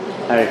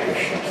Hare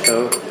Krishna.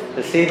 So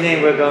this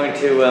evening we're going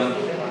to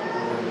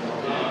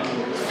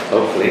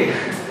hopefully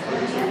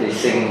be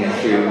singing a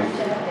few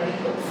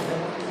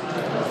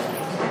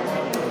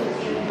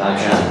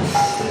bhajans,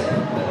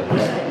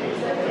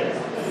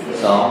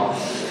 songs,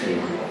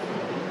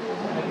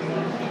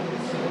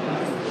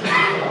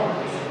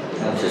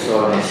 not just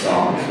ordinary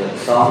songs, but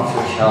songs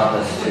which help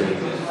us to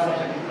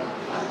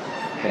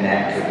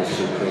connect with the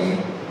Supreme.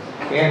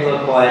 Can you get a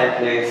little quiet,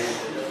 please?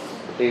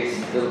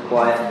 Please, a little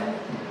quiet.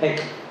 Hey.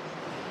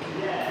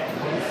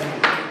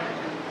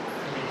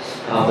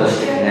 Help us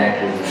to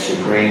connect with the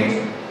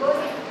Supreme.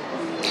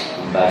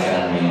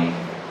 Bhajan meaning,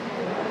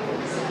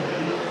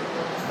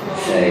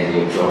 say, the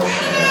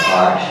absorption of the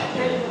heart,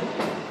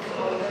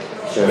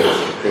 service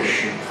to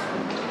Krishna.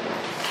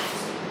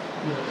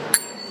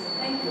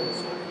 Thank you.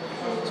 So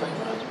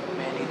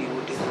many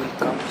devotees will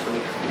come, so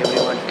if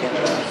everyone can.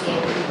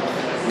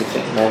 You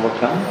think more will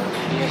come?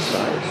 Yes.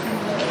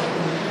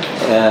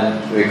 The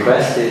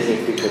request is if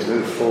we could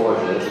move forward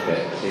a little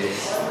bit,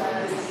 please,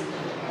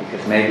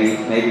 because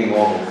maybe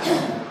more will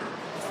come.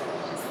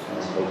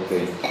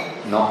 Hopefully,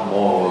 not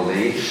more will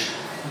leave.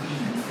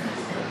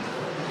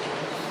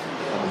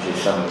 Obviously,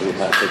 some of you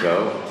have to go.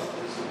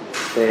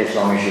 Stay as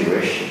long as you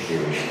wish, if you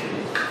wish to.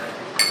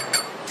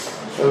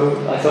 So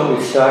I thought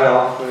we'd start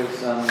off with,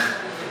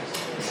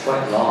 it's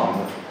quite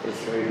long, but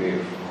it's very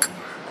beautiful.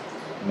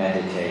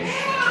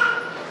 Meditation.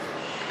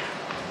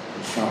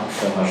 It's not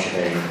so much of a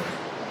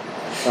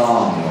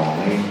song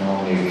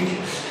normally we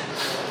just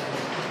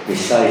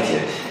recite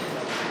it,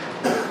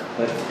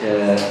 but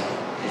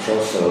it's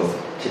also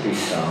to be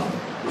sung.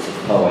 It's a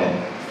poem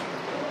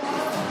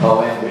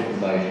written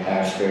by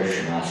our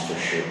spiritual master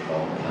Sri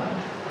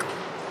Prabhupada.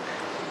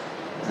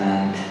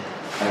 And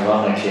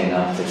ironically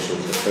enough, this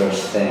was the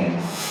first thing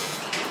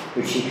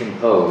which he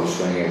composed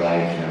when he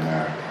arrived in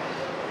America.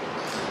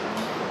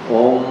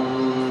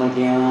 Om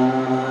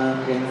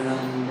Jnana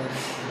Janananda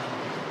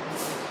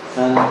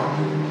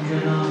Maharaj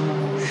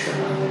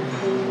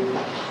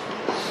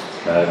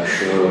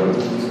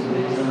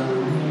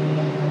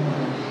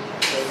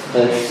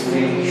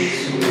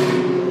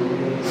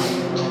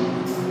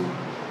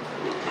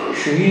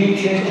Shri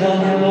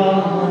Chaitanya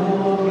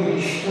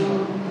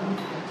Manobishtam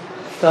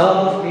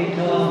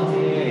Sthapitam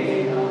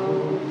Yena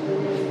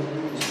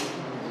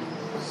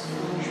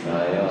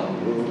Shmayam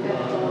Rupa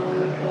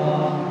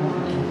Katam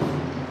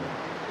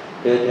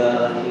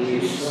Dadati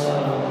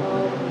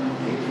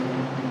Svantika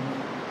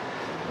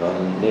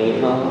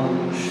Vandeham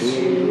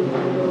Shri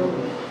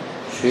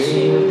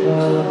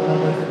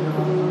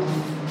Tathagam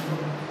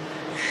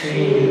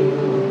Shri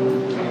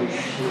Guru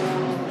Krishna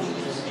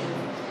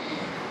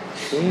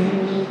Shri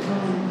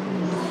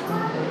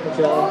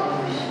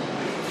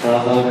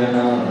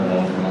Sahagana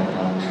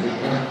Raghunatam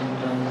Sajivam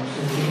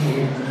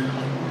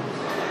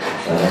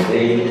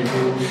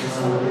Sarvetu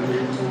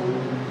Sarvetu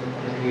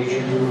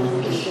Vijnu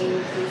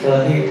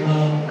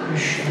Sahitam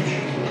Krishna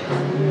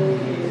Chaitanya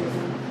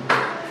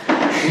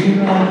Shri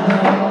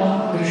Radha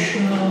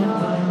Krishna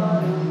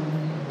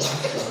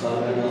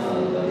Sahagana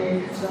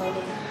Lalita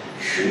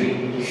Shri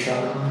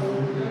Shakam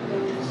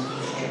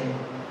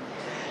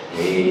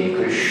Hey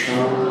Krishna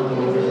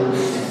Buddha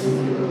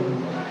Sindhu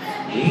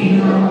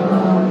Dina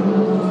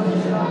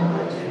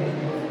Jagate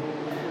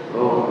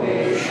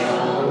Gopesha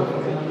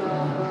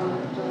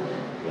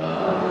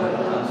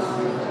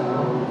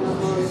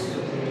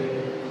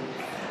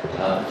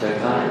Tapta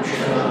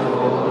Kancha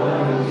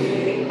Gorangi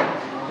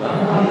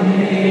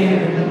Ramane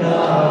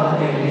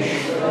Vrindaye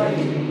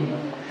Ishwari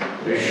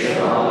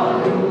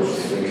Vishnu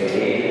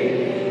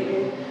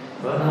Sugate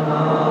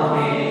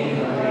Vanamami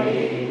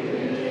Hari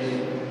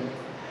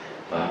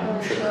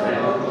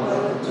Panchakrama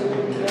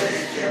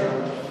Tundascha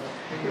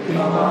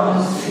Viman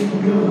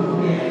Sindhu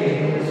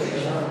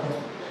Yesha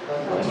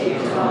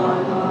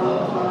Patitana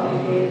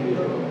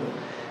Bhavaniyo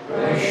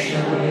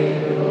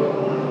Vaishnaviyo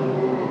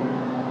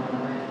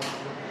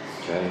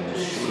Jai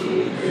Shri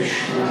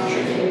Krishna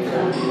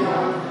Chaitanya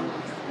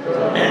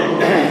Prabhu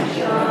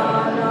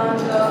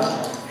Nityananda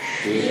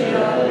Shri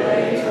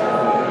Advaita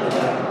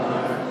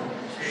Gadadhar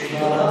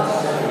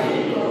Srivasadi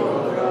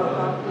Gaura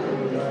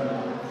Bhakta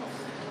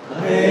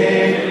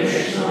Hare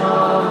Krishna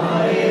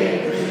Hare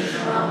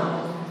Krishna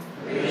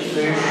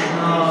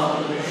Krishna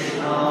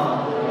Krishna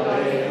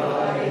Hare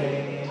Hare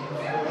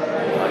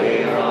Hare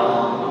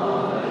Rama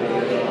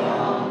Hare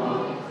Rama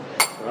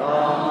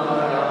Rama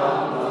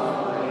Rama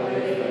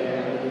Hare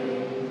Hare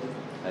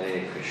Hare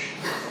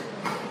Krishna.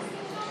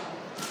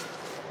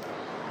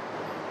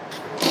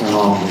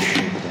 Om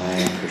Vishnu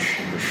Padaya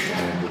Krishna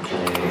Vishnu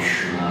Bhutale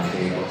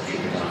Srimati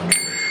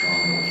Bhaktivedanta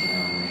Swami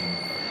Nami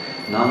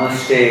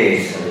Namaste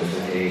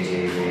Saraswati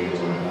Devi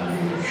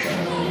Gauravani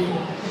Vishali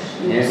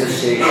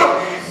Namaste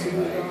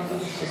Shivai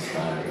Namaste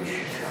Shivai.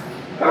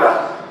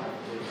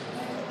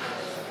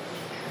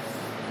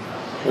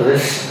 So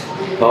this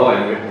poem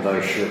written by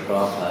Srila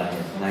Prabhupada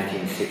in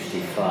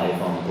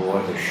 1965 on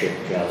board the ship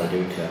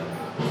Jaladuta.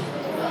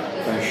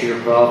 When Srila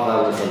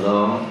Prabhupada was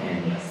alone in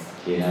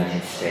the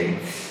United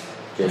States,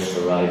 just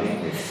arriving,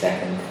 his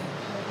second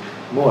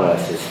more or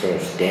less his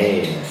first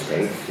day in the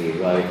States. He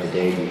arrived the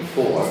day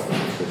before.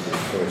 This was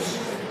his first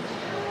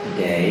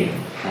day.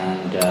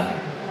 And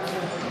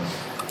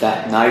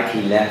that night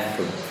he left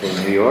for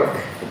New York.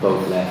 The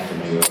boat left for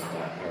New York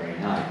that very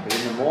night. But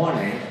in the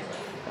morning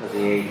of the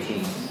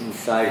 18th,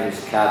 inside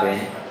his cabin,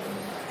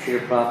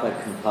 Srila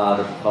Prabhupada compiled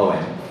a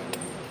poem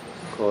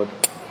called,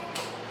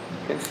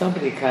 can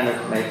somebody kind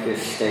of make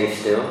this stay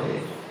still?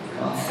 It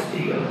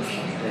constantly goes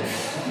like this.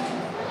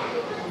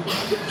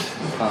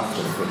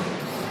 Constantly.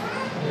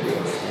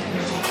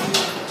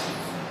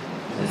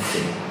 Let's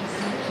see.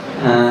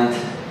 And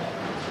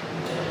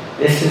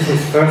this is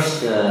his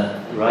first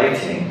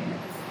writing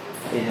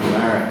in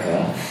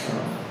America, so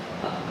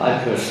I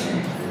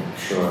personally, I'm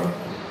sure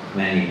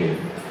many do,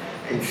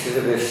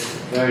 consider this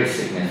very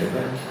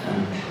significant,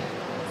 and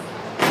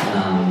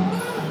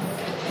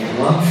in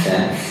one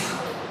sense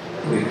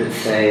we could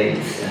say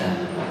it's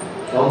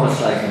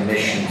almost like a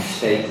mission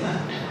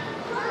statement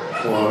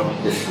for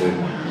this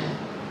movement,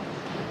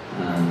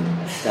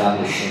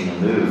 establishing the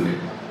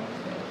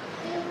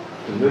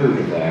mood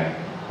of our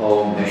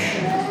whole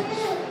mission,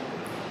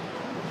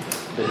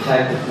 the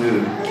type of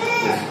mood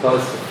we're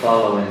supposed to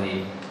follow in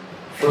the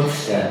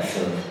footsteps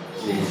of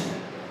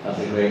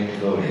the great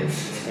devotees,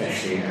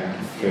 especially our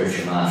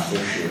spiritual master,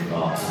 Srila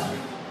Prabhupada.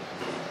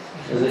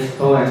 So this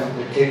poem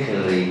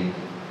particularly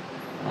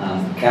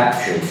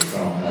captures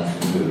Prabhupada's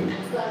mood.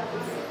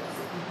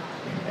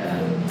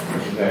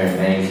 It's a very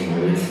amazing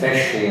mood,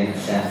 especially in the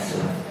sense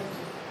of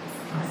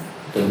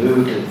the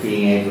mood of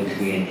being able to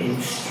be an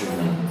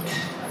instrument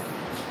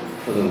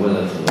for the will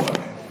of the Lord,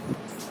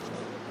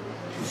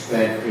 to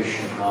spread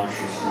Krishna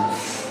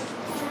consciousness.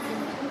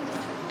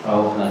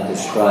 Prabhupada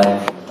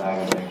described in the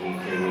Bhagavad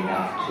Gita, we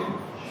have to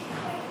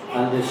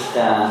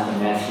understand the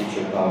message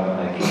of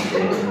Bhagavad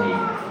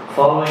Gita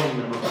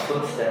following the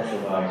footsteps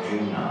of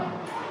Arjuna.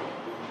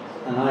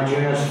 And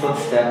Arjuna's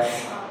footsteps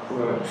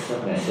were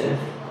submissive.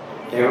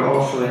 They were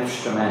also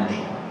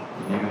instrumental.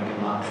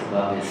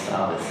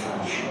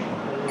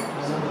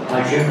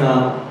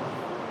 Arjuna,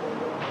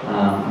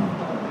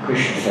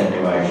 Krishna said to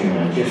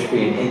Arjuna, just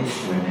be an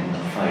instrument in the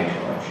fight,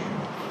 Arjuna.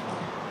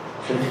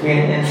 So to be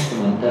an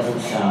instrument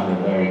doesn't sound a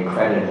very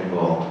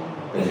creditable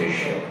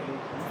position.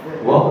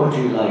 What would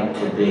you like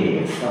to be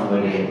if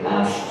somebody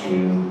asked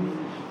you,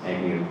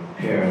 maybe your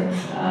parents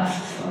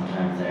asked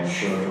sometimes their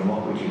children,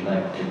 what would you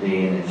like to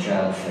be? And the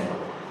child said,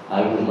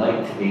 I would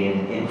like to be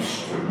an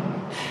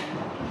instrument.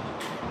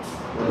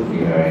 It would be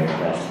very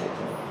impressive.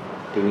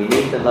 Do we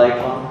need the light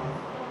on?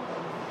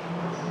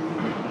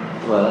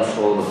 Well, that's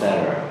all the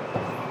better.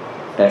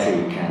 Better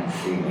you can't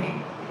see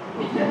me.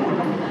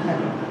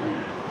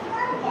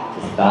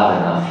 It's bad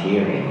enough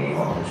hearing me,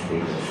 what the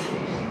speakers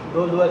see.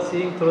 Those who are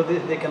seeing through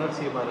this, they cannot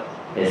see Maharaj.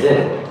 Is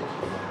it?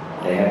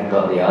 They haven't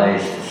got the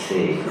eyes to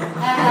see.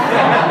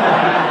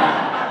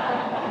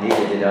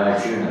 Neither did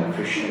Arjuna.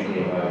 Krishna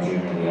gave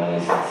Arjuna the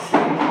eyes to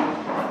see.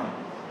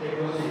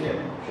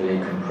 So you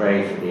can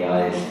pray for the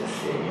eyes to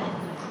see.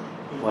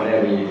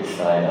 Whatever you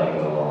decide, I'll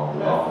go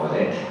along with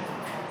it.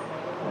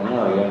 I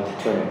know, you have to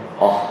turn it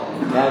off.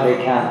 Now they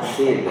can't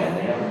see again.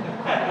 They haven't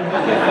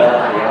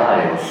developed the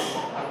eyes.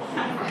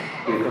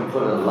 You can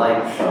put a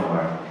light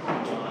somewhere.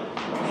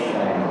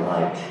 Shine a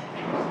light.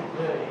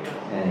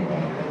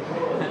 Anyway,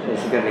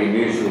 it's going to be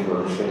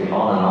musical. It's going to be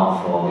on and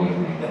off all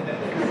evening.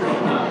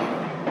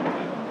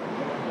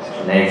 It's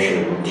the nature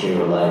of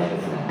material life,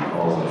 isn't it?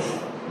 Always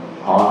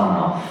on and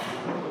off.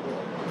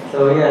 So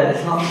yeah,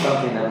 it's not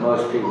something that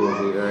most people will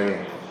be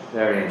very,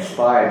 very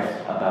inspired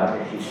about.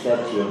 If you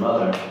said to your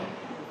mother,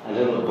 a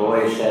little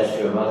boy says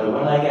to her mother,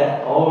 when I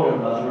get older,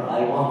 mother,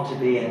 I want to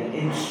be an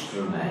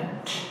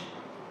instrument.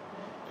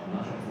 The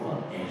mother,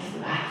 what is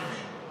that?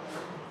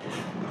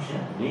 What does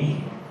that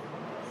mean?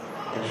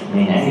 It doesn't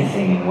mean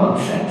anything in one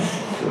sense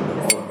to an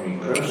ordinary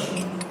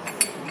person.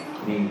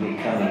 I mean,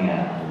 becoming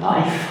a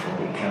knife or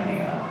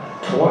becoming a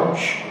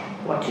torch.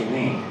 What do you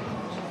mean?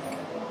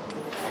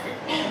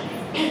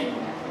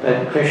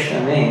 But Krishna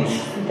means,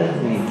 it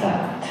doesn't mean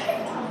that.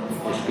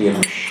 Just be a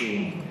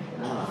machine.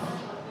 No.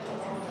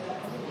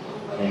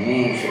 It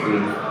means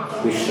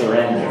that we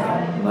surrender.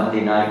 And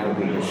Monday night we'll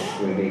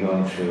be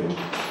going through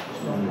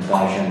one of the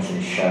Bhajans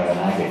and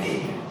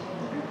Sharanagati,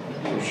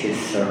 which is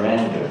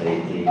surrender,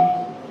 the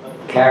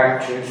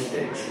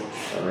characteristics of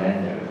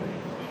surrender.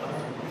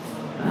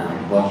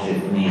 What does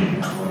it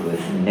mean? What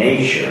is the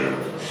nature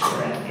of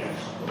surrender?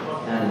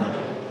 And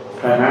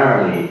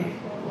primarily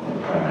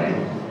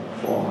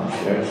foremost,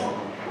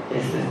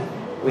 is that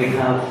we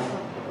have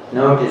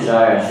no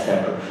desire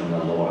separate from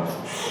the Lord.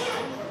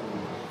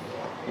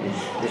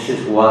 This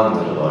is one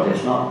with the Lord.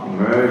 It's not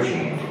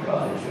merging into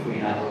God. It's that we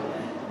have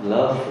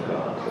love for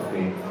God.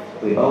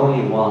 That we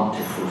only want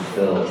to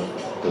fulfill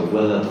the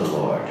will of the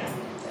Lord.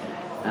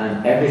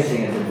 And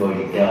everything that the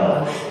devotee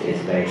does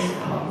is based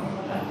upon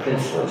that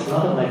principle. It's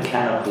not a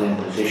mechanical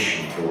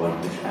imposition for one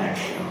who's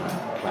actually on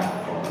that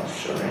platform of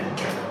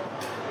surrender.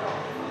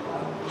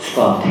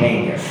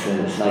 Spontaneous.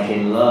 It's like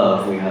in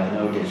love we have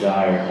no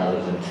desire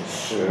other than to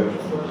serve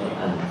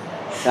and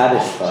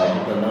satisfy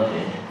the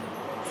beloved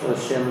So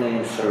similarly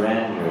in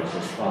surrender, it's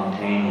a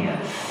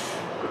spontaneous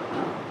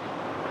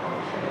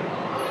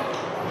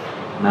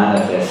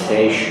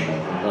manifestation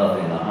of the love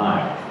in the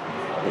heart.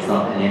 It's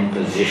not an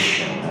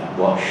imposition of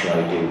what should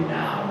I do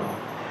now.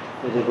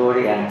 The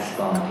devotee acts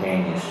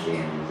spontaneously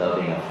in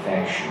loving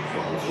affection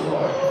for his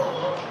Lord.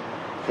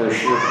 So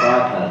Srila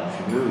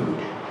Prabhupada's mood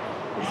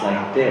is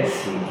like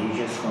this. He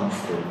just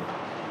wants to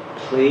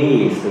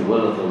please the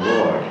will of the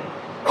Lord.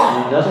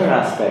 And another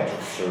aspect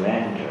of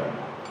surrender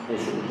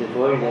is that the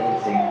devotee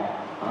doesn't think,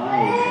 I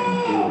can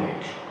do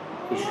it.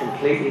 He's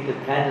completely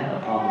dependent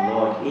upon the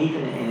Lord,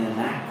 even in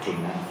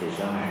enacting that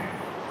desire.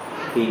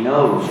 He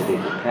knows that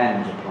it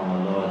depends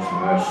upon the Lord's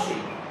mercy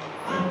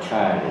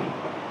entirely.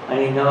 And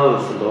he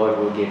knows the Lord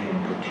will give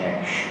him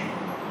protection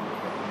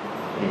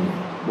in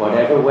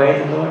whatever way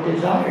the Lord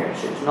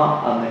desires. It's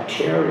not a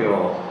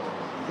material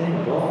thing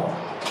at all.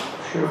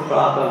 Srila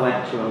Prabhupada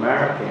went to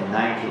America in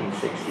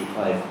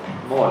 1965,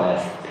 more or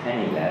less,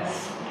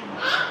 penniless,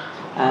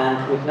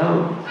 and with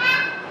no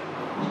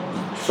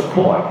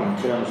support in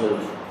terms of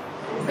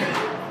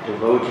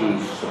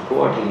devotees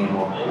supporting him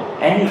or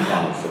any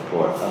kind of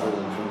support other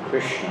than from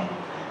Krishna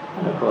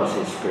and of course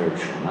his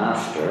spiritual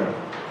master.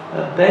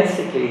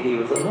 Basically he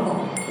was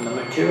alone. From the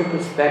material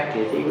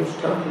perspective he was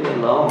totally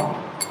alone.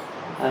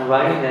 And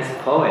writing this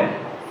poem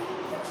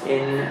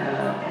in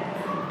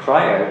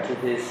prior to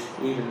this,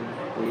 even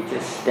he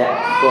just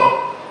stepped foot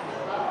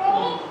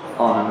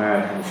on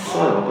American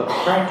soil, but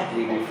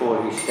practically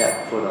before he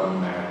stepped foot on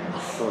American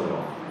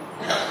soil,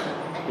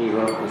 he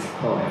wrote this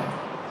poem.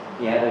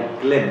 He had a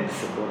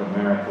glimpse of what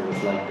America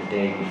was like the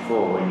day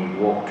before when he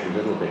walked a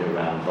little bit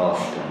around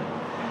Boston.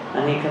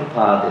 And he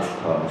compiled this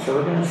poem. So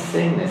we're going to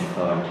sing this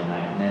poem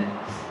tonight and then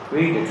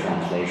read the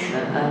translation.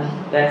 And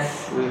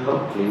we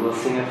hopefully will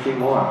sing a few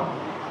more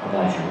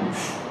bhajans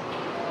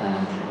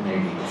and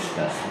maybe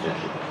discuss a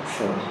little bit.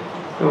 So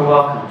you're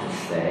welcome to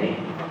stay.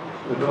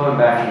 We're going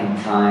back in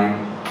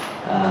time,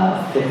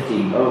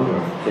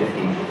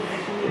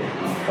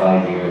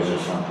 55 years or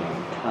something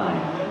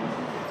time.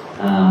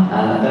 And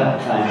at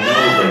that time,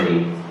 nobody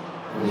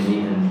was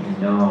even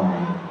known,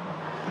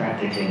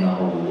 practically in the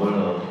whole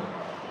world,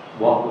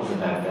 what was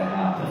about to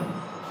happen.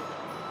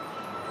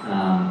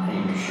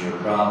 Even Srila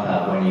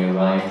Prabhupada, when he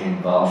arrived in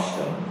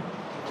Boston,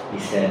 he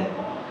said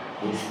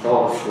his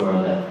thoughts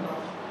were that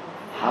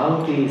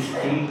how these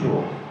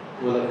people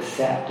will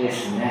accept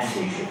this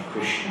message of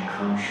Krishna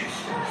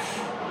consciousness.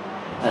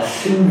 As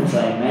soon as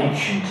I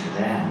mentioned to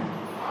them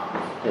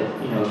that,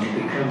 to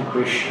become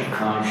Krishna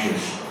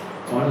conscious,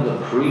 one of the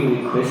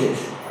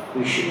prerequisites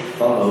we should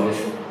follow is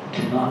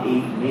to not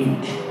eat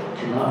meat,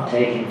 to not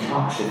take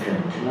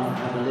intoxicant, to not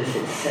have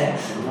illicit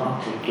sex, and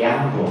not to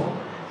gamble.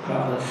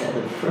 Prabhupada said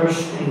the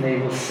first thing they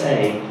will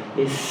say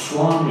is,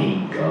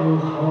 Swami, go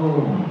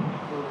home,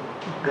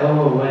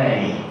 go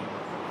away.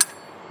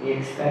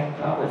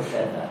 Prabhupada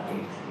said that. I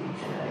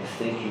was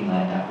thinking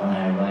like that when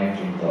I arrived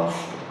in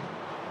Boston.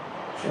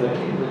 So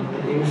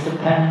it was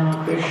dependent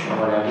on Krishna,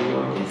 whatever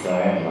your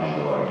desire, my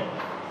Lord.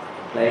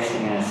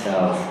 Placing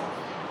ourselves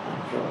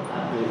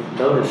at the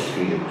lotus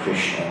feet of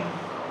Krishna.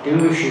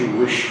 Do as you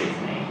wish with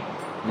me.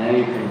 Now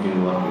you can do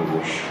what you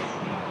wish with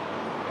me.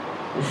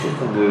 This is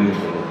the mood of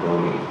the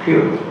devotee,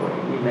 pure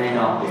devotee. We may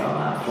not be on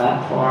that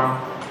platform,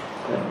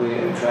 but we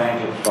are trying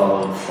to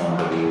follow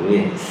somebody who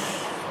is.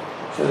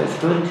 So it's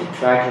good to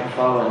try to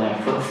follow in their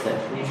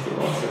footsteps. It means to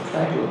also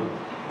try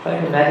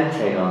to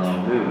meditate on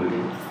their mood.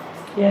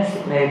 Yes,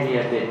 it may be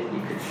a bit,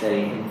 you could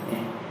say,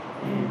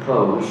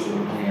 imposed.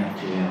 We have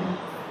to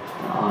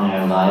on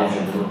our lives a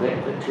little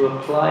bit, but to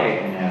apply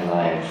it in our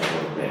lives a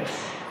little bit.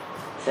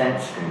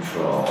 Sense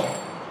control.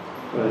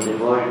 For the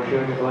devotee,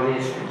 pure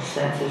devotees,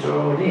 senses are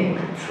already in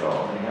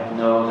control. They have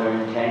no other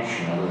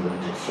intention other than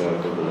to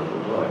serve the will of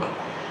the Lord.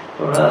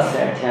 For us,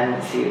 our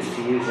tendency is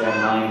to use our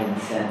mind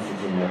and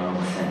senses in our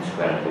own sense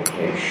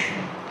gratification.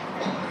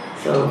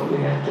 So we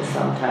have to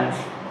sometimes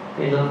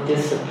be a little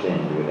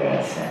disciplined with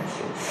our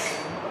senses.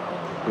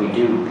 We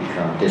do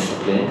become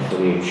disciplined for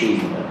the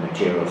achievement of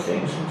material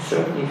things, and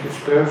certainly for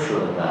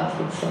spiritual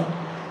advancement. So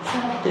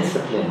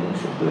self-discipline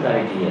is a good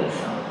idea,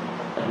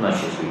 as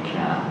much as we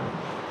can,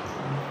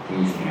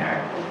 using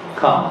our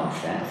common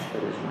sense,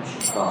 but as much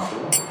as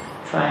possible,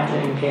 trying to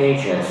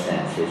engage our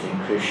senses in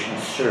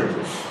Krishna's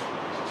service,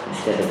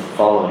 instead of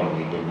following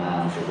the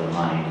demands of the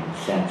mind and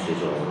senses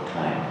all the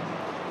time.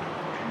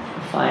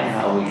 Find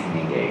how we can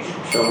engage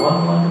them. So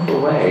one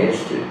wonderful way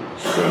is to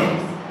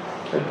sing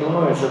the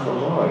glories of the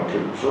Lord, to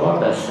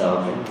absorb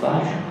ourselves in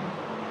bhajan.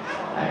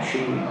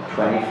 Actually,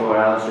 24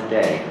 hours a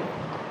day,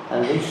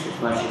 at least as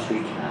much as we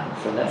can.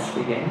 So let's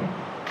begin.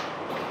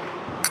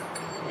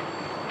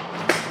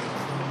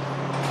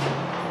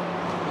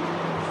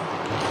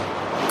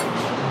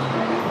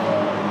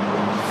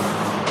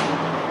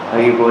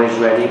 Are you boys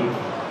ready?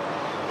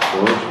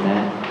 Boys,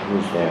 men,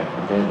 who's there?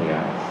 Oh, there they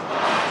are.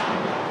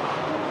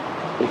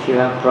 If you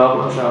have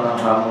problems on the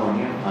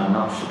harmonium, I'm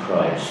not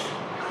surprised.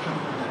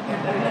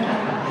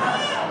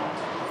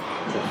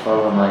 To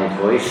follow my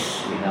voice,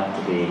 you have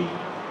to be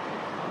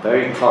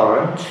very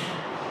tolerant,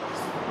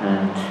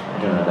 and I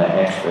don't know about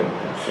expert,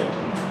 but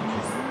certainly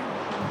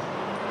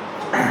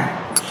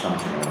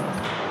something or other.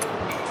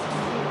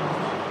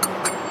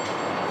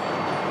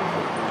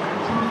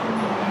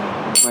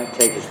 Might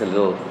take us a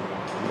little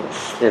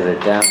slither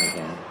down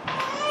again.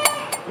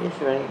 Is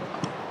there any?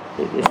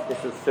 This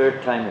is the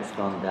third time it's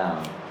gone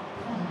down. Is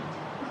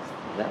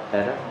that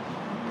better?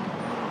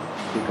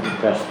 You can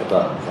press the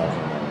buttons as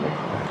and when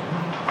required.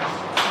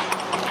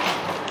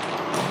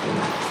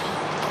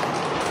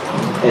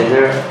 Is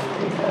there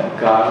a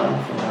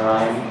garland from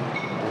Narayan?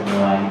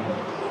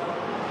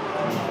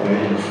 If there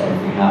is, I'd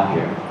be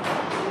happier.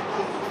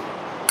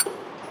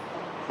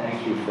 Thank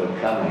you for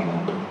coming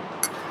and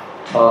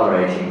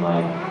tolerating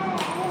my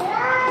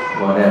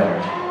whatever.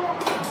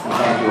 And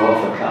thank you all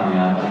for coming. I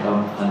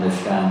don't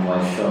understand why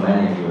so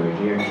many of you are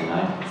here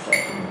tonight.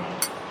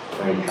 It's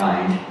very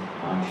kind,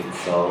 conscious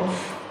souls,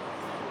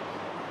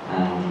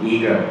 and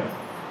eager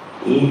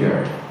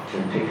to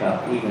pick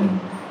up even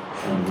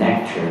some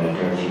nectar in a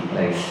dirty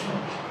place.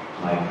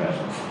 My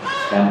presence.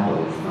 The temple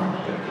is not a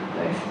dirty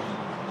place.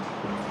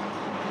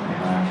 My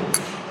heart is.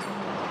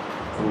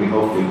 We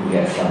hope we can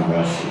get some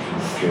mercy from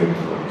the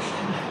spiritual words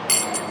tonight.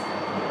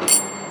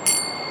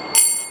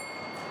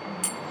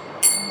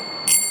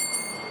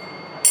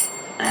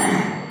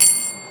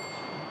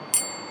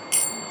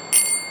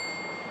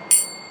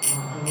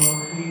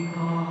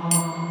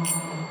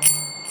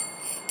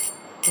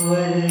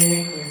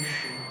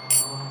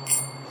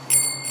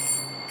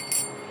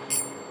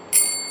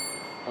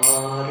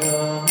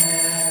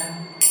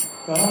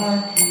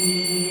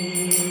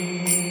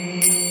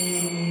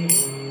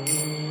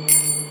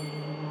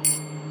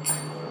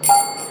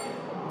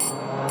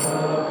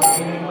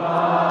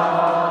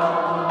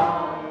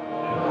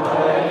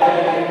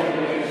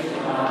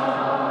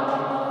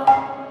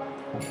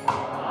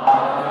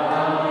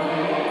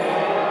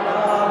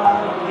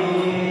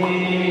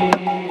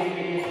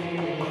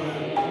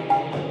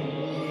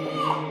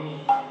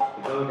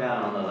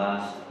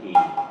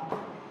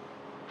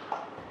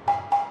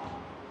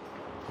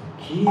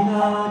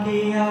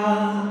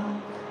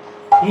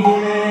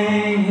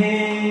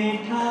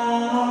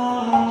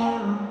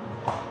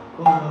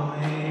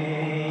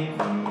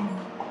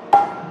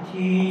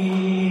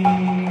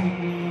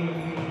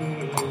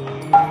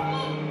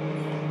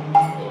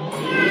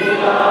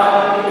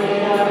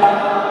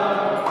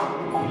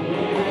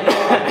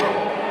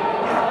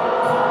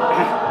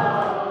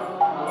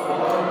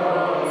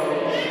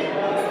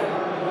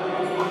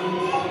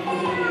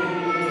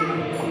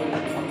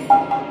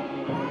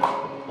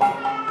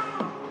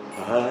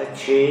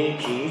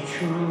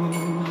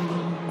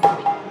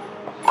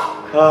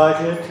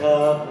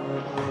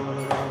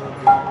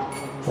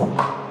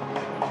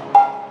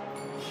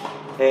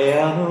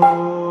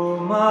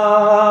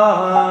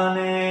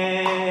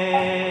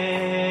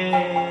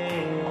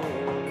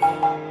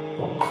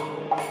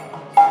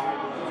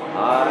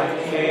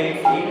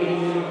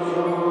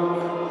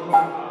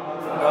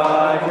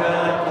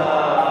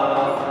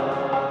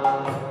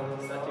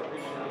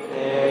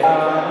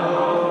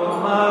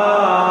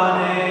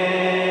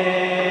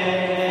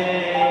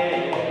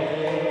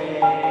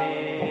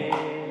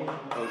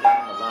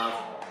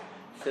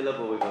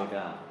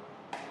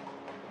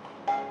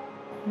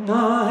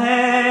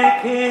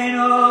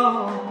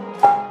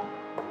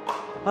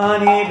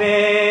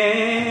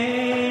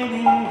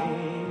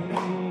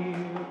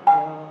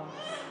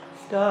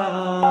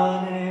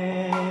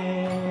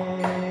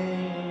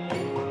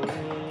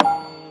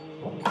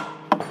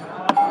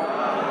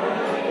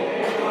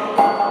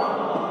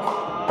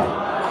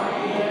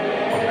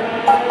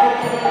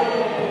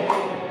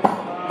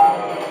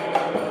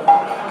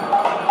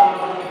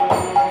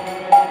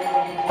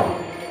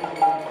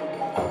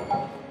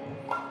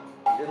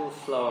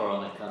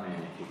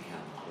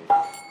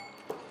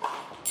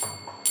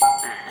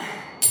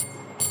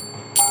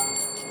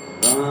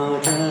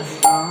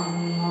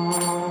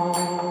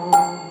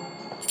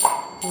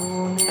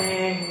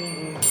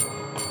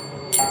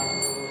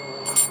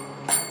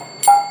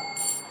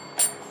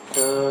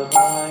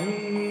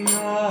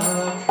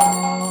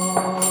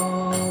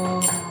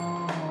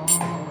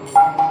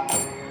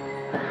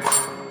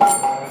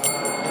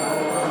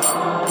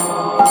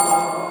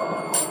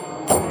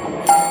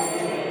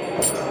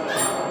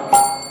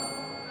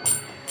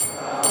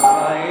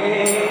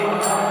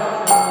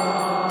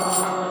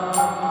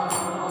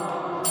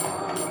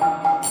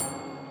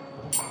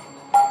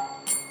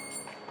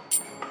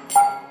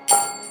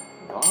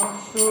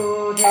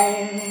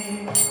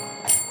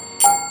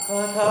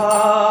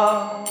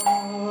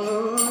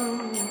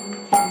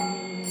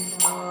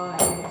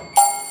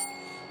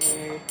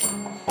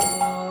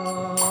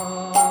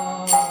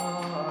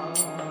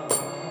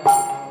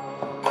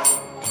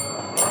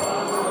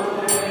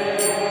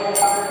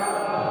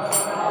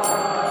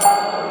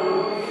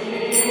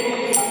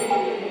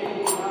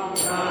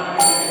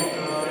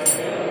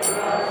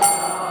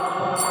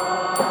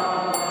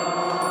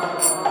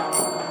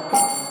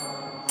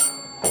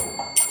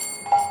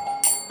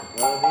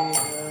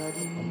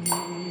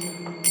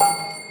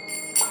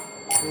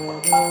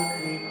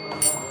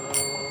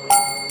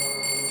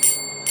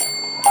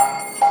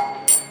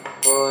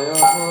 For your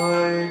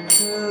heart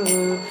to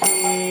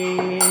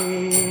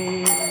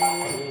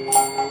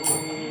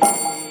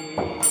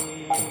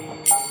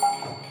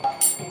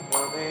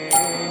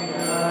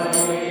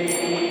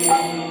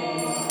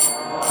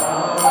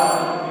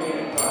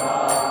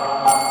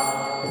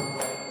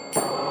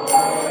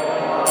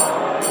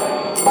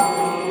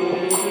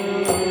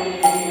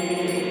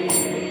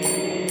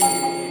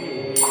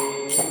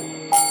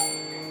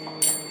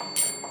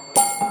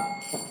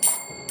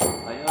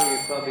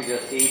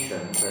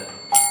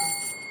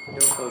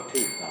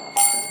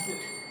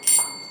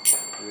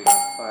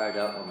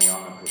the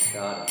Anna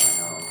Prashada, I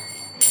know.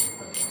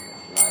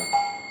 Light.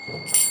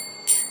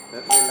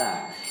 But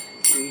relax.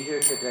 It's easier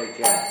to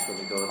digest when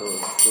we go a little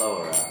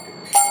slower after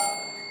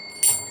Prashada.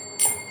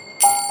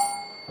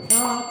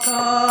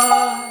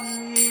 Sakai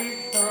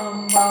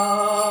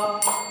Samba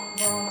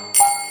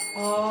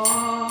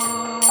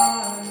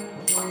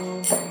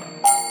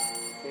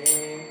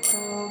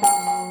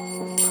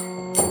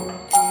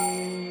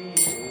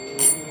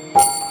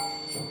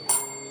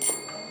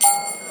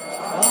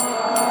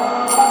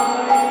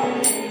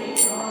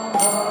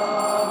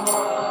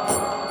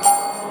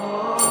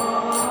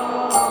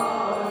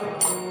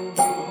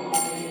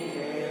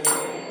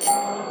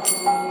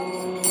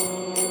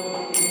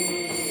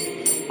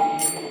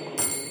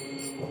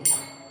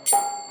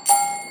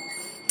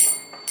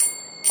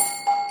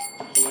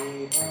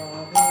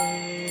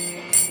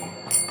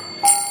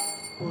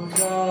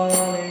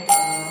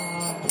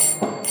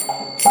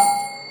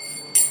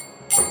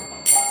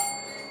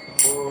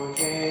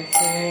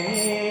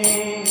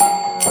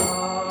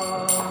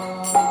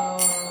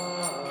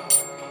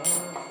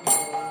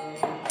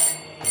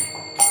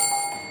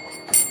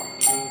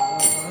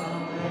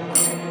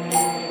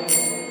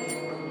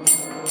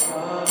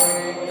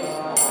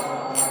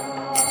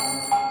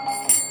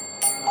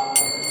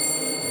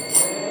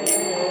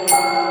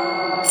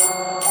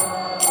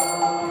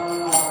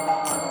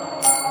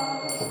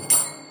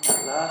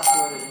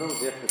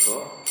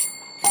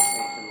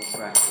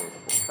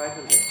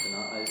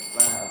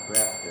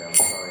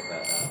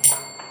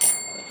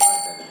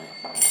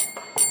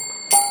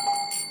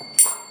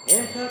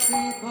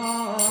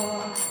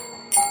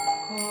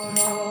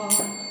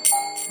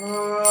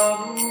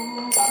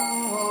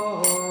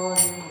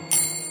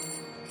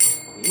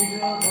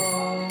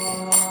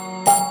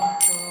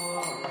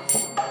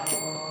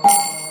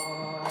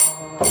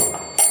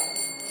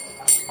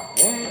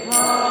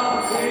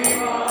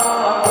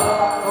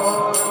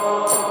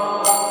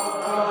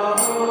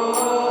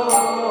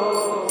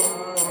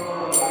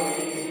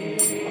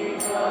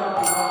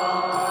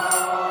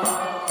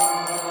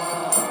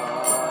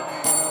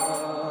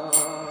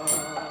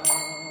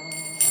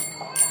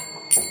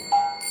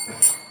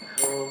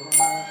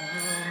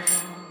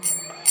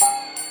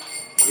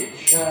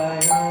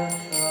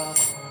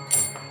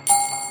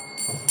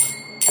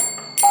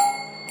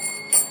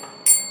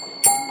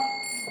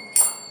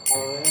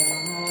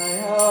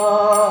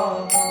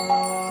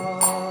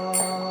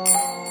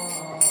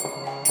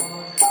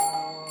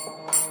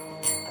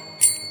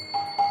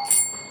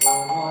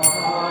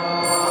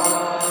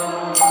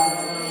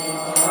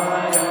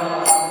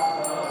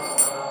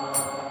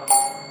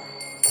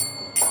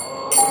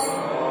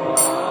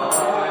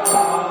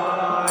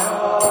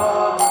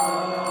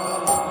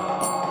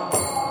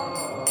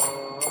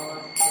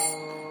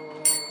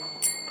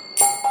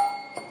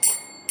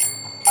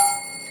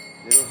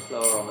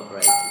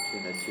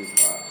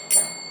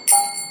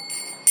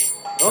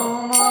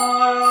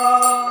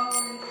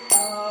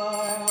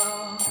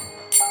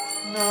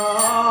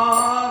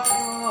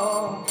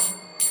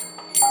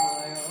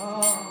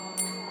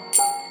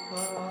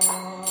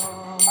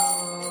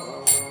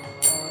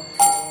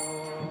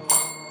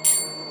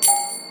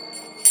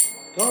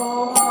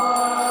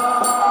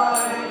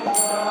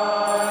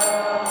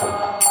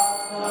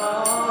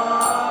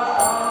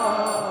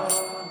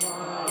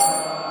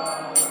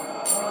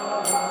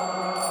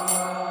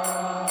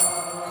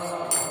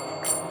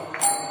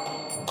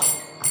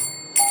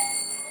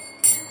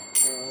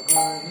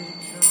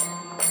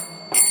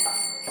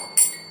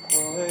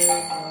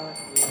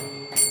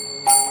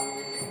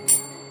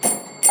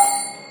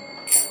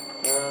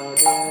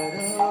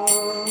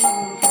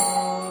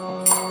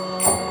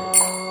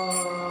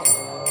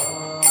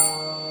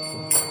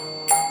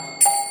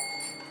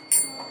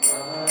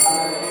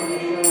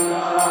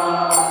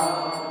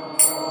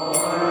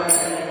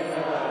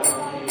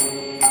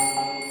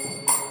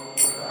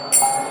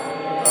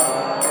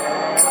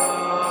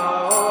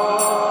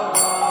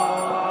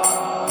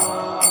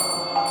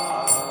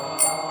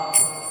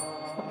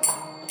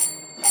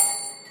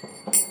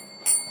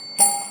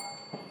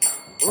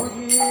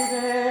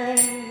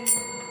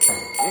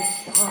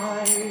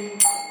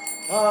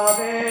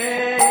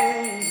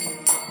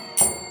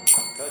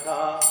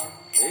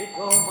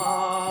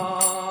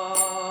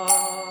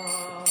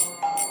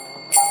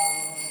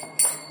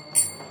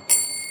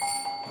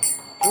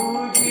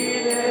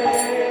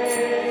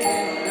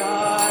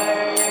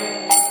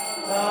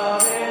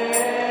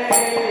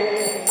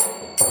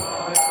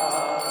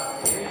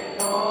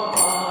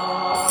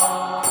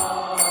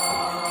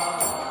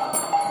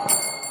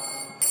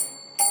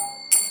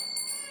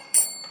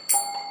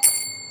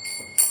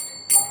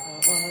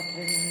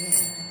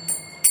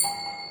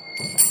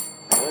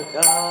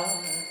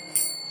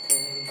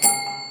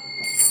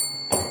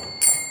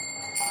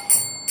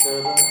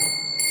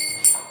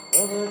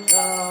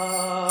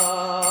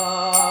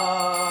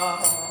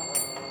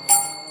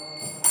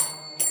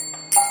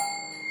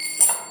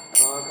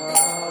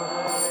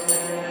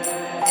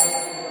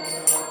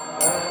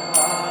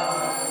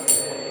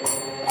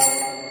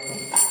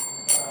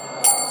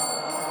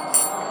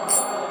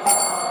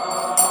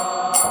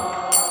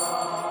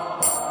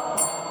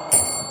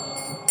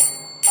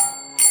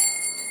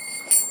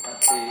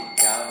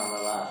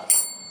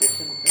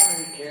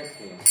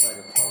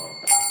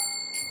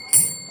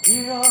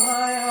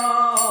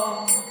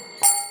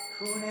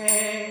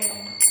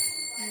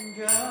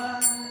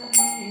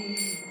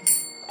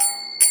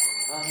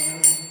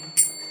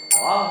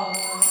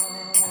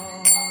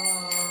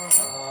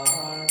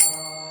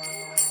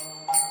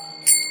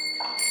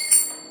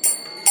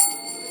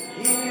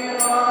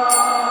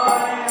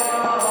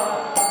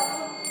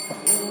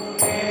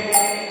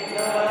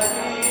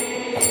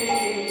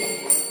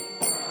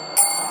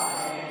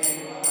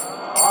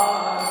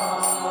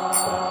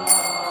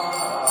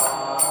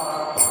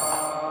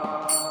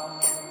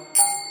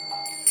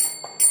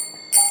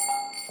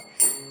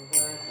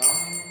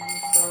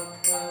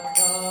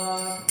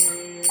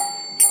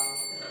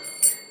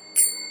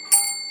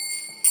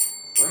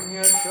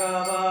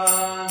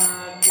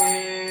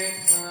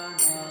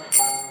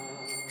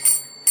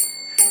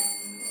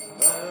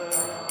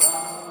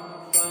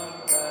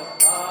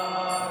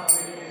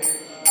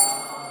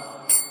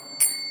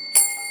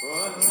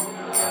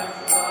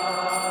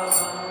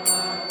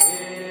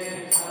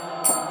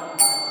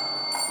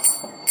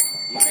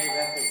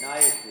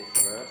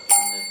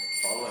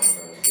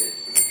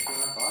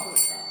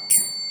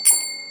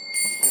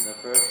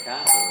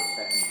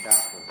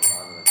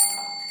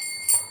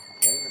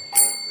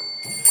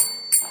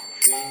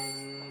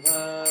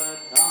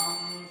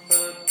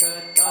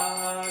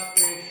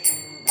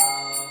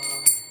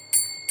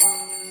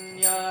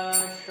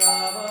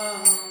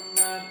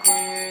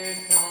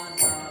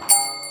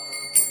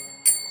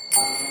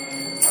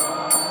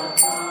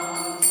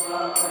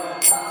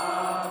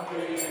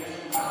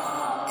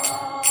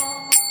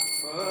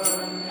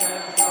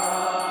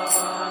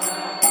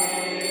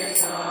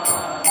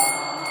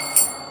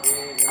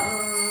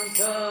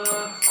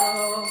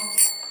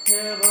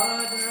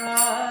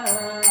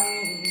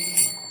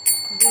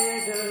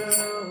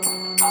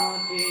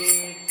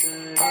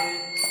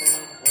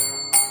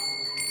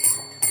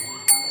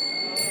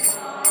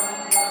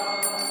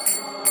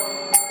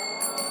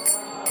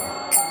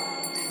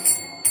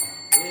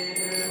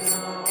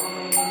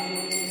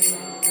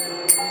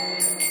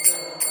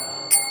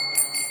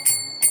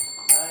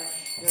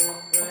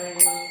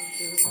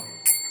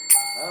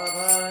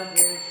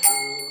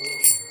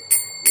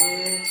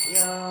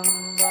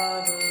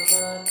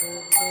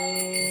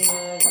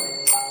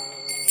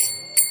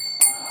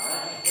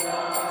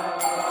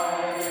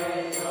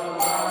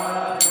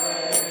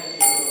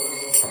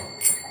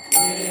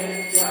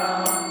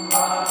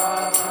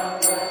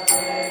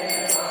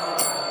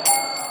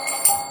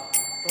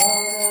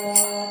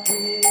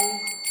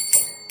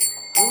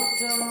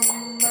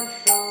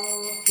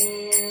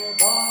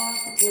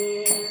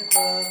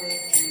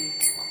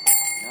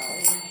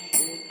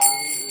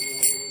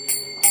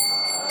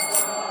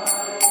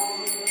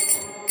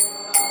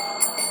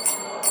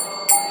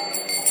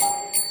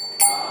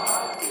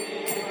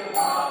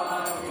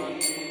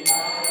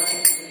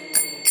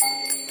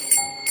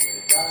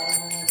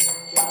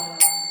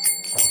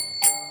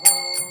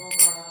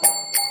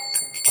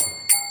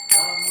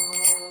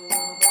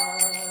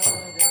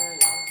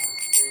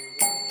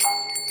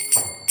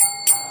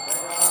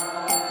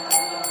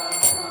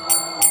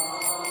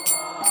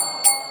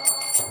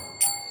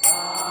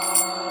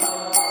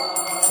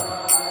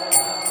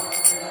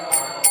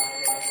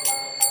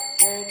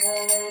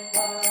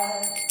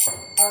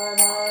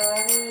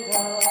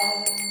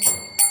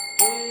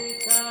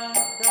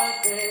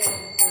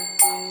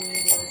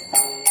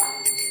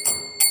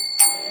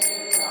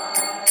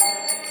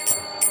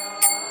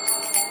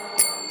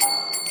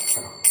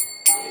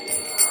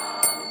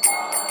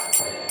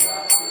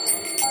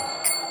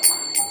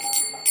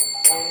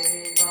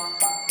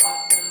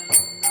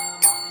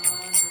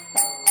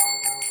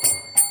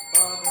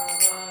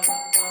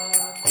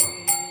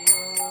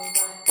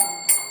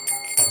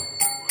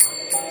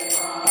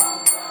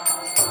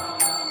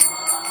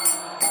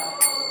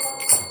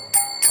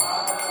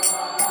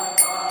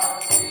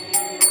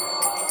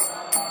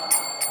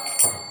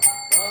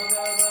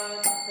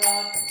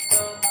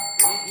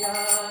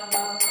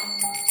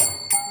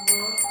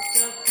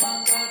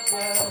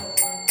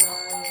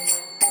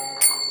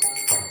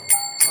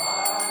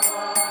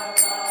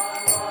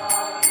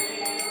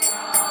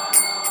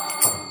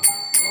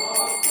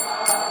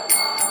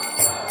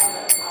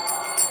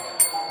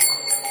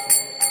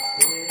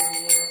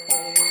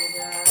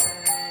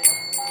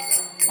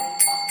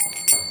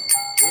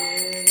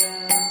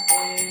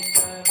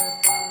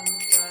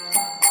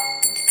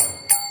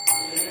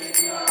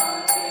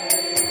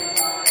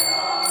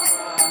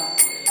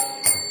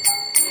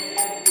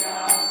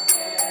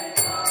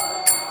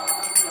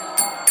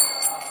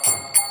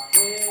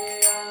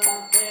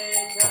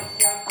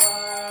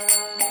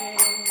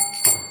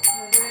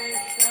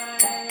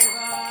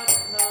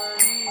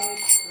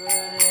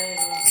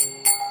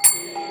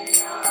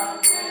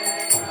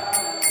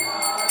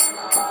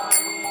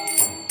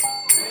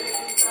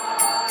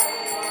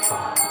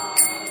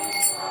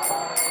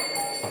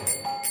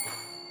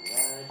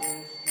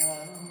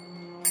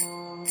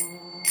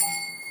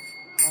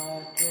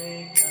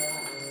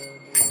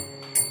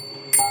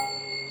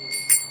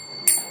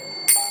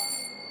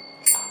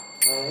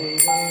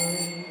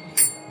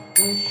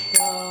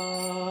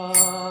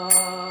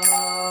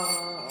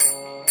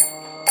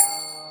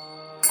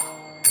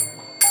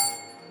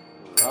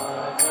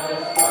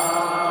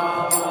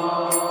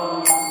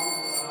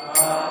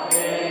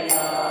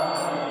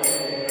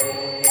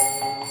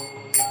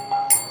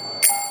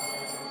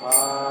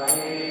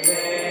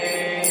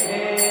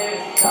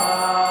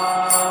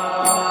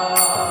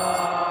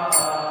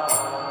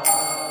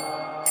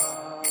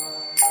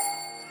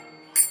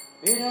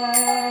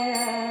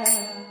Vinaya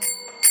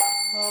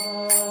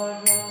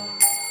Amara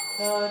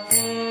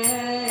Tate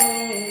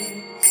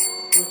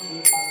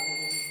Kuchite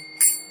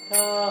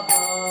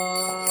Taha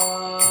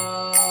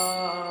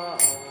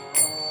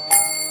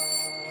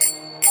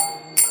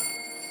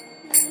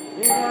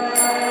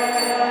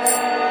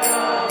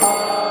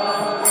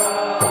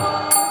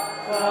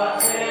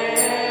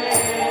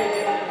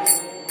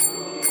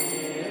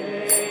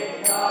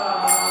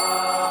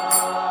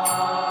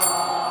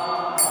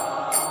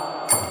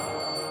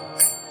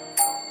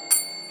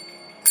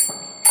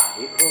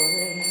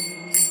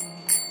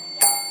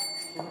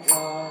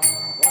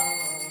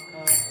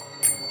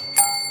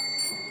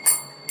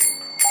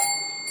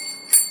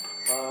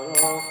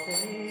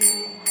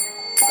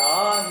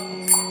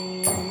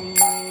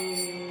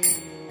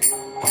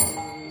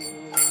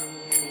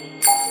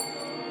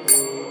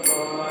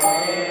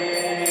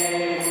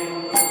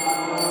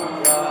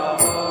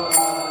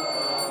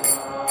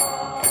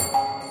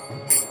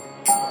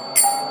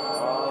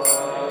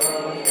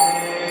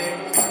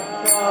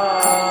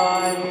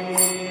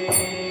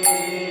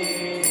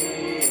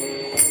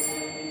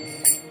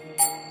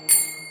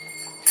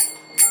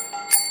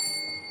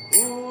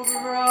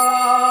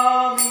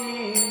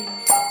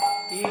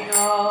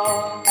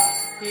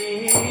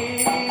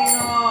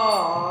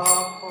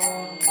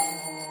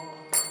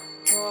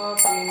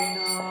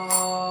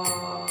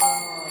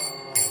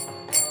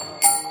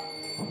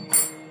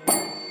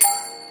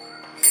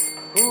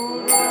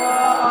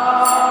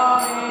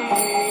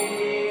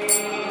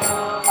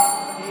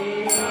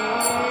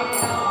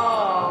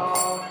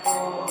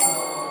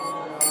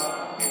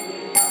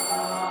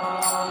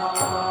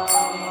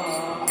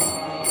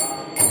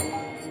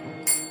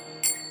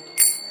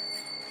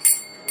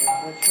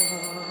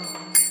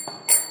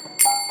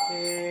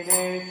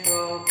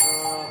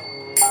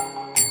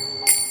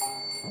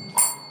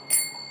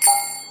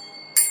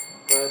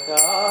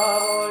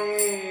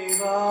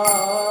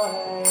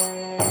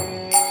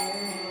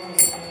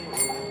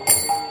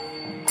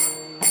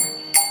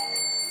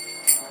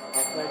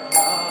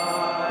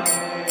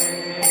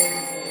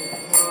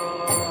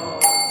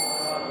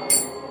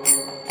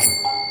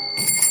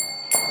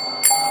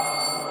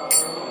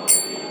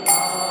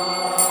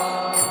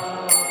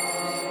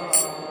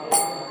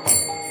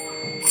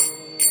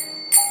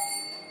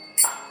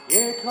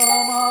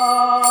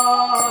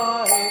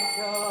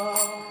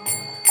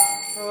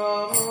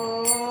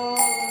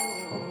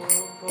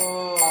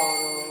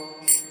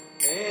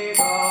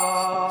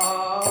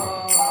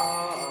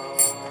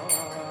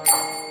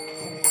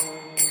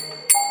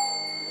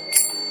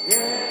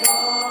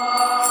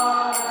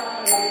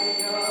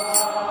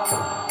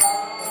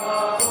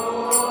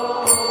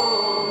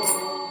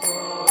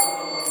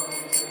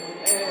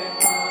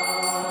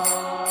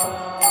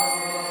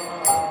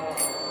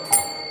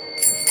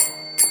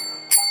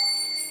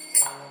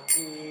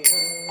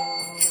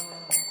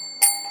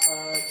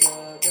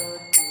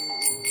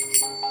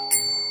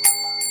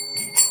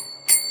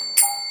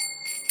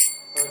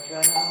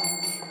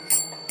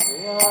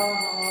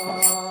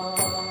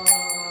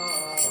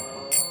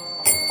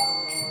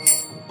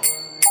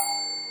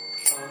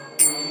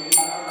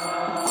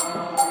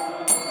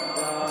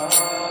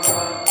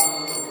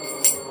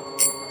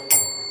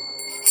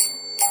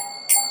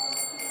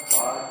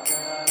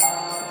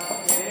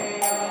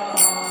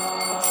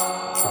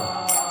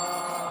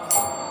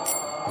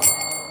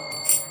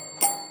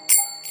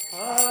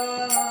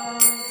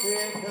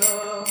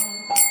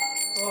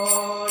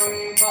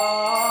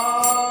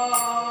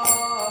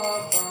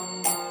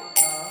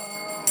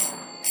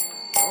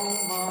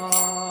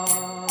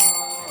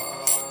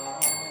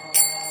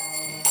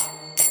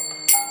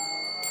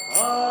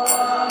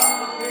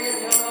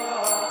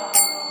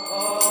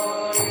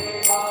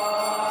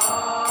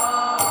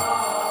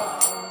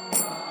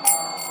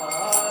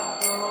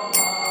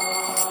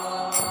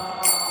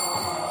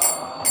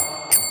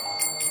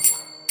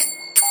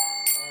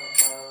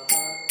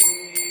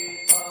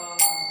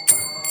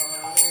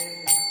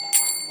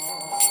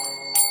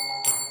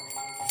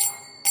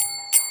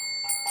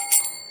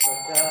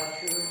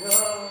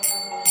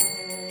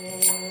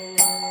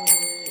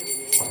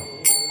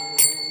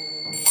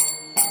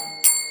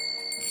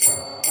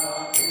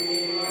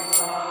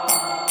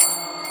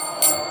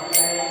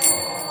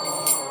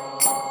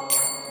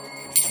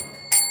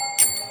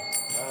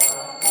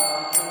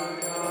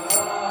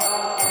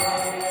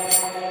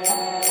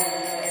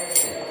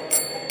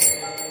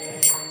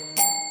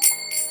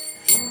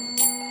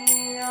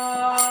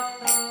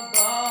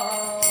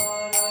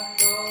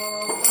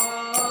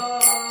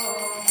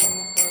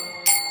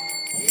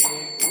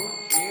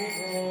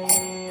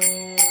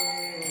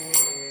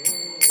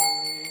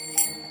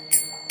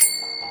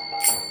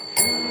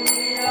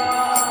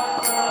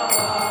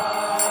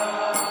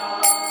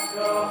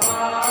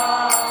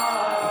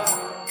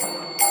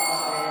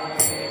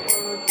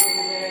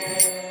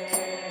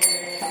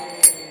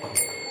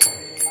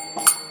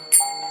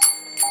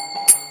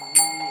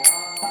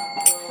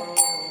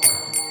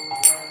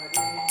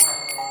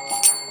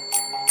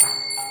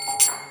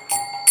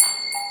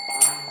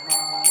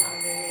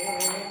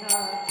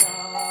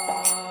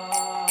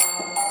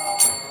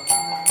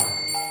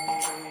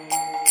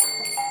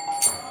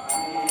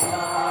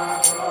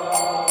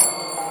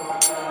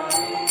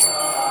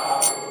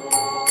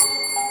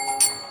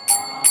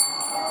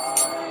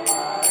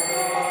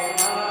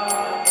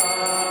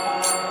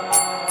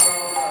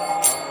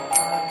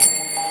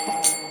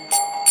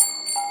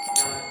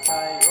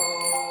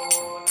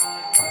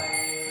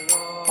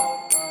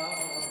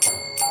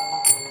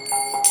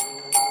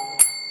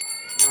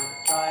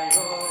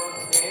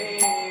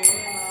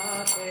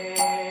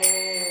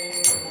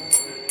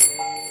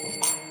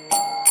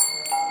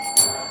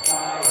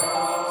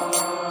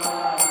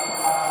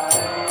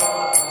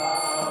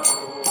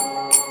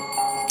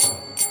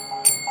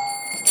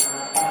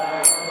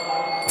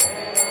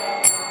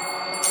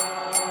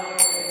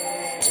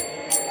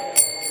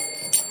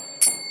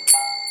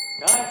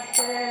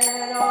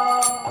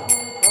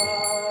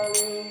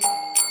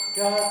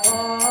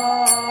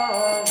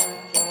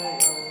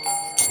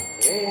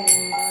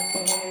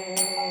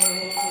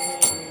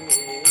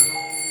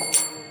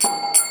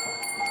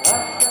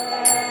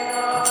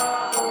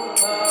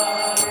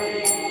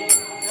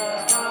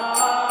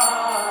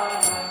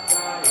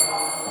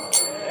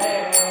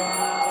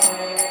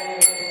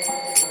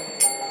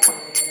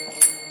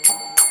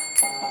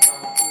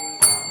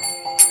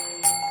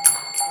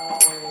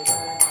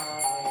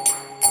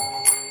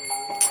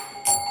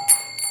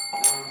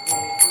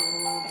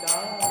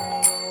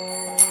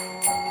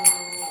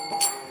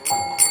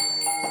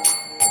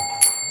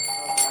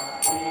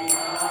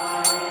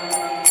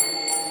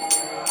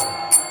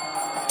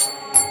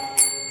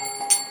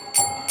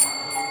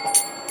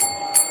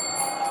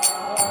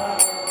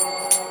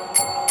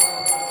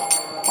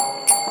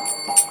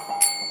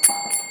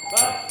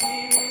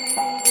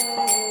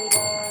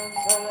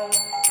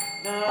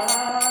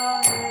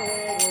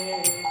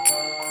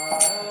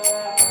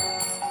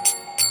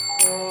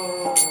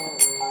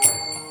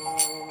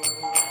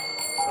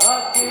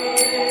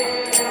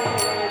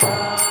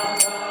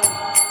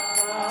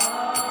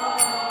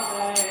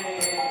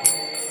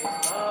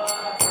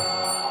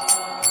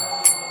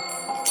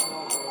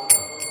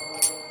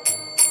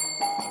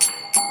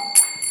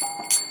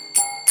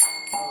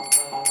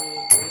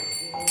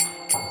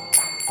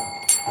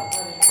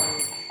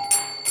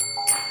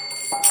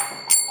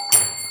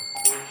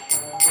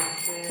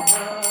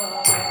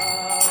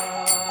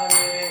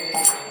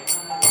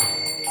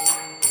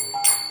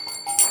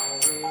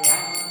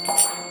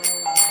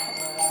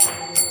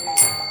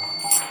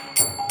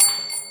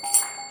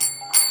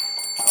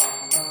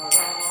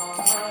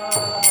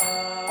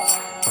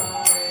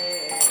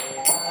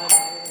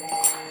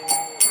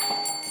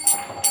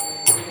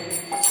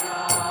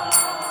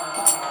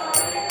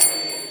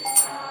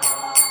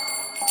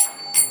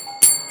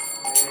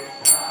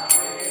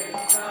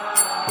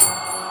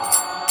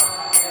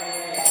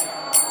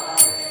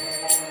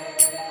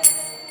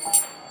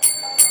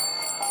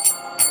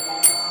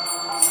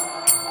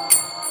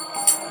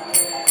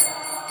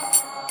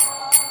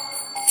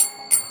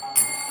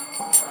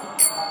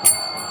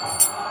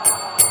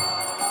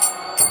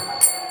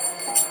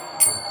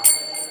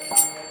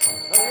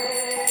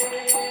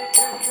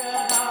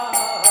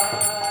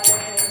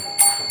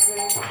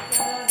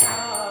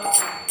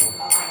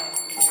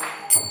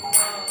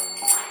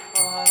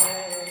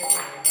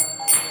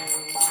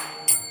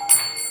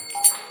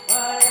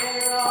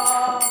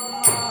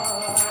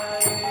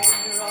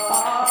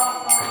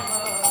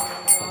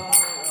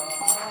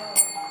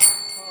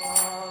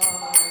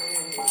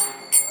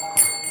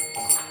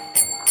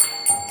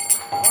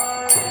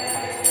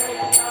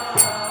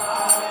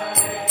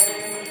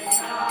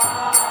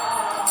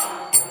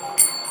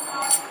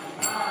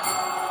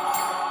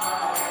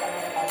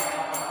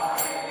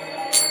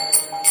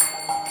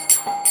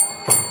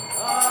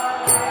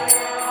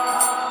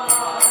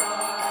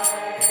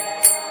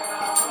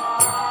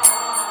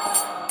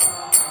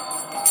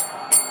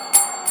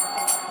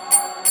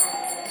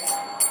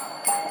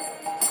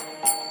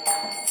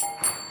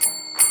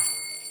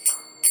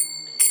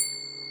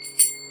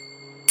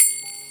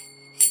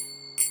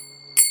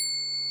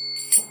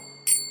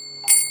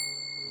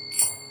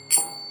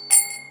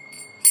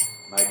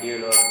My dear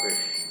Lord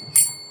Krishna,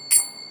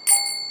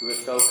 you are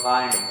so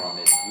kind upon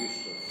this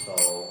useless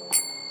soul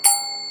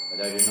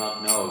that I do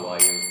not know why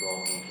you have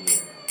brought me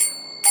here.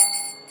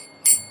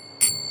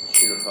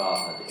 Srila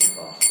Prabhupada in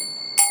Boston.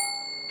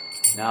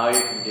 Now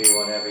you can do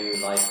whatever you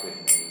like with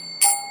me,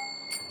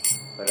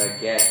 but I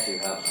guess you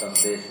have some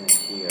business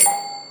here.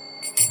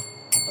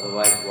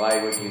 Otherwise,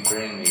 why would you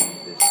bring me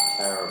to this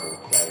terrible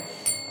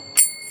place,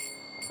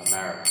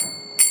 America?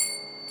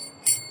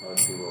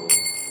 Most people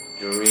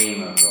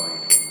dream of going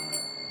to America.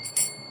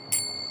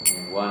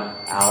 In 1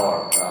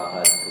 hour,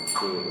 Prabhupada could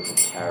see it was a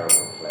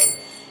terrible place.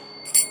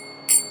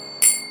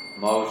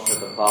 Most of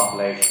the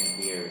population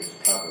here is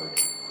covered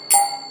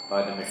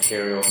by the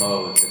material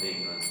modes of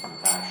ignorance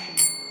and passion,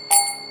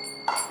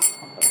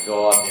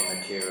 absorbed in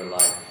material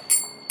life.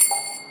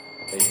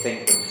 They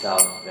think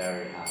themselves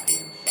very happy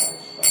and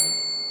satisfied,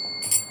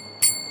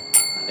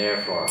 and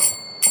therefore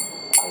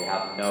they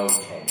have no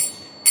taste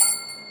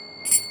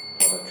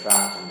for the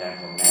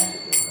transcendental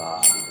message of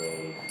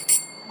Vasudeva.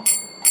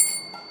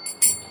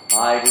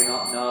 I do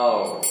not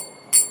know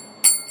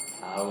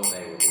how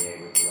they will be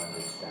able to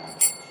understand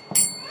it.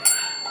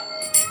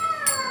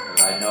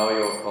 But I know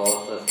your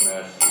causeless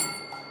mercy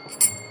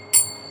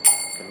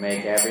can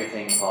make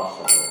everything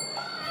possible,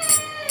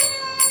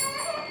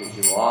 because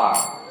you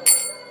are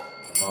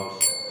the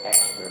most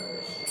expert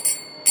mystic.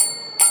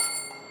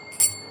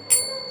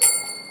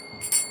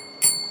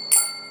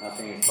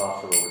 Nothing is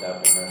possible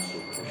without the mercy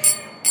of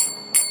Krishna.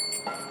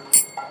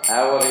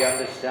 How will they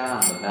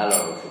understand the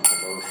mellows of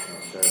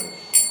devotional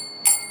service?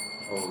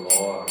 O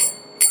Lord,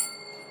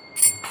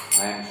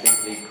 I am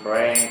simply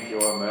praying for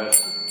your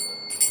mercy,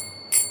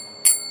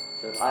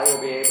 so that I will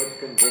be able to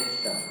convince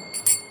them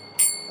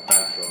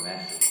about your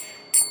message.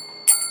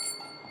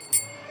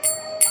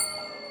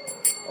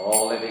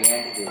 All living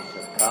entities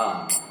have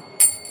come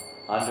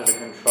under the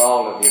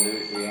control of the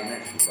illusory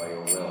energy by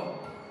your will.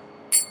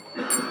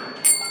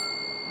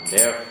 And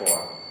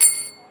therefore,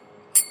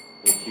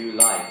 if you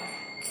like,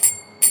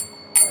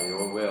 by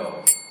your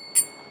will,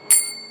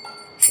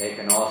 they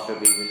can also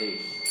be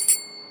released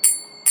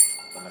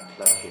from the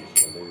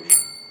clutches of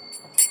illusion.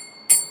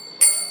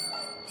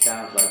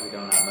 Sounds like we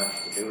don't have much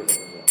to do with it,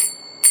 does it?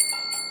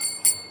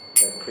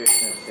 That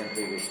Krishna is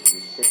simply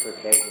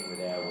reciprocating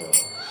with our will.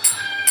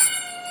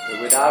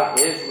 But without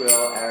his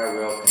will, our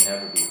will can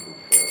never be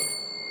fulfilled.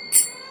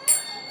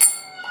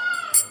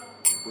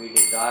 If we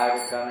desire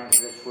to come into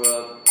this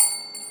world,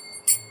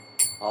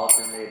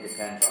 ultimately it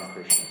depends on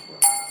Krishna's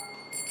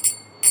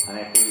will. And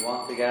if we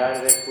want to get out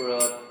of this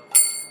world,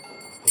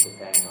 it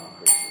depends on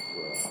Krishna's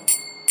will.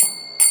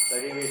 But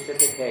he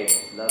reciprocates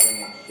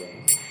loving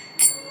exchange.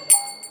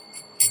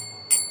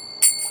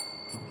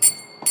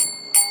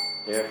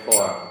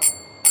 Therefore,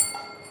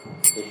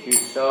 if you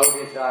so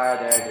desire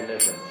their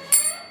deliverance,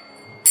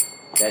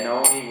 then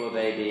only will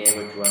they be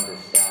able to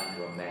understand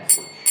your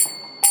message.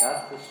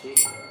 That's the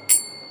secret.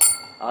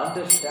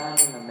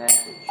 Understanding the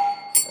message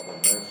of the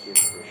mercy of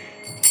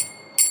Krishna.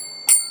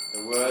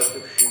 The words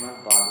of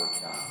Srimad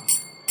Bhagavatam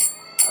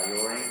are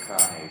your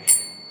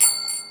incarnation.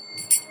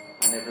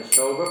 And if a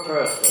sober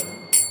person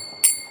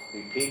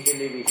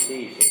repeatedly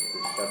receives it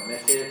with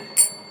submissive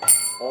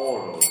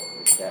oral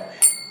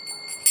reception,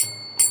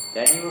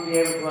 then you will be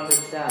able to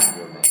understand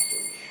your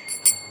message.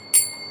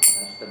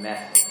 That's the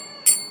method.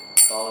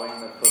 Following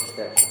the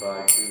footsteps of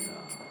Arjuna.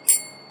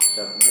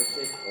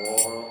 Submissive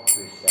oral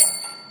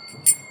reception.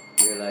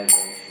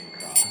 Realization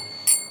comes.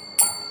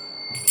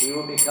 He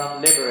will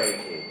become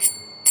liberated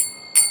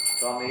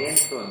from the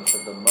influence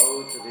of the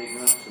modes of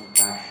ignorance and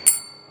passion.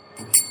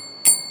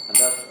 And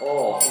thus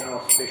all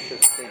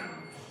inauspicious things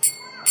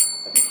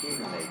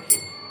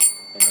accumulated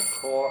in the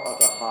core of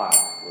the heart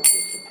will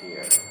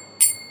disappear.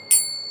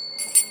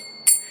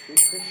 Sri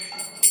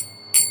Krishna,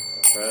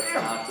 the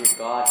personality of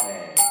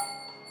Godhead,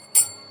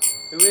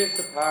 who is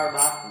the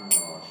Paramatma,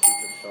 or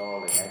super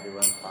soul in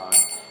everyone's heart,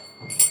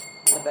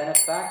 and the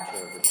benefactor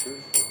of the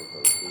truthful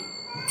devotee,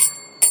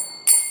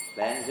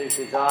 cleanses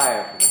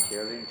desire for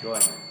material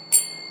enjoyment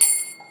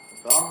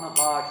from the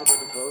heart of the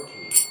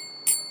devotee,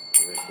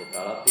 who has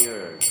developed the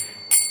urge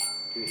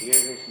to hear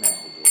his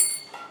messages,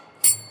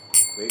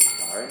 which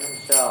are in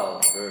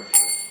themselves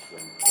virtuous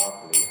when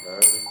properly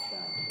heard and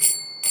chanted.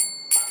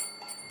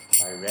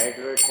 By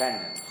regular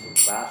attendance in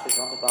classes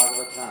on the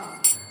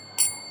Bhagavatam,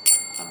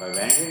 and by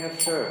rendering of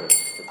service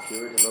to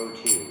pure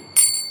devotee,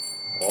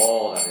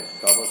 all that is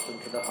troublesome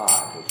to the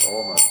heart is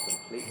almost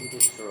completely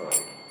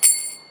destroyed,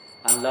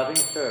 and loving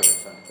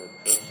service unto the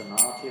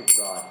personality of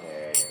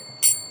Godhead,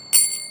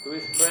 who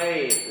is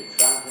praised with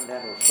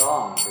transcendental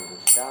songs, is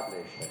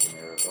established as an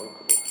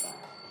irrevocable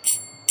fact.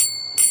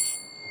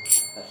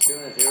 As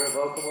soon as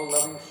irrevocable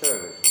loving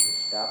service is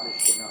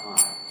established in the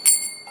heart,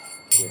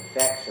 the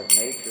effects of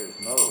nature's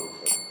modes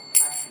of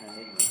passion and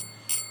ignorance,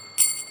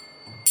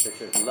 such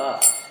as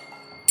lust,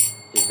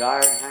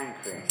 desire and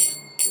hankering,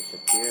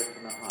 disappear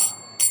from the heart.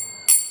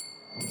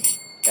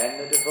 Then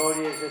the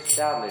devotee is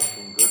established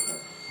in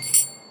goodness,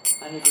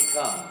 and he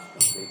becomes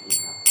completely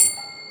happy.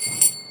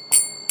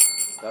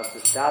 Thus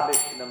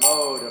established in the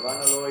mode of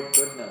unalloyed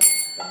goodness,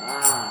 the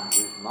man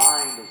who is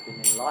has been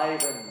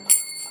enlivened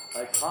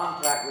by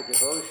contact with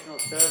devotional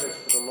service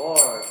to the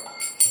Lord,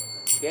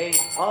 gained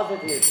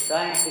positive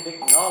scientific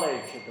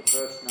knowledge of the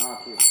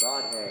personality of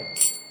Godhead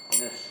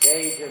in a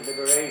stage of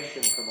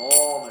liberation from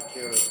all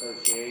material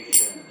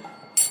association,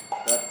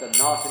 thus the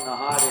knot in the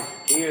heart is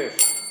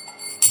pierced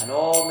and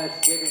all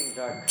misgivings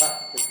are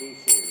cut to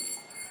pieces.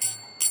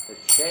 The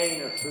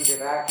chain of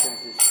fruitive actions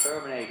is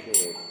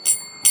terminated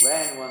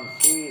when one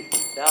sees the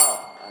self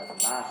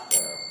as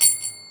master.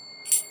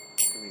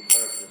 It can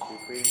refer to the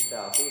Supreme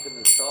Self, even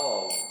the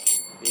soul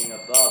being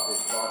above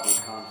this bodily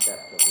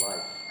concept of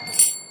life.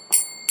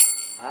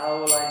 How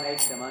will I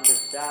make them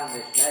understand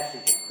this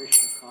message of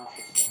Krishna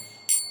consciousness?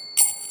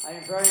 I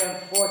am very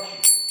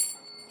unfortunate,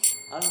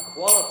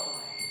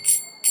 unqualified,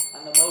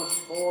 and the most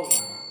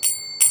fallen.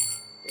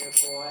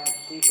 Therefore I am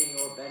seeking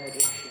your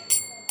benediction,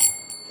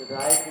 so that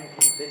I can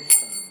convince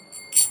them,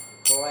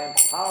 for I am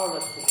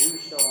powerless to do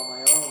so on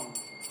my own.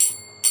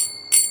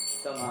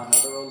 Somehow or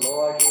another, O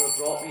Lord, you have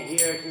brought me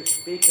here to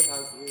speak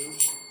about you.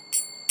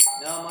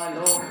 Now, my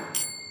Lord,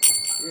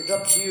 it is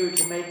up to you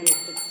to make me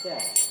a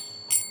success,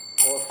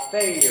 or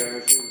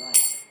failure as you like.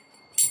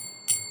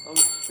 O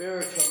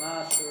spiritual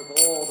master of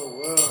all the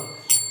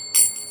worlds,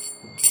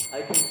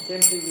 I can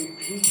simply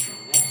repeat your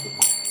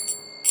message.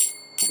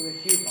 So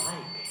if you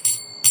like,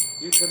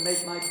 you can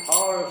make my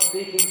power of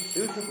speaking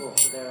suitable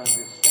to their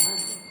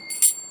understanding.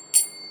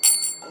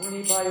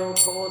 Only by your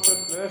cause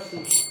of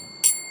mercy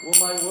will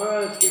my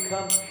words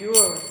become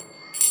pure.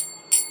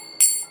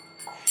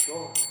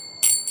 Sure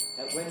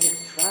that when this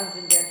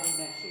transcendental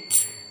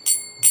message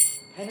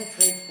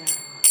penetrates their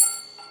hearts,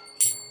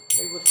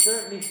 they will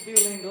certainly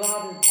feel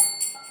engladdened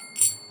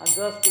and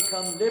thus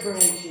become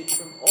liberated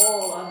from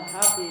all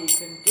unhappy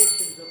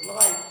conditions of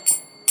life.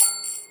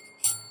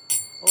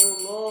 Oh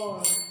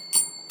Lord,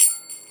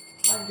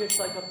 I'm just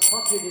like a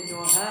puppet in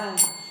your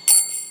hands.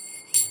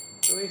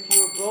 So if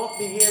you have brought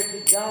me here to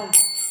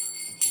dance,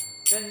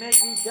 then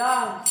make me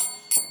dance.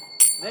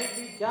 Make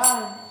me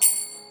dance.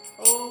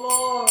 Oh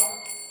Lord,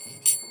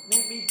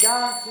 make me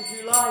dance as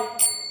you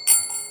like.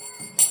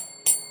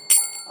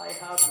 I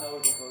have no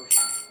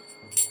devotion,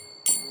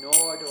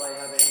 nor do I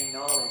have any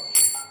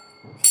knowledge,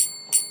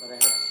 but I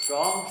have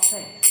strong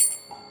faith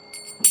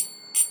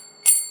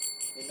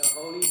in the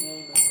holy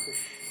name of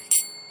Krishna.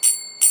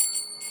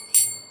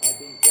 I've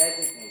been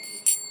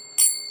designated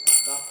as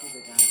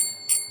Bhaktivedanta.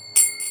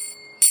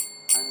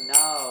 And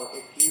now,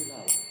 if you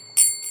like,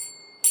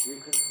 you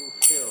can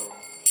fulfill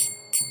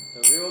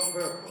the real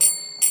purpose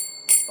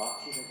of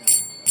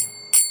Bhaktivedanta.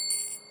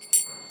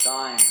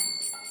 Signed,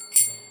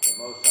 the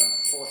most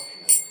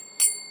unfortunate,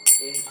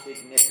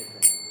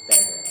 insignificant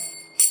beggar.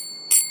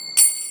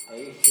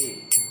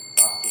 A.C.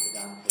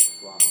 Bhaktivedanta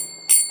Swami.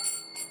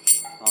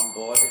 On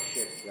board the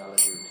ship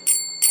Jaladuta,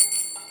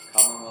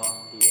 Commonwealth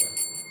Pier,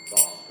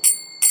 Boston,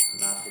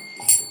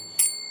 Massachusetts,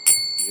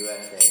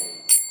 USA,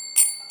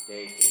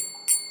 dated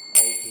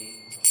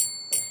 18th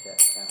of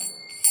September,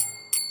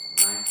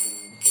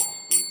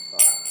 1965.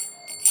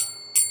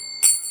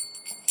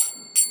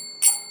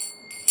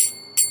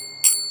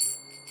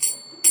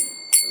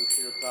 So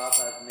Srila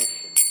Prabhupada's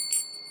mission,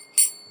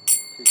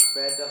 to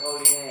spread the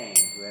holy name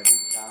to every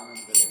town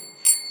and village.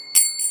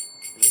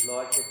 It is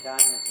Lord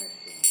Chaitanya's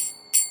mission,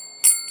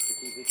 to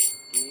keep it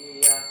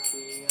in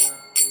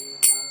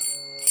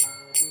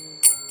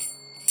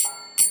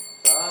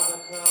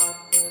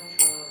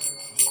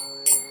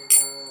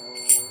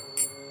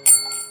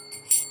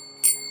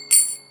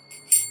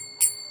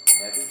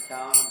every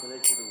town and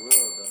village of the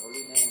world, the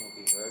holy name will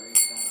be heard and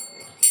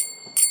chanted.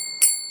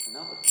 And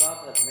that was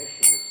Prabhupada's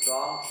mission, with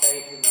strong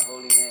faith in the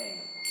holy name.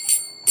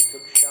 He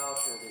took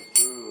shelter of his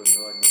Guru and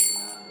Lord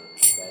Nityananda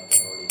to spread the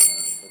holy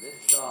name. So this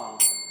song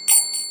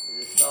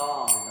is a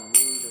song in the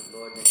mood of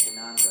Lord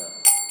Nityananda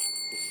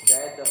to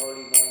spread the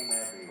holy name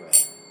everywhere.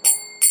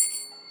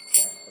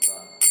 Press the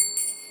button.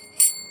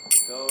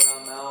 Go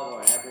around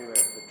Melbourne,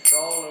 everywhere.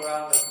 Patrol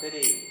around the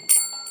city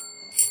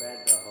and spread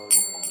the holy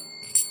name.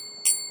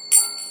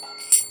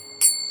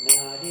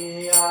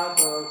 Nadiya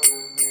Guru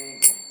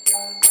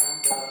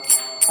Janananda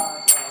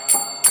Maharaj.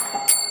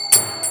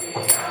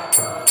 Nadiya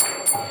Guru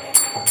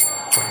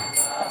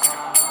Janananda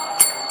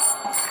Maharaj.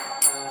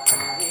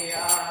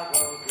 Nadiya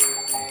Guru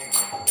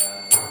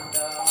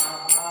Janananda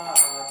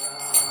Maharaj.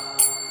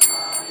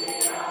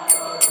 Nadiya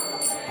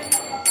Guru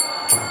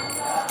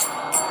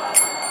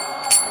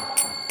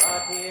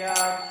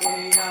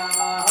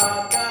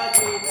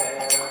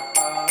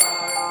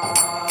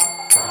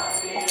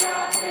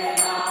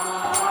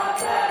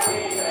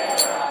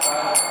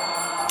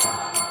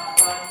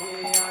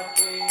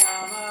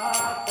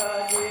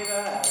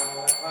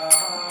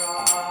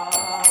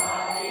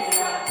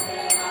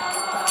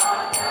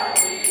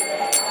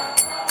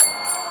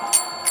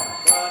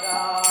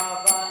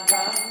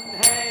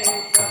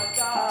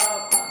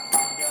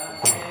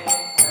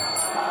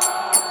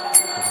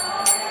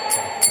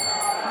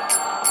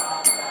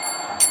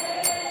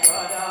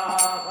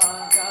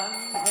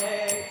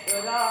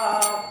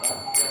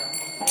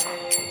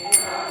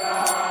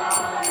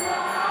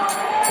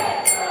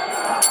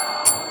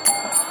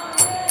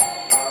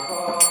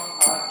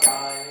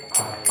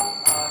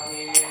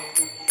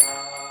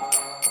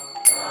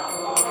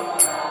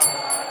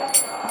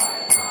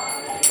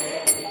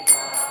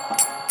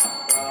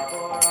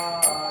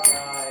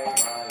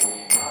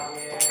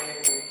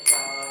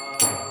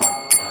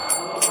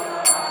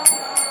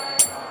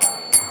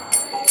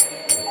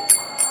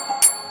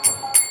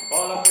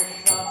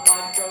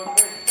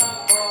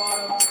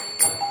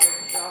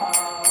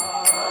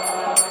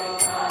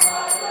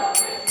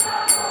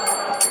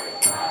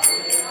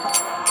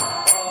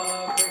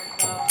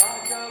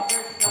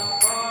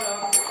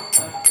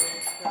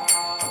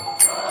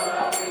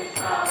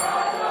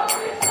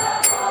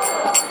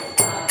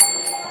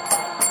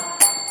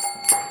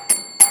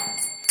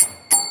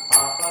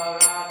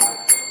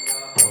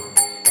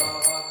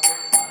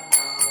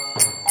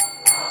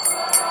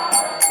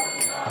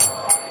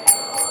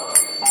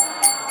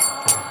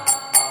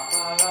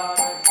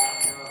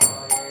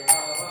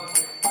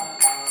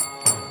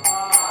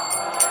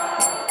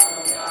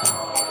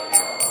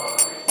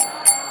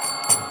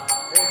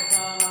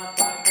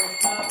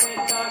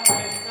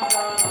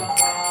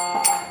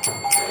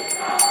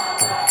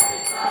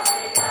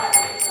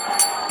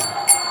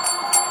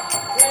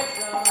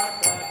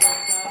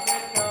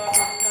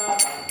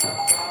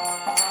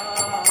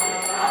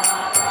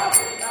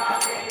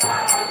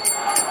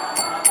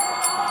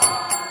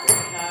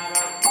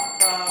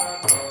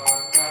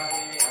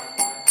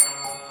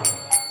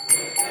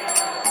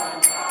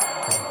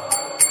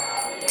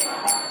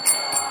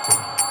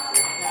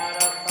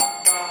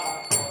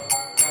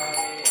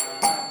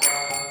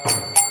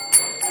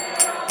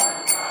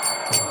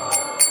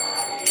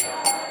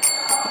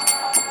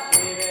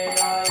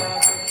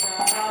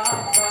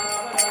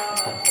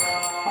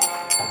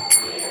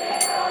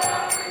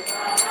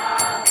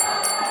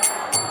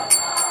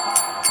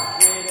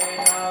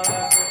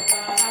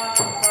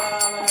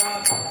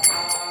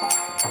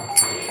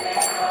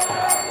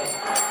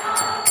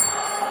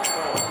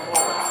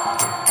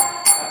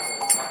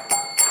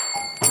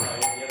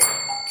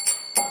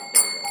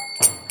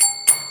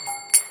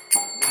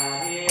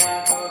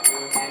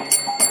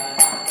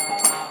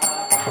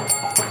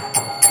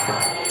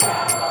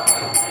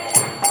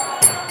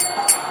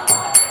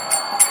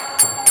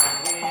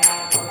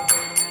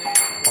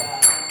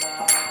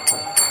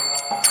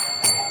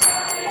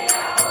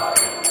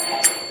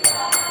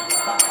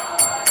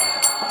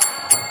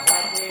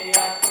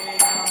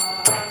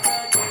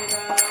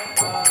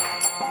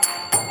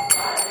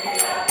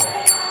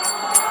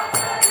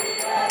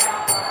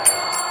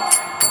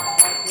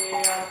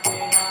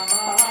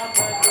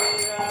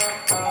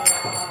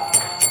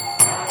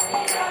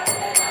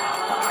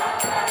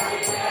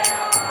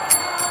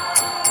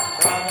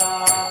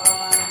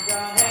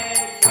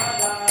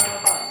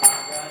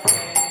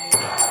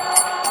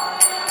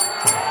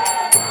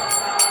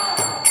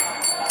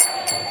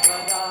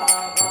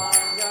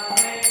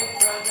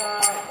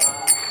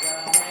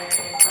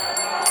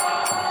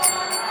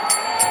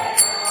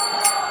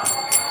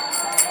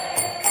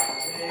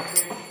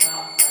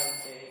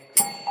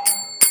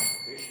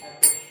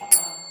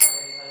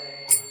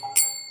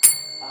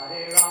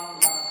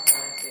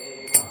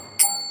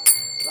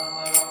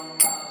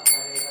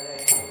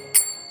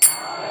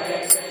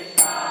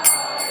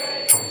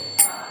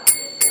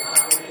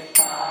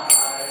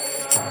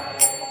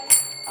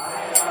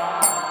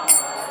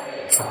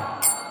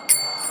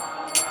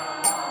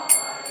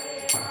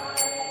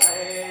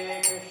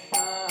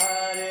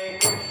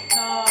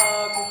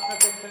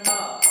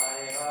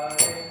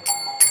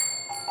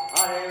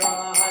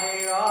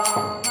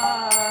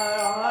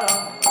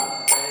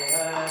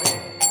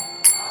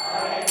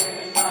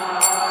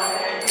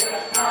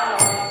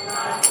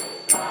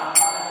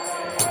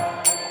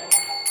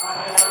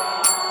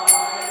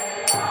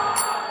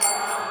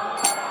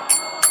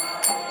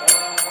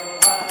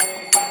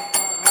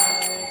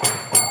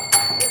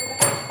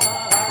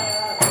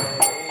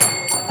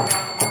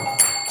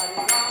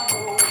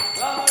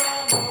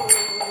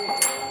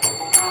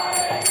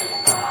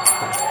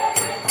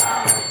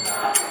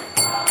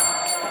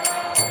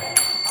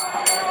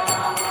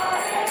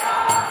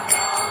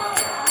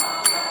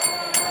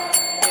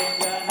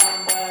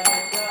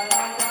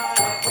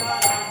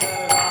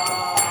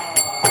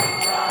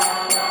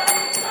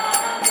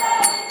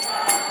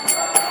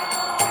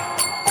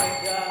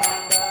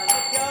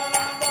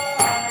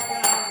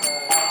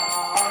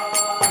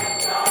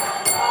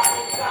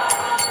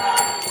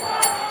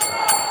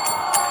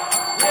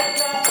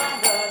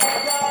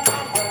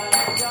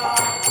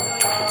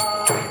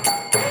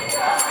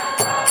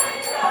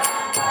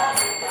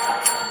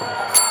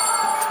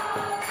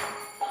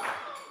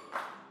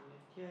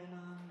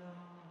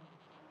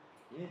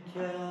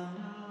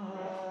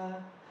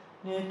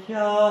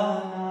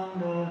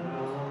Nityananda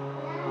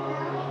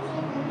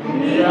in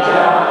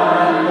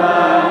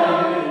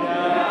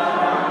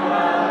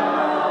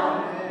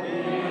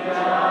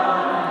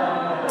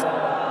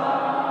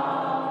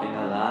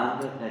the land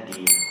of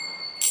Nadi,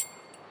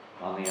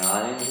 on the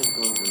islands of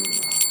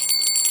Godruma,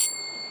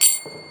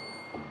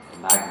 the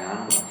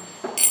magnanimous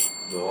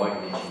Lord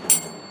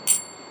Nityananda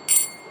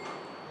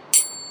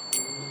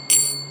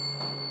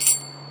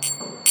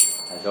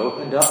has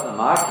opened up the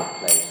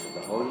marketplace of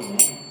the holy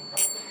name,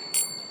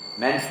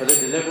 meant for the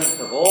deliverance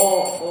of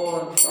all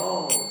fallen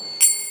souls.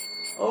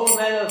 O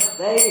men of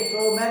faith,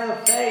 O men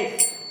of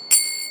faith,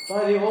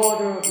 by the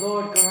order of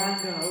Lord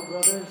Garanga, O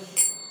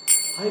brothers,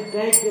 I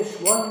beg this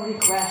one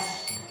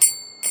request: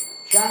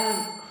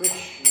 chant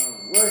Krishna,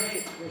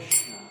 worship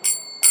Krishna,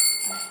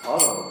 and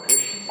follow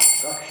Krishna's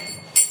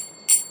instructions,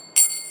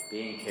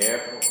 being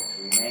careful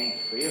to remain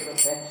free of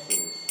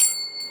offences.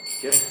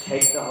 Just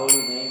take the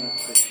holy name of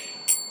Krishna.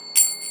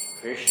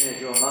 Krishna is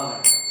your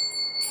mother,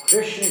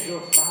 Krishna is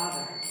your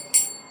father,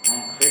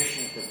 and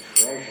Krishna is the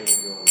treasure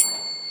of your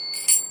life.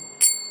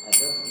 That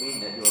doesn't mean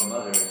that your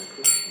mother is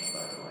Krishna,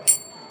 by the way,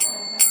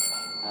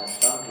 as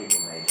some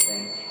people may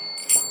think,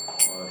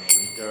 or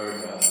she's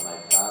Durga and my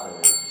father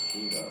is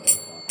Shiva or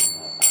something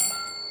like that.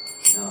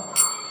 No,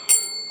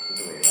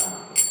 it's the way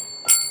around.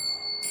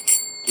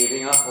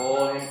 Giving up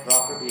all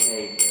improper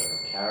behavior,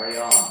 carry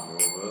on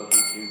your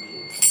worldly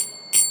duties,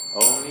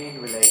 only in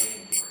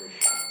relation to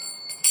Krishna.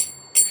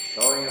 The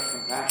showing of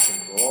compassion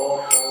to all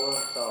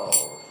fallen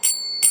souls,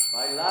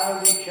 by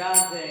loudly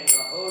chanting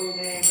the holy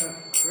name of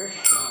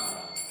Krishna,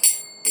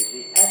 is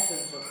the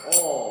essence of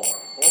all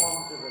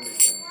forms of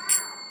religion.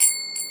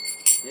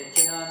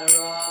 Nityananda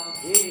Ram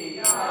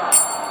Ki.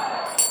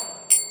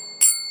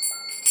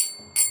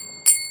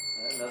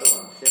 Another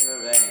one, similar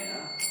vein,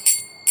 huh?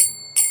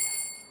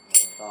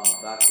 Another song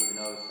of Bhakti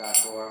Vinod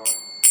Thakur,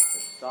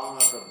 the song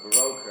of the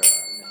broker. I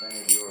don't know if any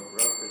of you are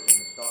brokers in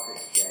the stock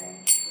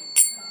exchange,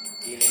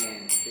 dealing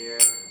in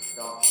shares and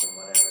stocks and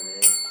whatever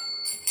it is.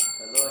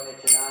 The Lord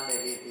Nityananda,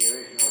 he's the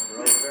original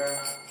broker,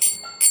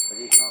 but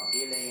he's not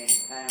dealing in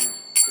pounds,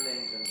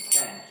 shillings and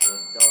pence, or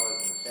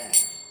dollars and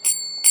cents.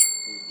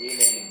 He's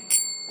dealing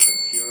with the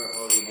pure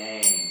holy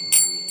name.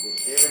 He's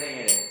distributing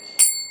it.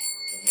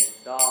 In this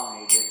song,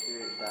 he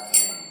distributes that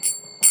name.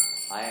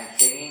 I am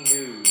singing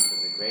news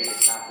of the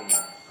greatest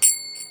happiness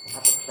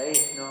at the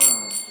place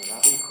known as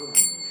Ravi Kunj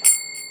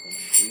in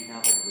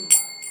Srinagar.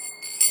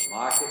 The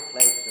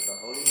marketplace of the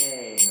holy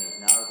name has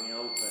now been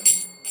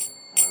opened,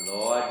 and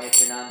Lord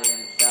Nityananda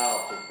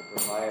himself is the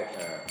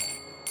proprietor.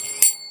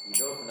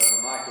 He's opened up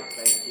a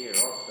marketplace here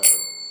also.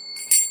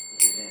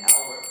 This is in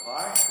Albert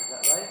Park, is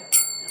that right?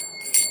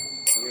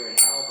 Here in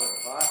Albert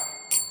Park.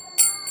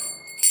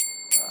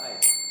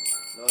 Right.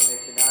 Lord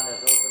Nityananda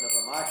has opened up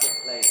a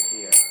marketplace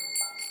here.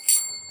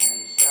 And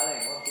he's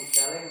selling, what's he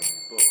selling?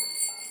 Books.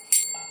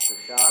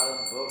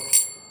 Prashadam,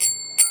 books.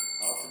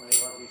 Ultimately,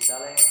 what's he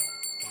selling?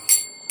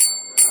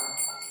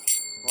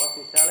 What's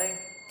he selling?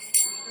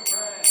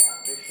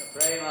 Krishna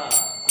Prema.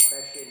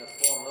 Especially in the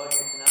form Lord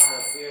Nityananda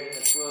appeared in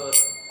this world.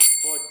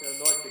 Lord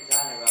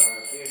Chaitanya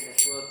appeared in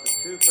this world for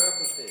two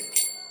purposes.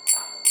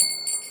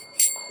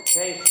 To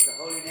taste the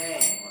holy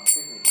name,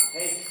 to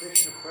taste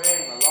Krishna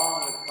Prema along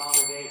with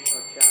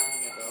congregational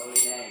chanting of the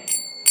holy name.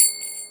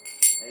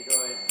 They go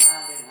in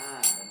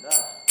hand, and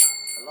thus,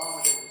 along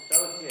with his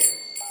associates,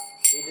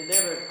 he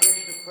delivered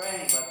Krishna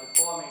Prema by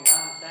performing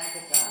Nam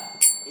Sankirtan,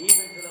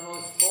 even to the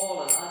most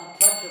fallen,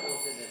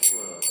 untouchables in this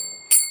world.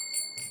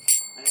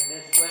 And in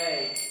this way,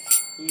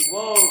 he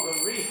wove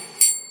a wreath,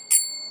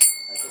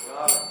 like a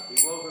garland, he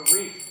wove a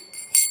wreath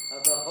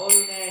of the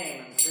holy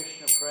name and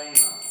Krishna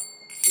Prema,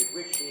 with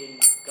which he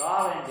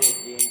garlanded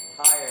the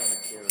entire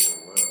material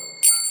world.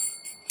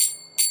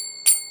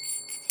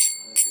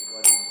 This is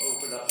what he's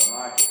opened up the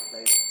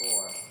marketplace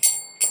for,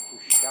 to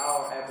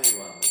shower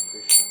everyone with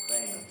Krishna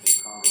Prema through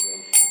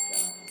congregational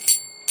chanting.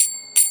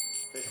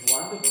 Such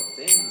wonderful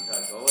things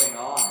are going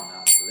on in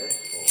that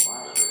blissful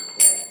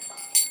marketplace.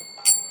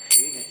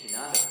 Sri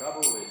Nityananda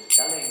Prabhu is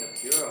selling the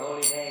pure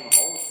holy name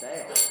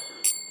wholesale,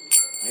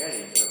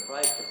 merely for the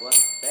price of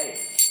one's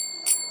faith.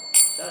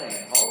 Selling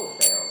it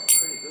wholesale,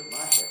 pretty good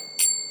market.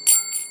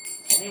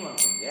 Anyone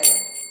can get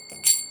it.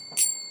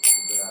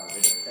 You could have a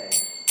bit of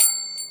faith.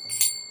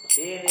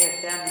 Seeing the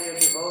assembly of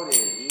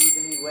devotees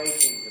eagerly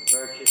waiting to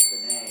purchase the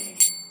name,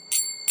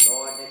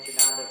 Lord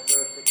Nityananda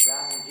first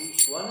examines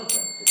each one of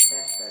them to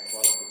test their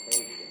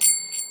qualifications.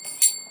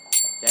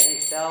 Then he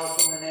sells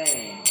them the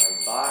name by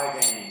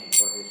bargaining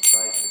for his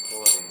price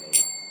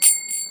accordingly.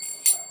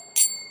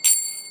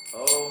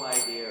 Oh, my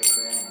dear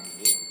friends,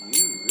 if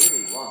you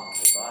really want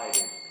to buy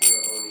this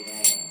pure holy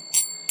name,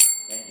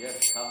 then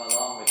just come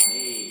along with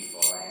me,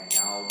 for I am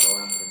now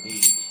going to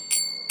meet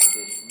with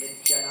this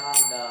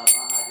Nityananda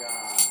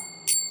Maharaj.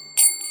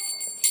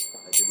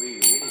 But do we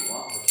really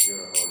want the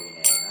pure holy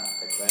name? That's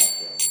the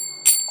question.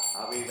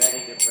 Are we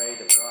ready to pay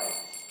the price?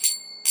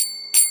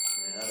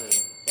 In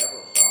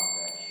several songs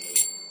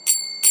actually.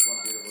 There's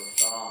one beautiful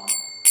song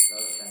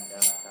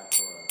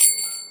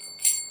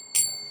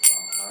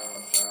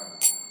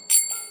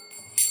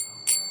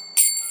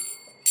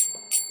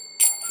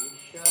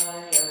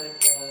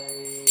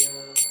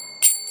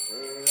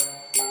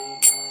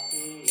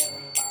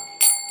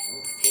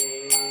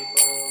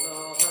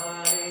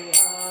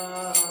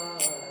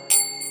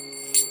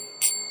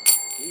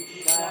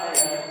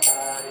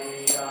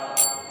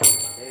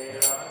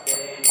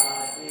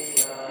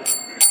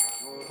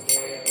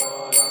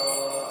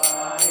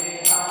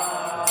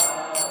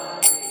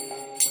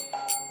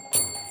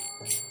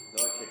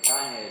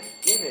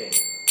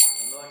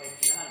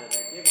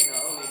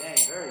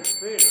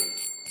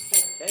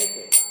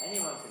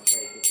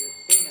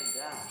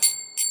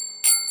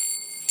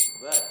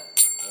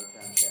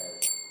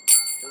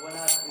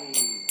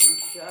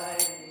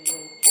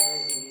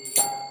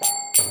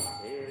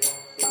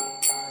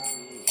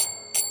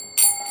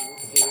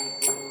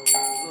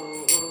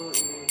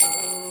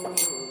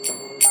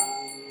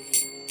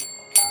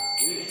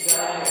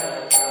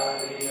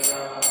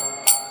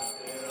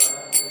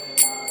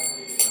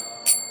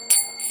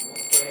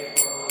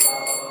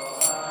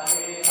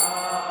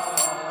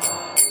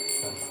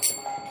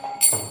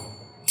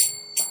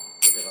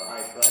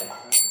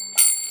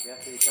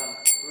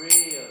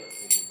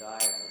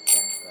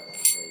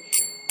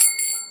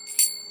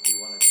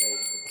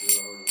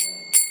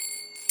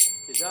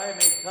desire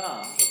may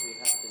come, but we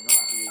have to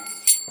not be,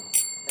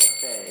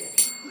 let's say,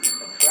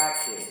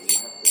 attracted. We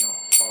have to not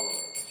follow it.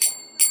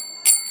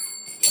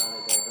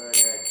 Rather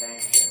divert our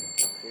attention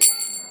to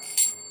Krishna.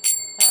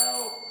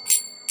 Help!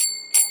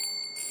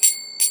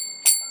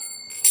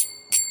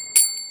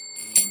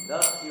 And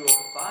thus you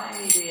will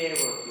finally be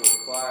able to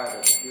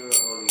acquire the pure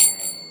holy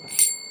name.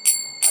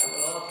 I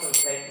will also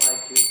take my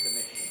due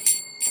commission.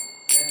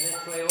 And in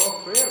this way, all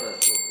three of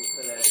us will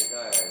fulfill our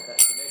desires. That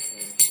commission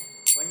is,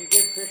 when you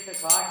give Krishna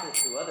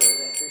consciousness to others,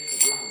 then Krishna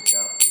gives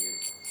himself to you.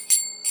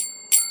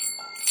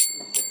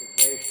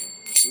 Reciprocation.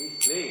 He's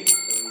pleased,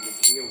 so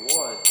he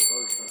awards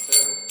devotional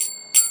service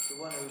to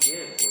one who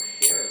gives or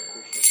shares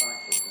Krishna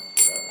consciousness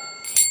with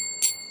others.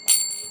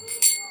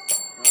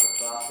 Not a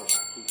process to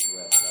keep to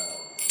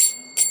ourselves.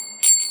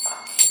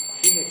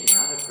 Holiness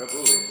Janananda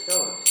Prabhu is so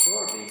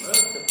extraordinarily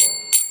merciful,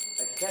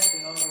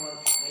 accepting only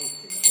one's place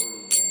in the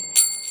holy name.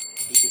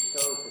 He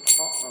bestows the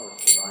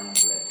topmost divine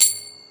bliss.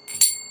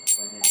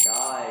 When his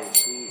eyes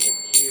sees a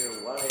tear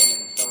welling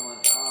in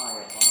someone's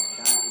eye upon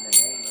chanting the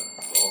name of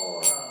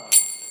Gora,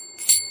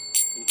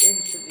 he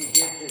instantly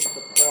gives his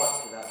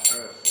support to that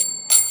person.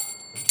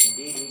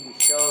 Indeed, he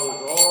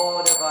bestows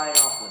all divine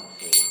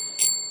opulences.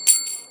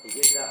 He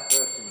gives that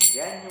person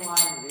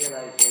genuine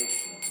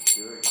realization of the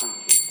pure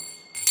teachings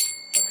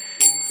of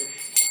Sri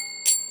Krishna,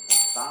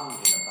 as found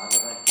in the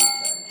Bhagavad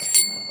Gita and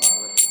Srimad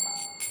Bhagavatam.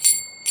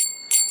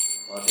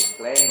 While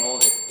displaying all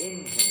this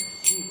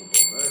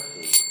inconceivable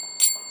mercy,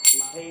 he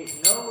pays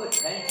no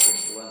attention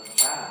to one's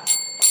past,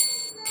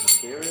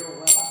 material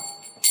wealth,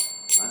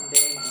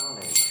 mundane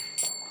knowledge,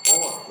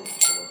 or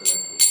physical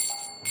ability.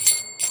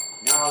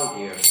 Now,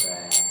 dear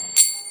friends,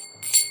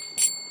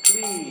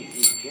 please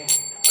reject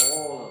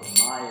all of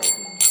Maya's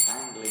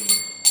entangling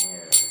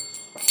snares.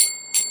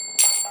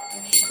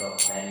 And she's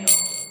got many of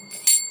them,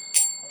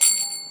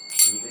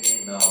 even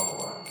in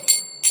Melbourne.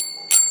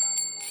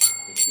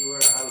 If you were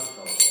a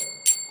householder,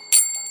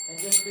 then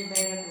just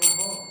remain at your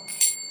home.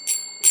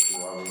 If you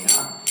are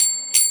renounced,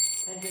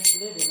 then just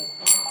live in the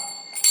forest.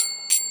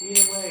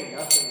 Either way,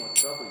 nothing will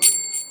trouble you.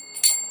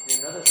 There's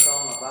another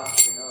song of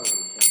Bhakti Vinod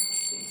who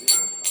sings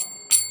beautiful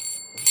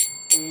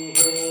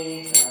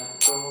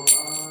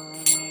song.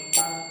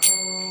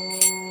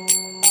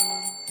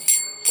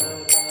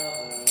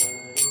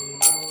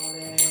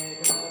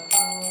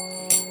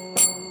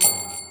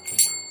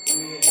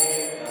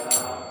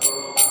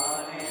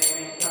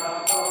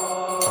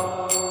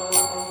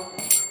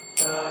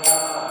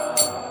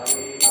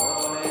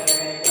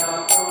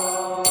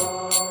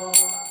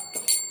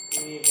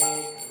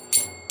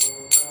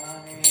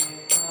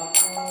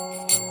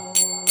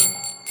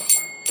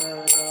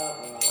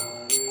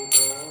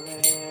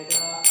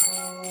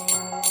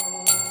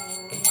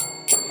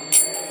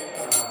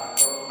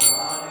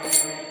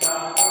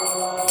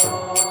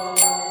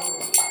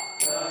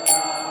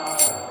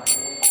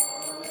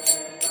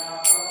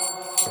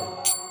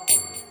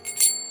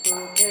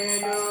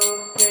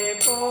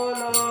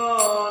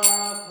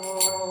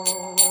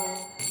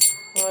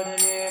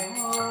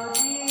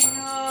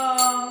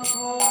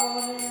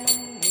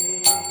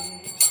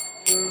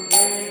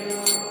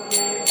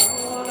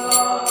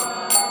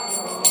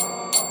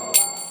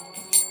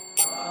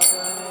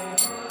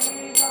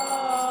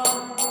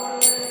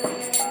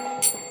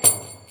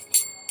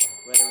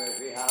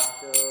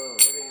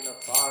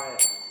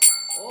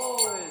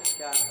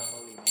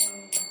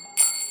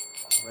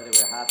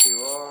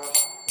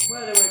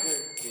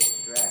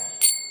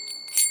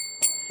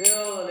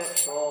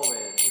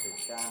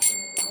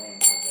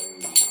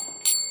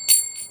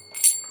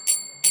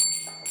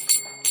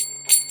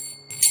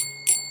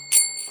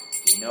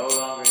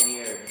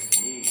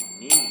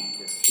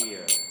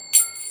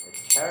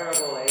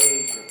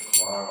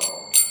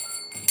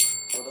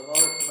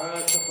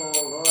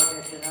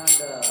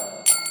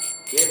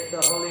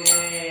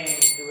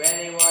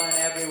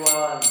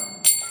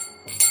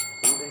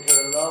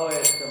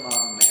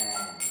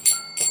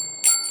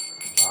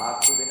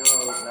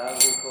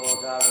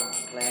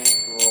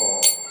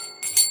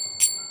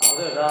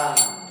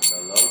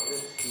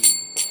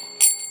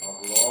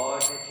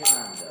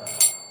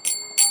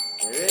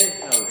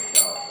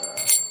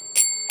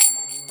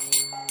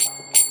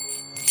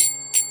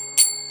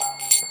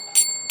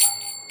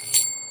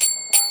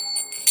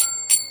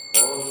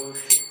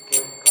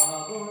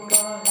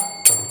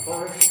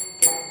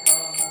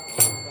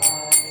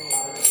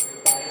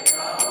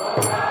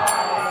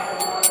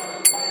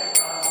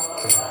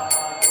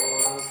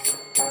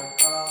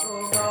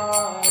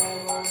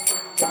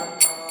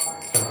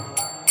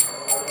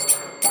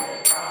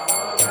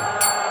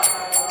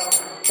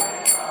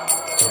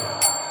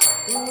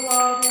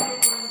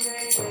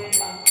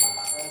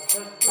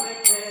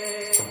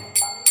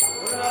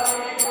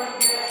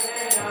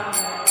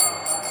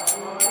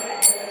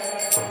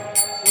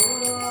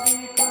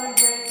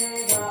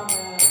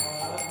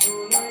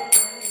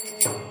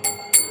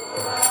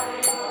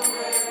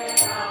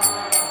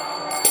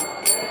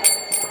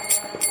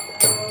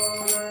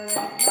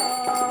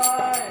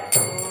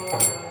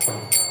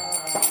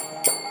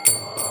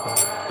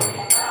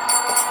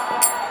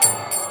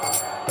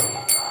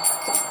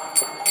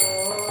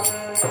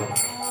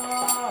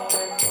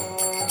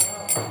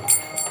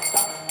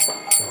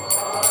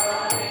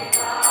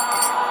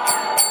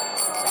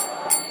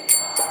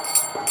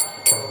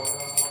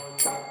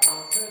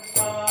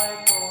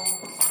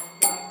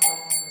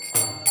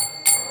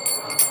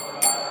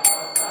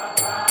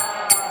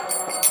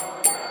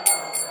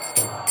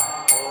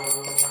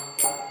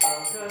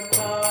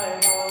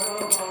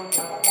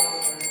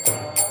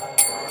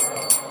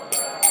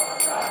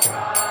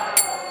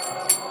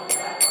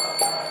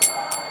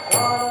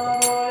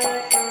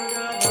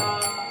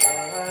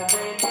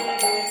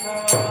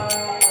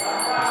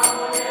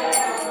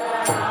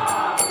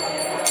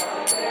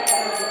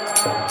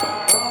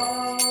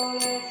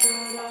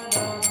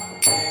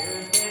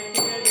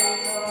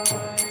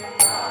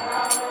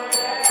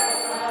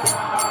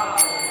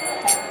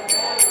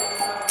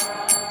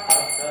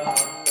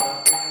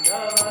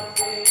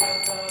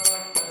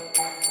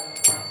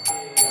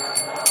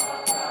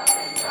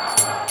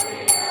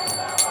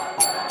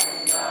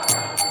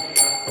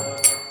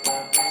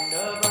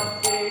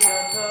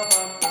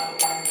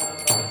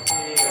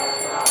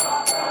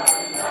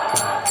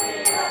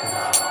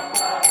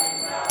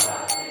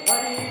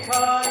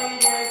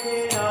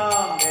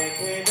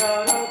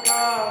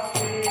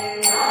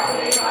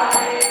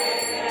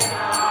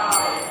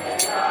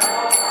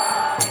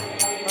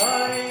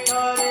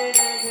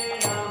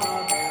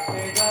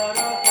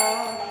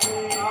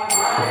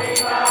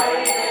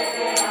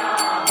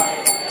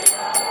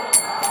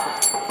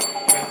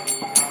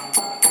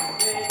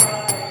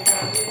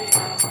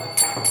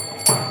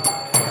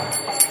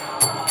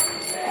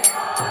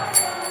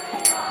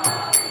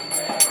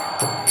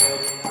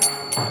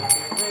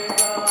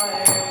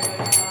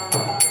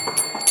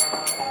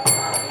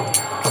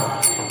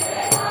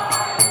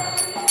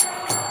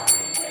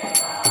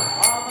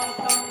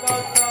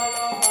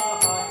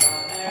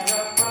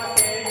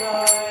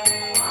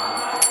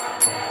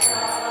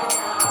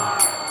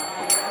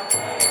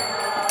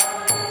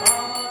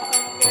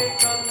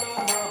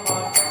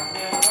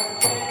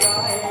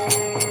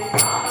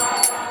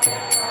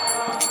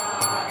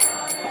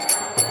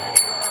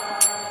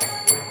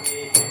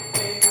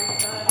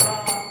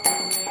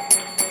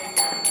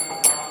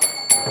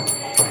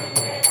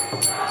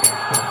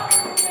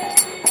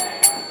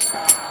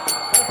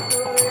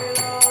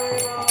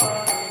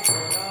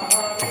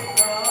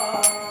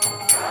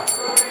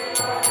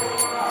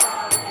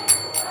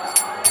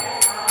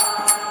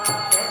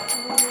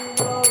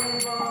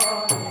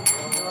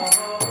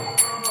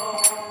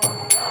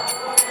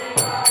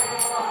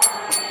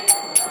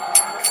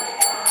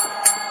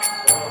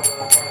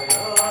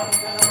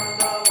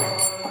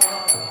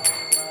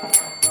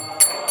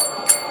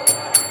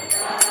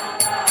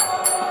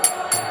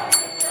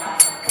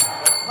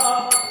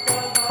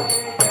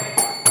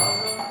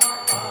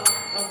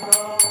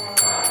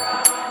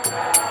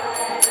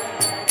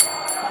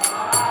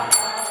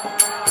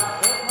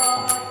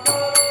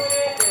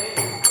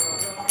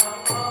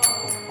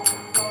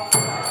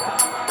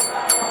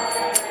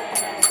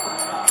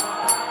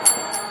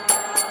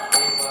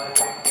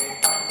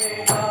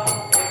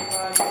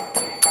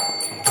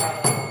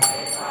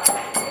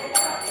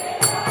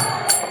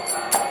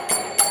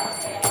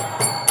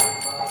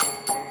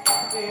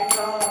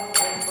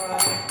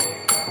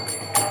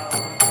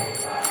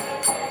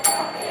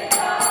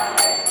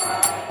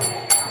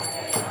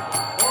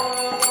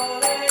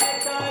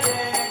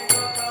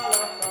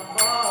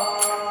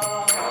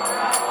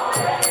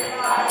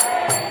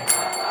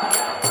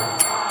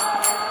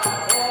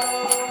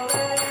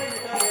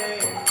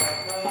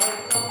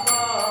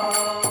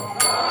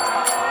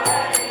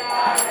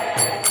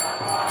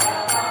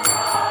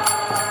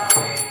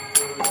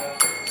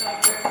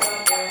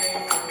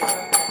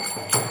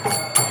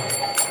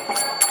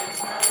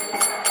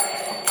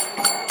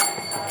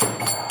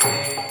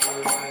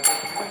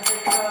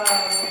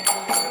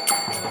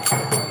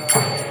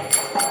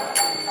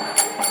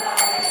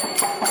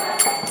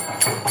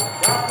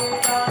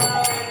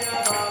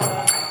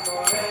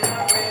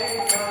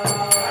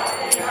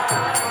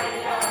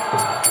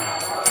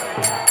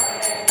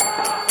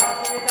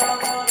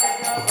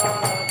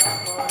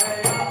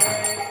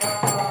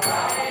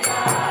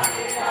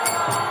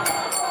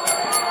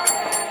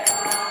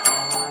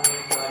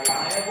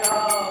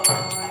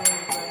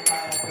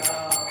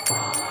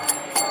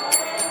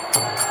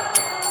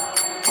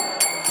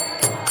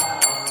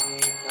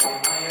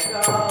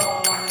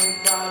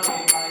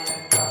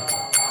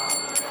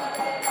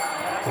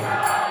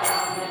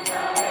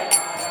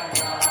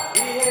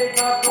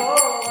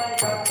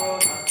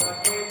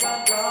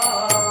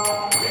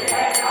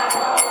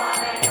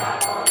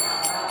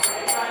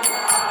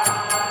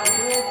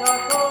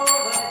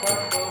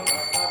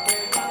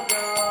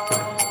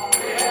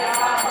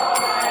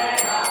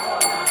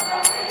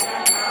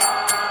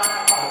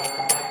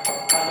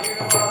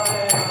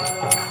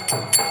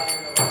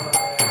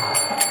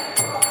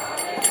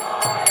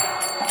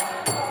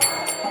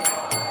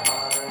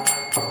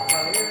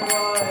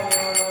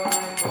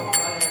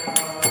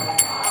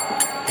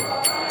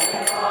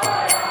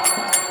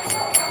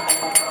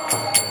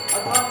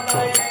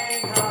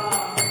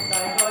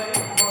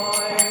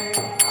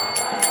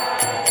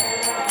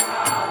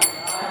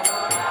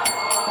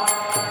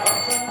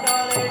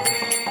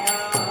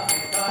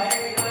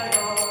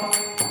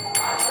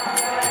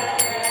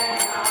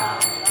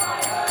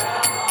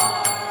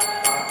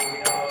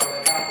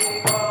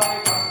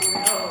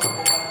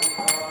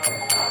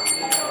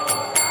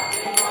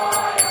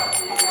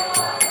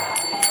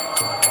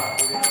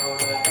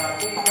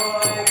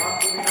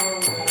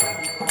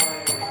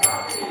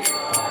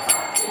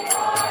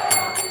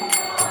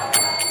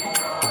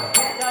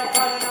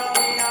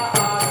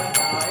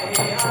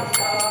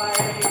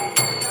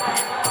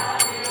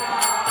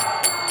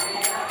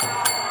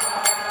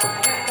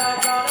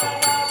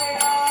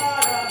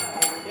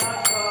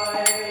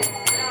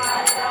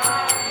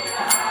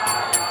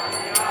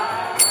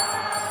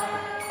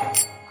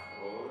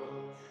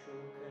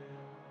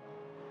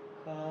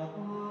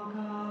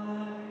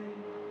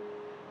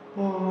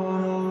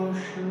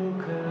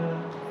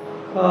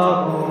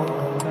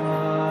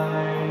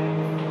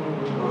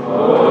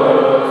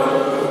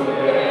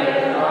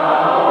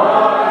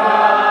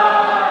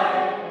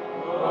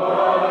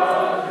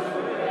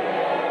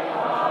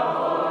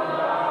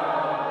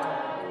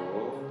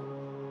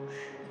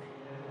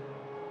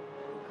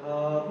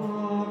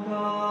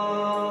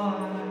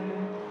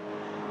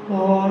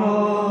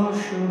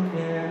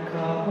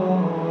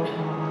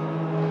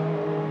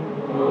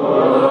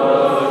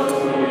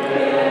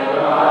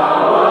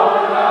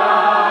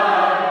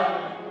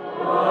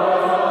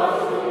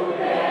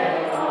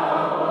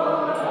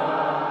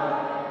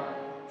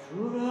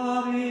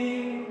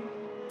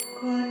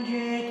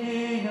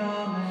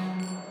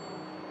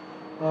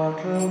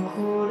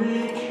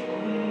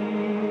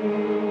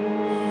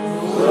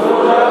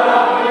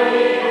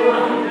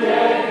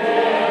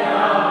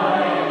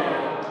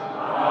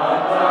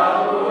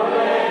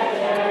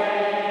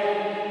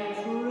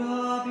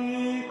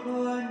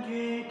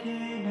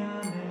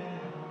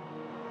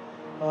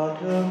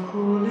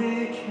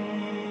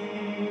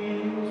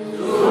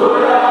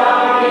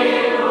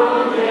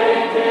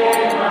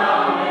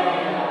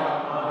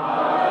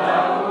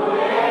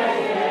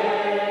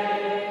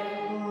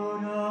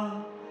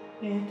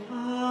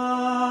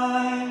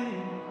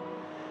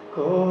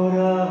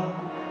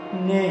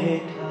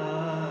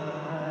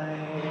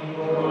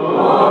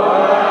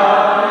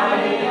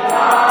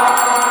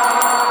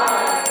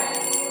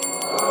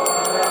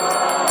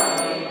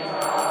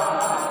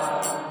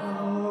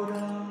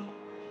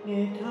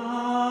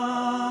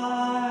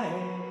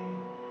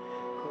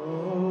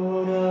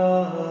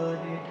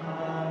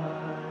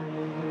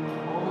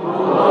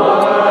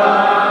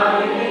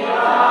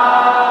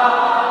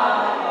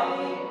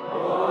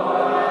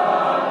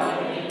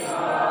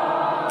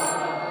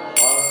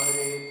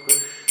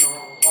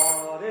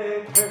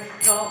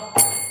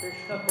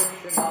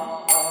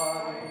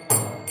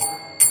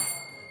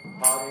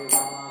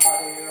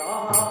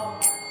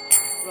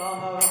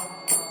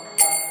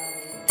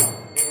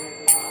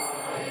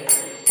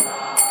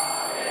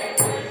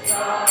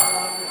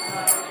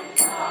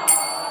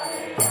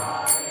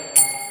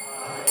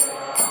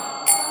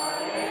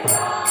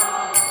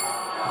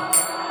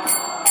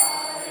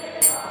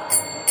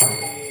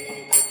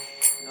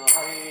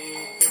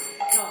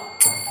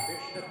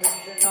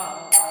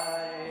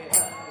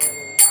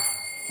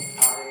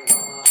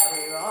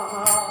 Hare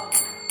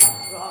Rama,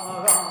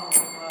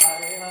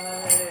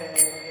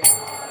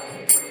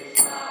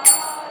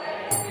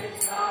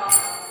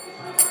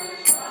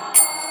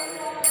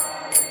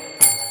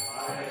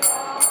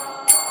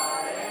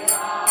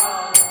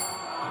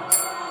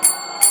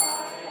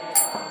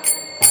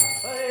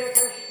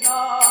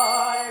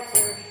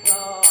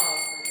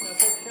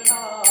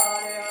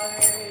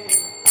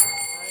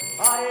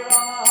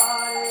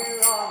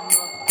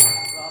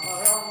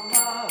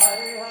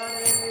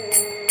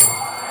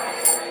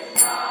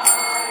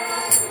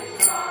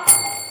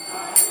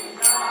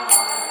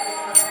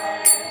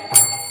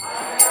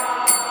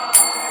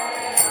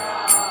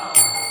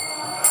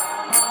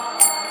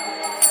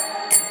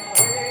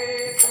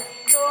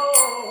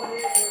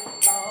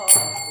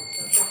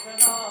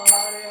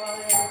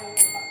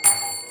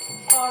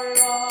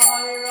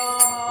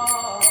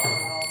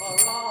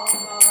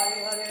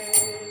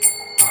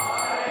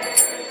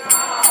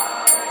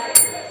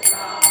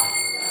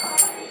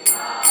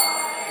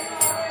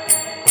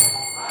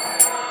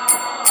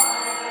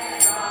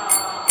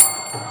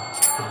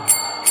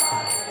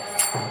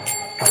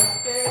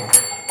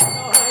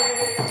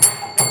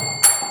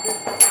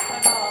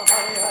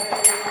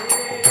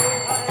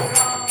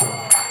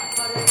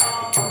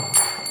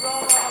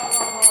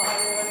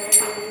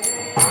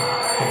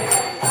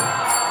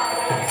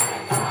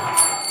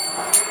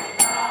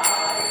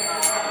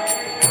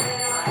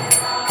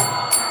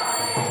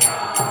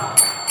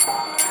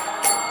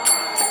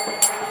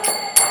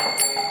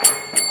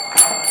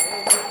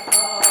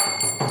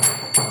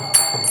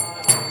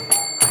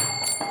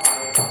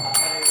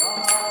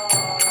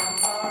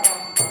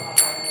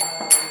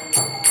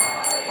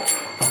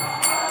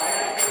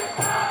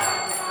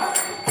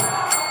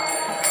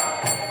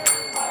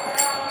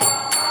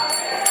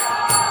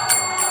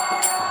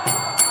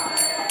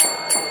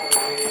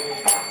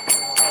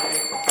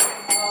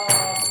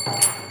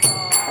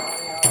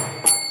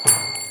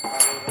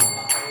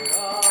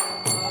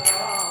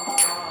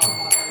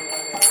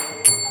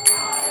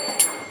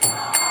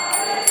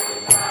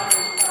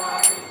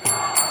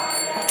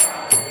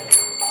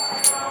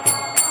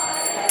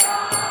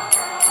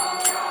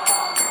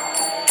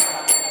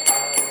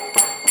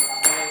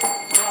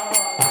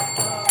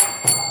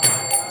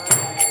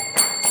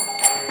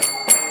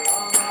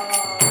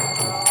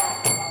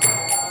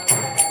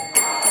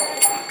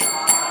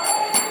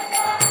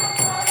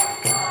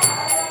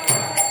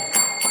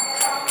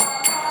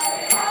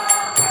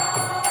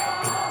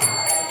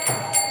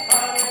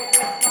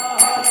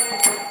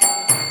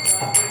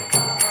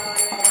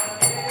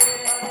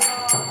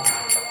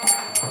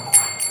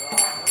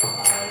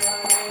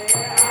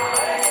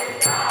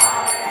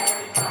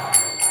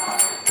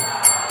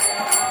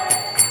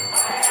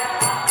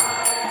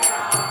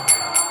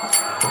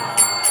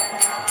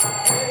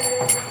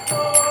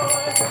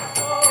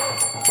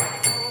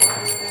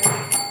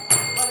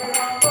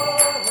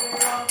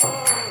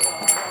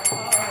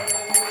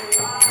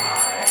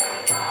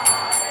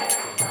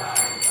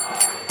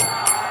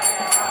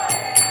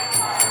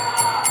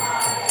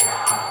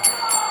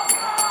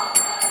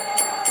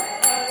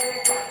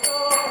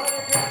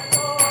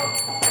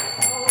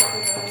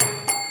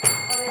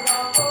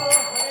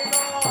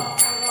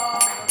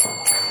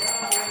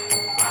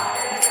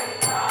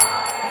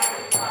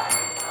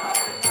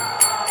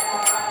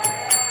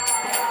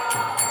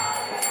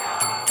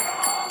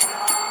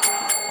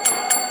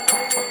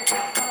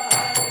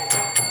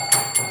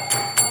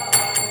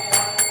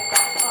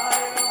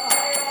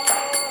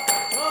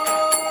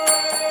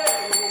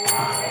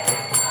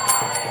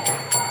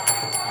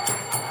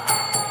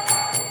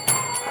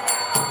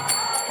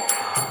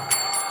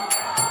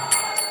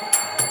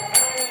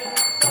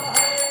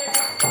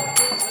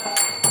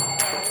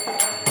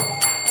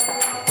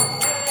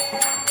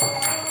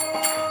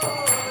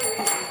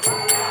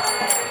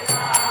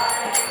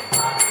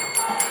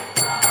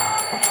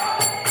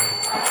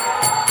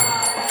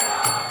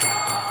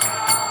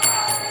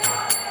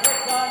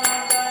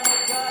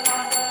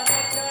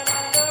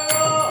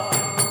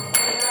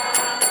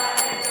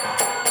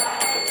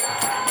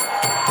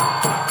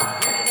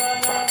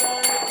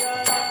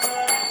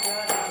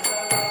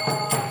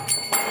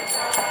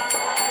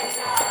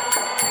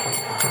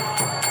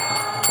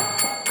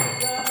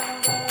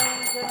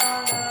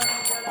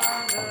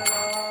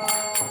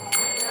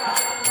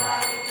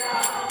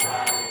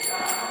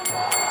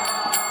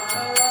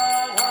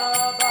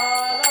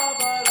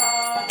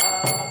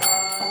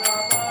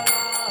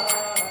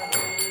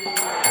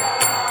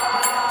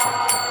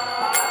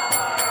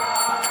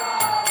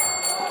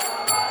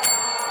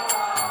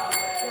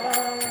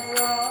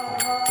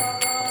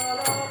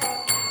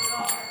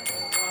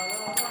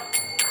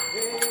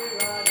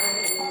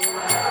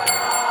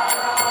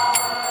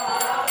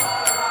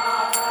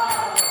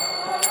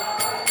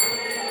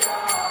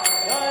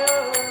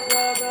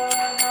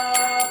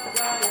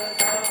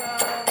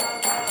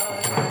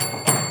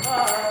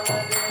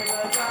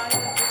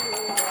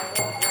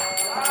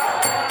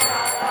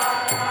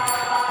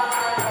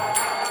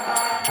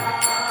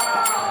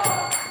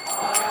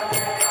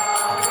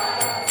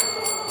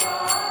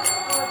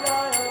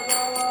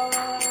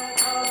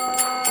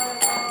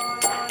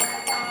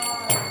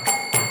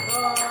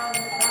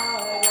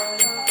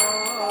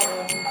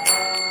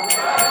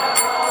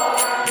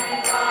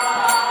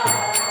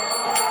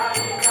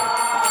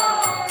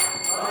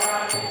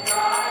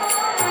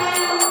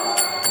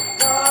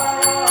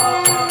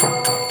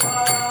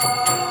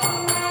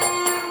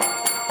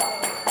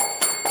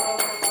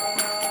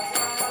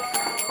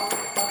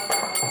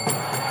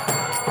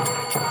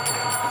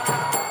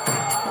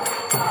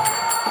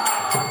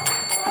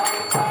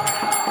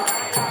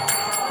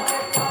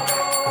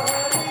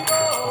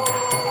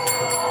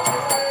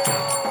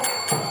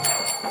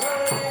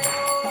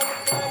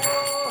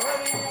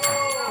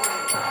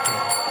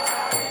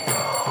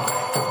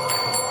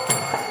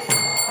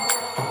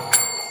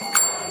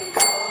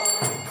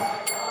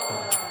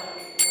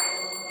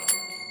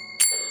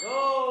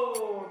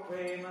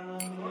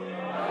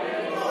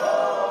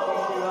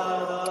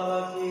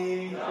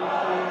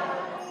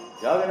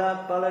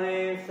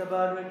 Baladev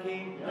Subhadra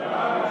ki,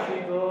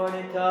 Shri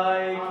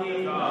Gauranitai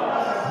ki,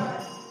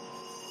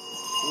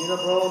 Srila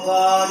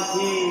Prabhupada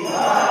ki.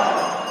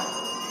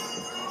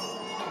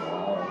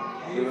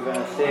 We were going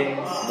to sing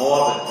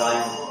more, but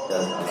time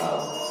doesn't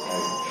allow.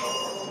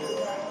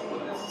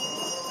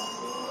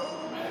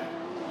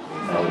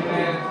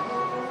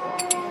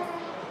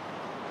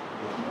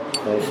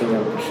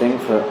 Sing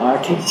for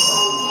Arti.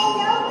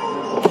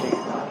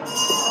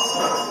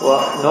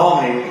 Well,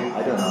 normally, I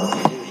don't know,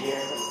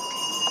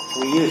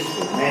 we used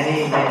to,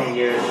 many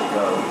years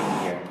ago,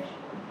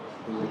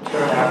 we would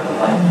turn out the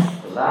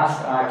lights. The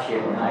last Arti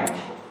at night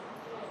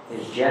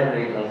is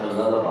generally like a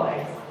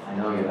lullaby. I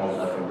know you have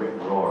like a rip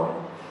roar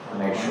to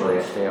make sure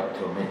they stay up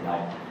till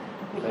midnight.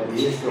 But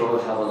we used to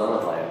always have a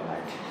lullaby at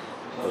night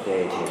for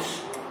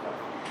deities.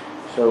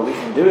 So we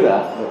can do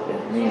that, but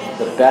it means that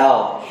the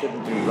bell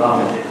shouldn't be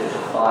rung as if there's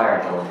a fire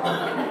going on.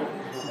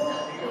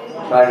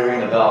 Try to ring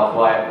the bell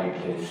quietly,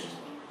 please.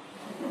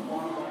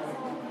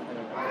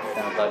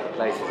 Sounds like the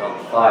place is on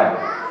fire.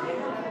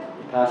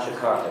 Pastor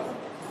Karthik.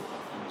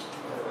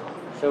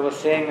 So we'll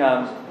sing,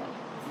 I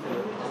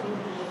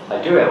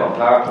do have on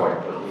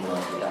PowerPoint, but you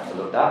have to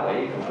look that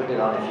way. You can put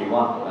it on if you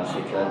want.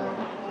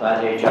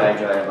 Radhe Jaya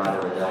Jaya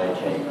Madhava Jaya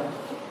Jaya.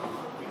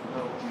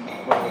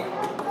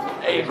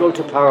 You go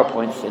to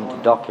PowerPoints into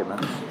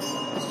documents.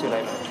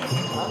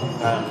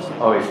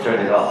 Oh, he's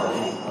turned it off,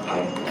 hasn't he?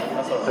 Okay.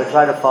 So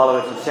try to follow.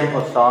 It's a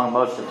simple song.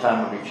 Most of the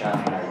time we'll be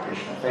chanting Hare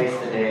Krishna. Face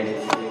the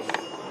deities, please.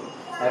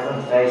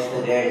 Heaven face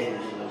the deities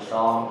is a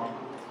song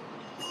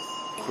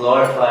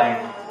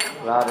glorifying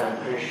Radha and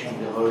Krishna,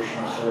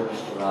 devotion,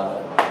 service to Radha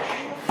and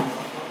Krishna.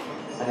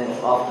 And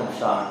it's often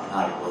sung at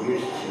night. We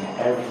used to sing it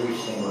every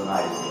single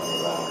night when we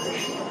Radha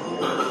Krishna.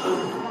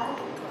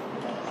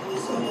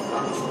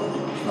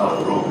 It's not a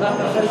rule,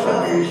 that's just what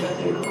we used to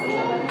do.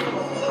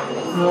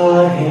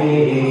 Radhe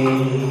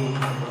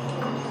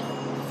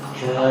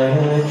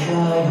Jaya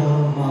Jaya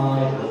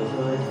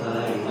Madhava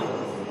Jaya.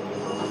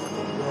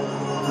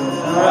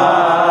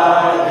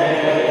 Radhe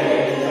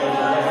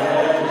Jaya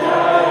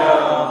Jaya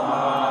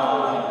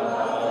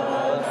Madhava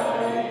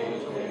Jaya.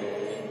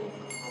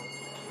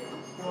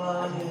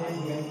 Radhe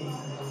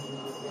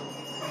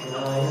Jaya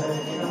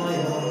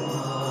Jaya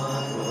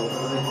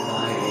Madhava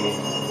Jaya.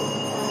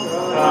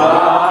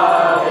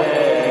 Radhe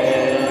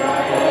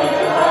Jaya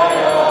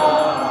Jaya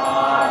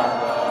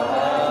Madhava.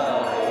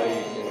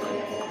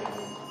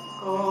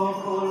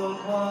 Gokul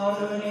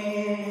Karuni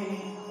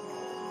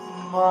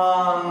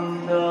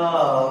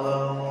Mandala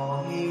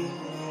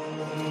Mohite.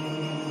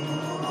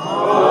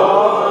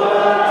 Gokul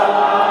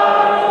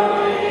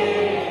Karuni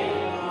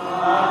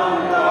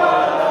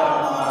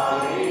Mandala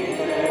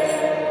Mohite.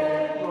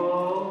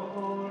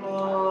 Gokul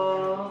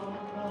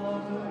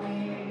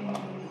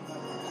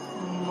Karuni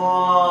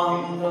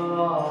Mandala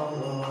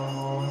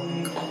Mohite.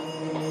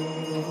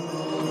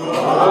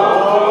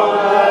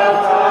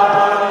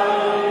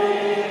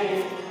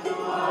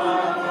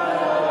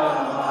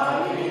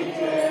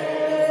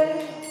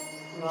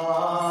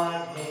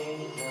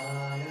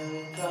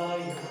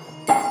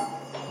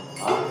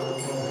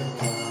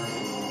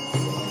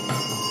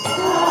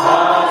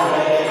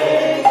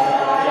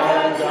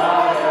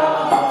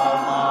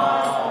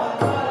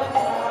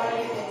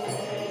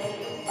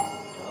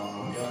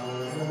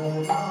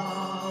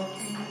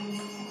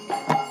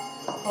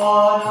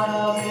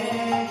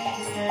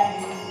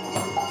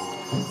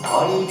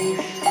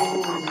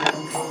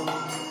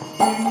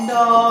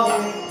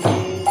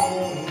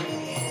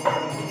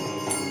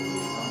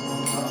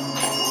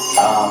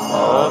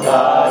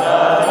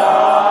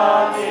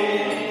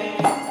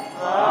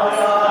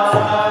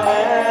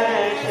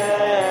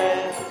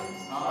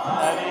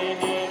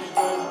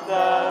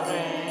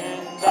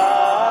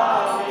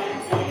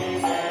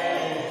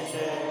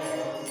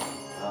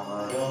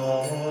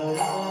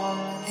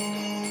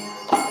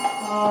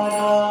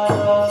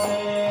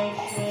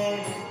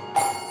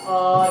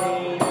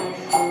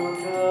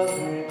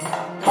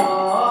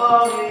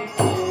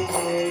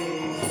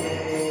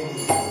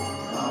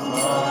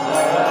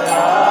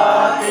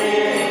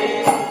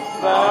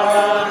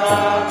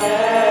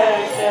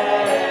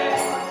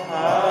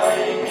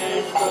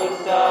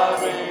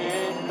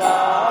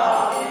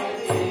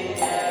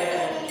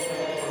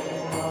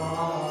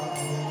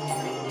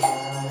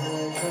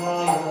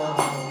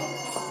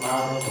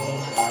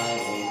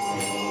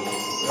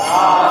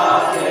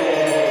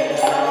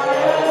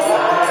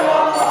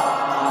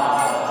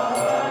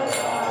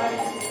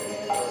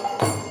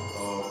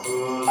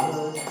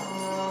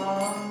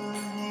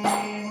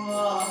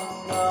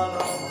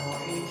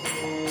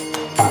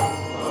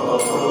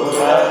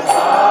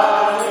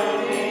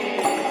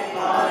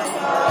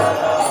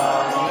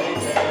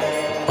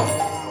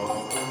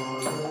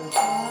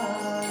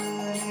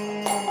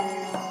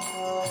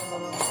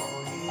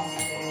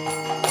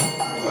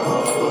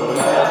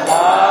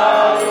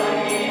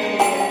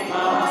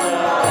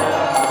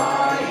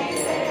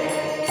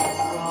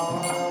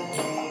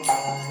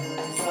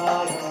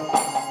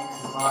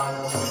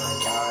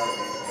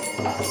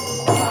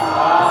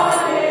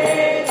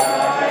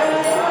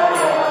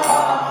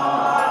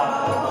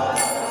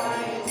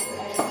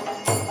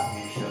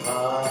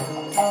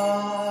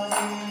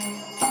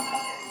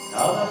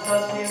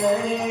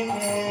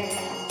 Hare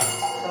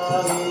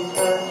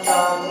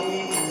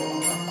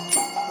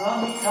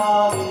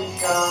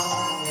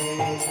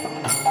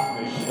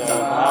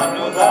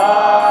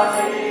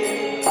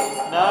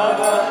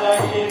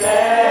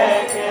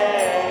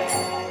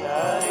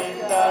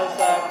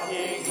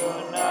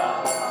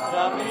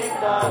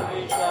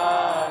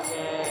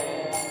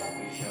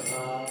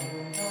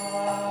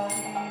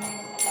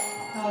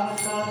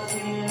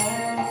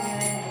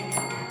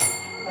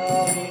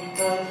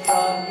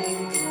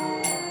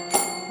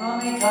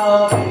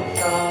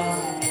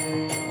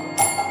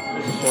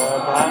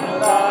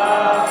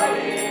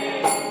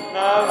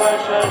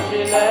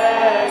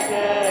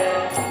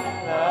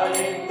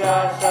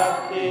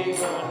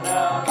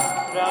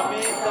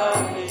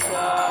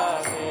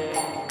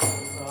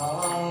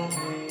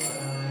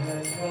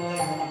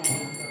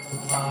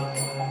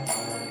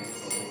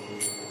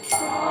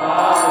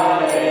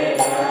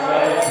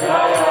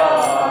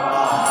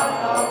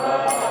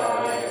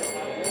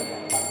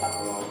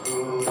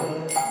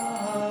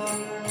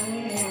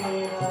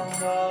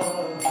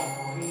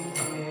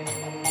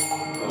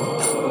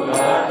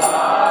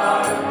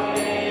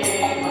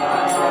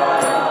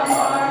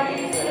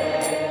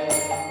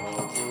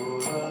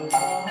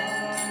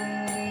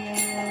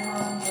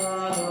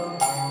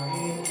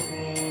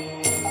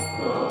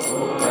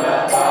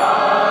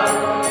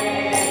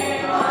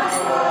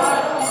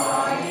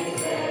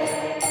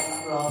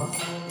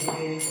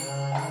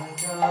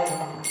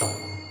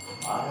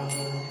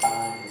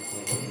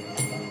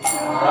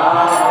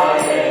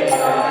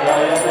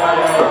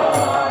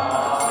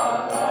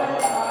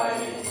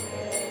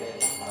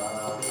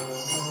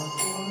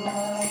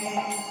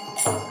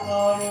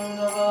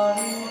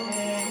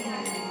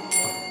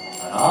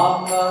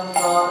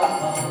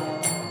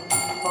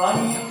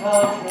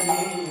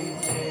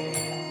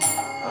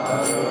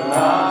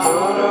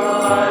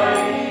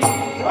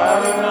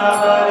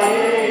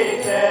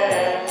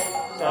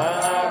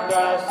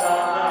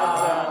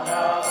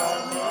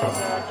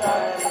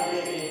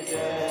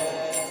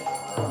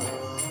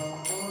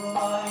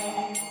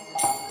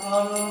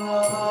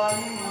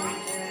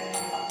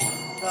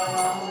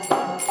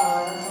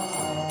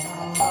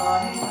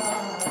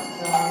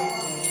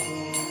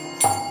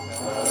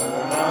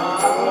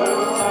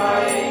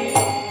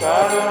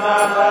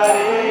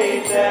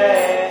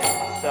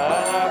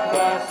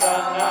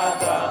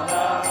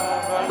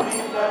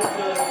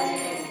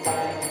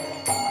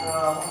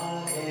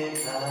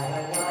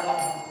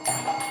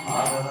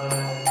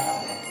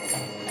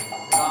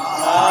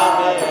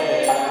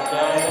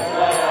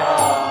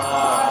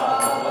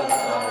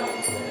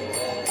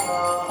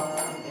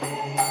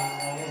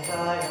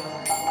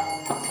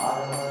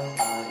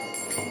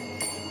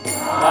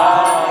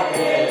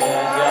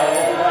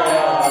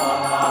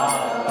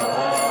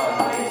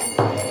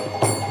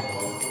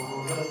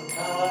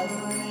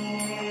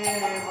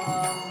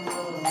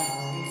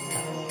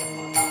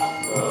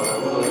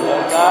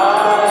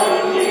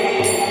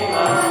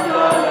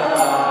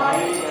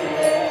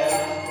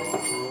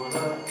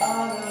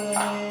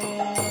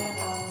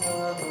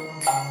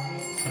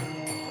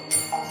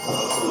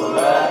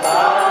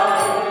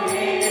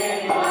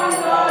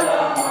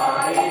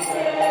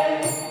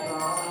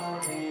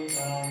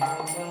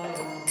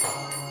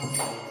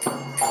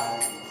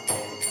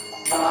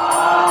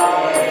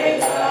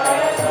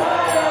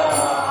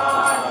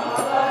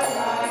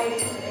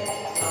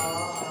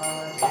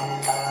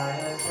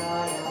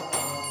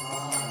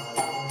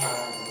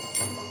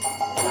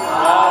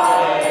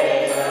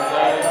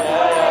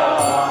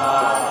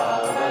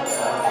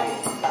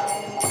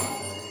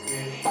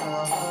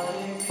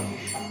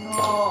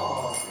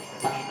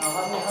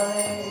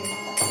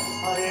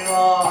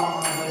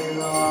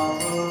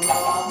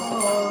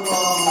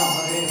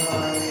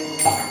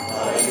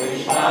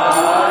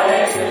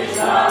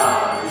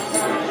Krishna,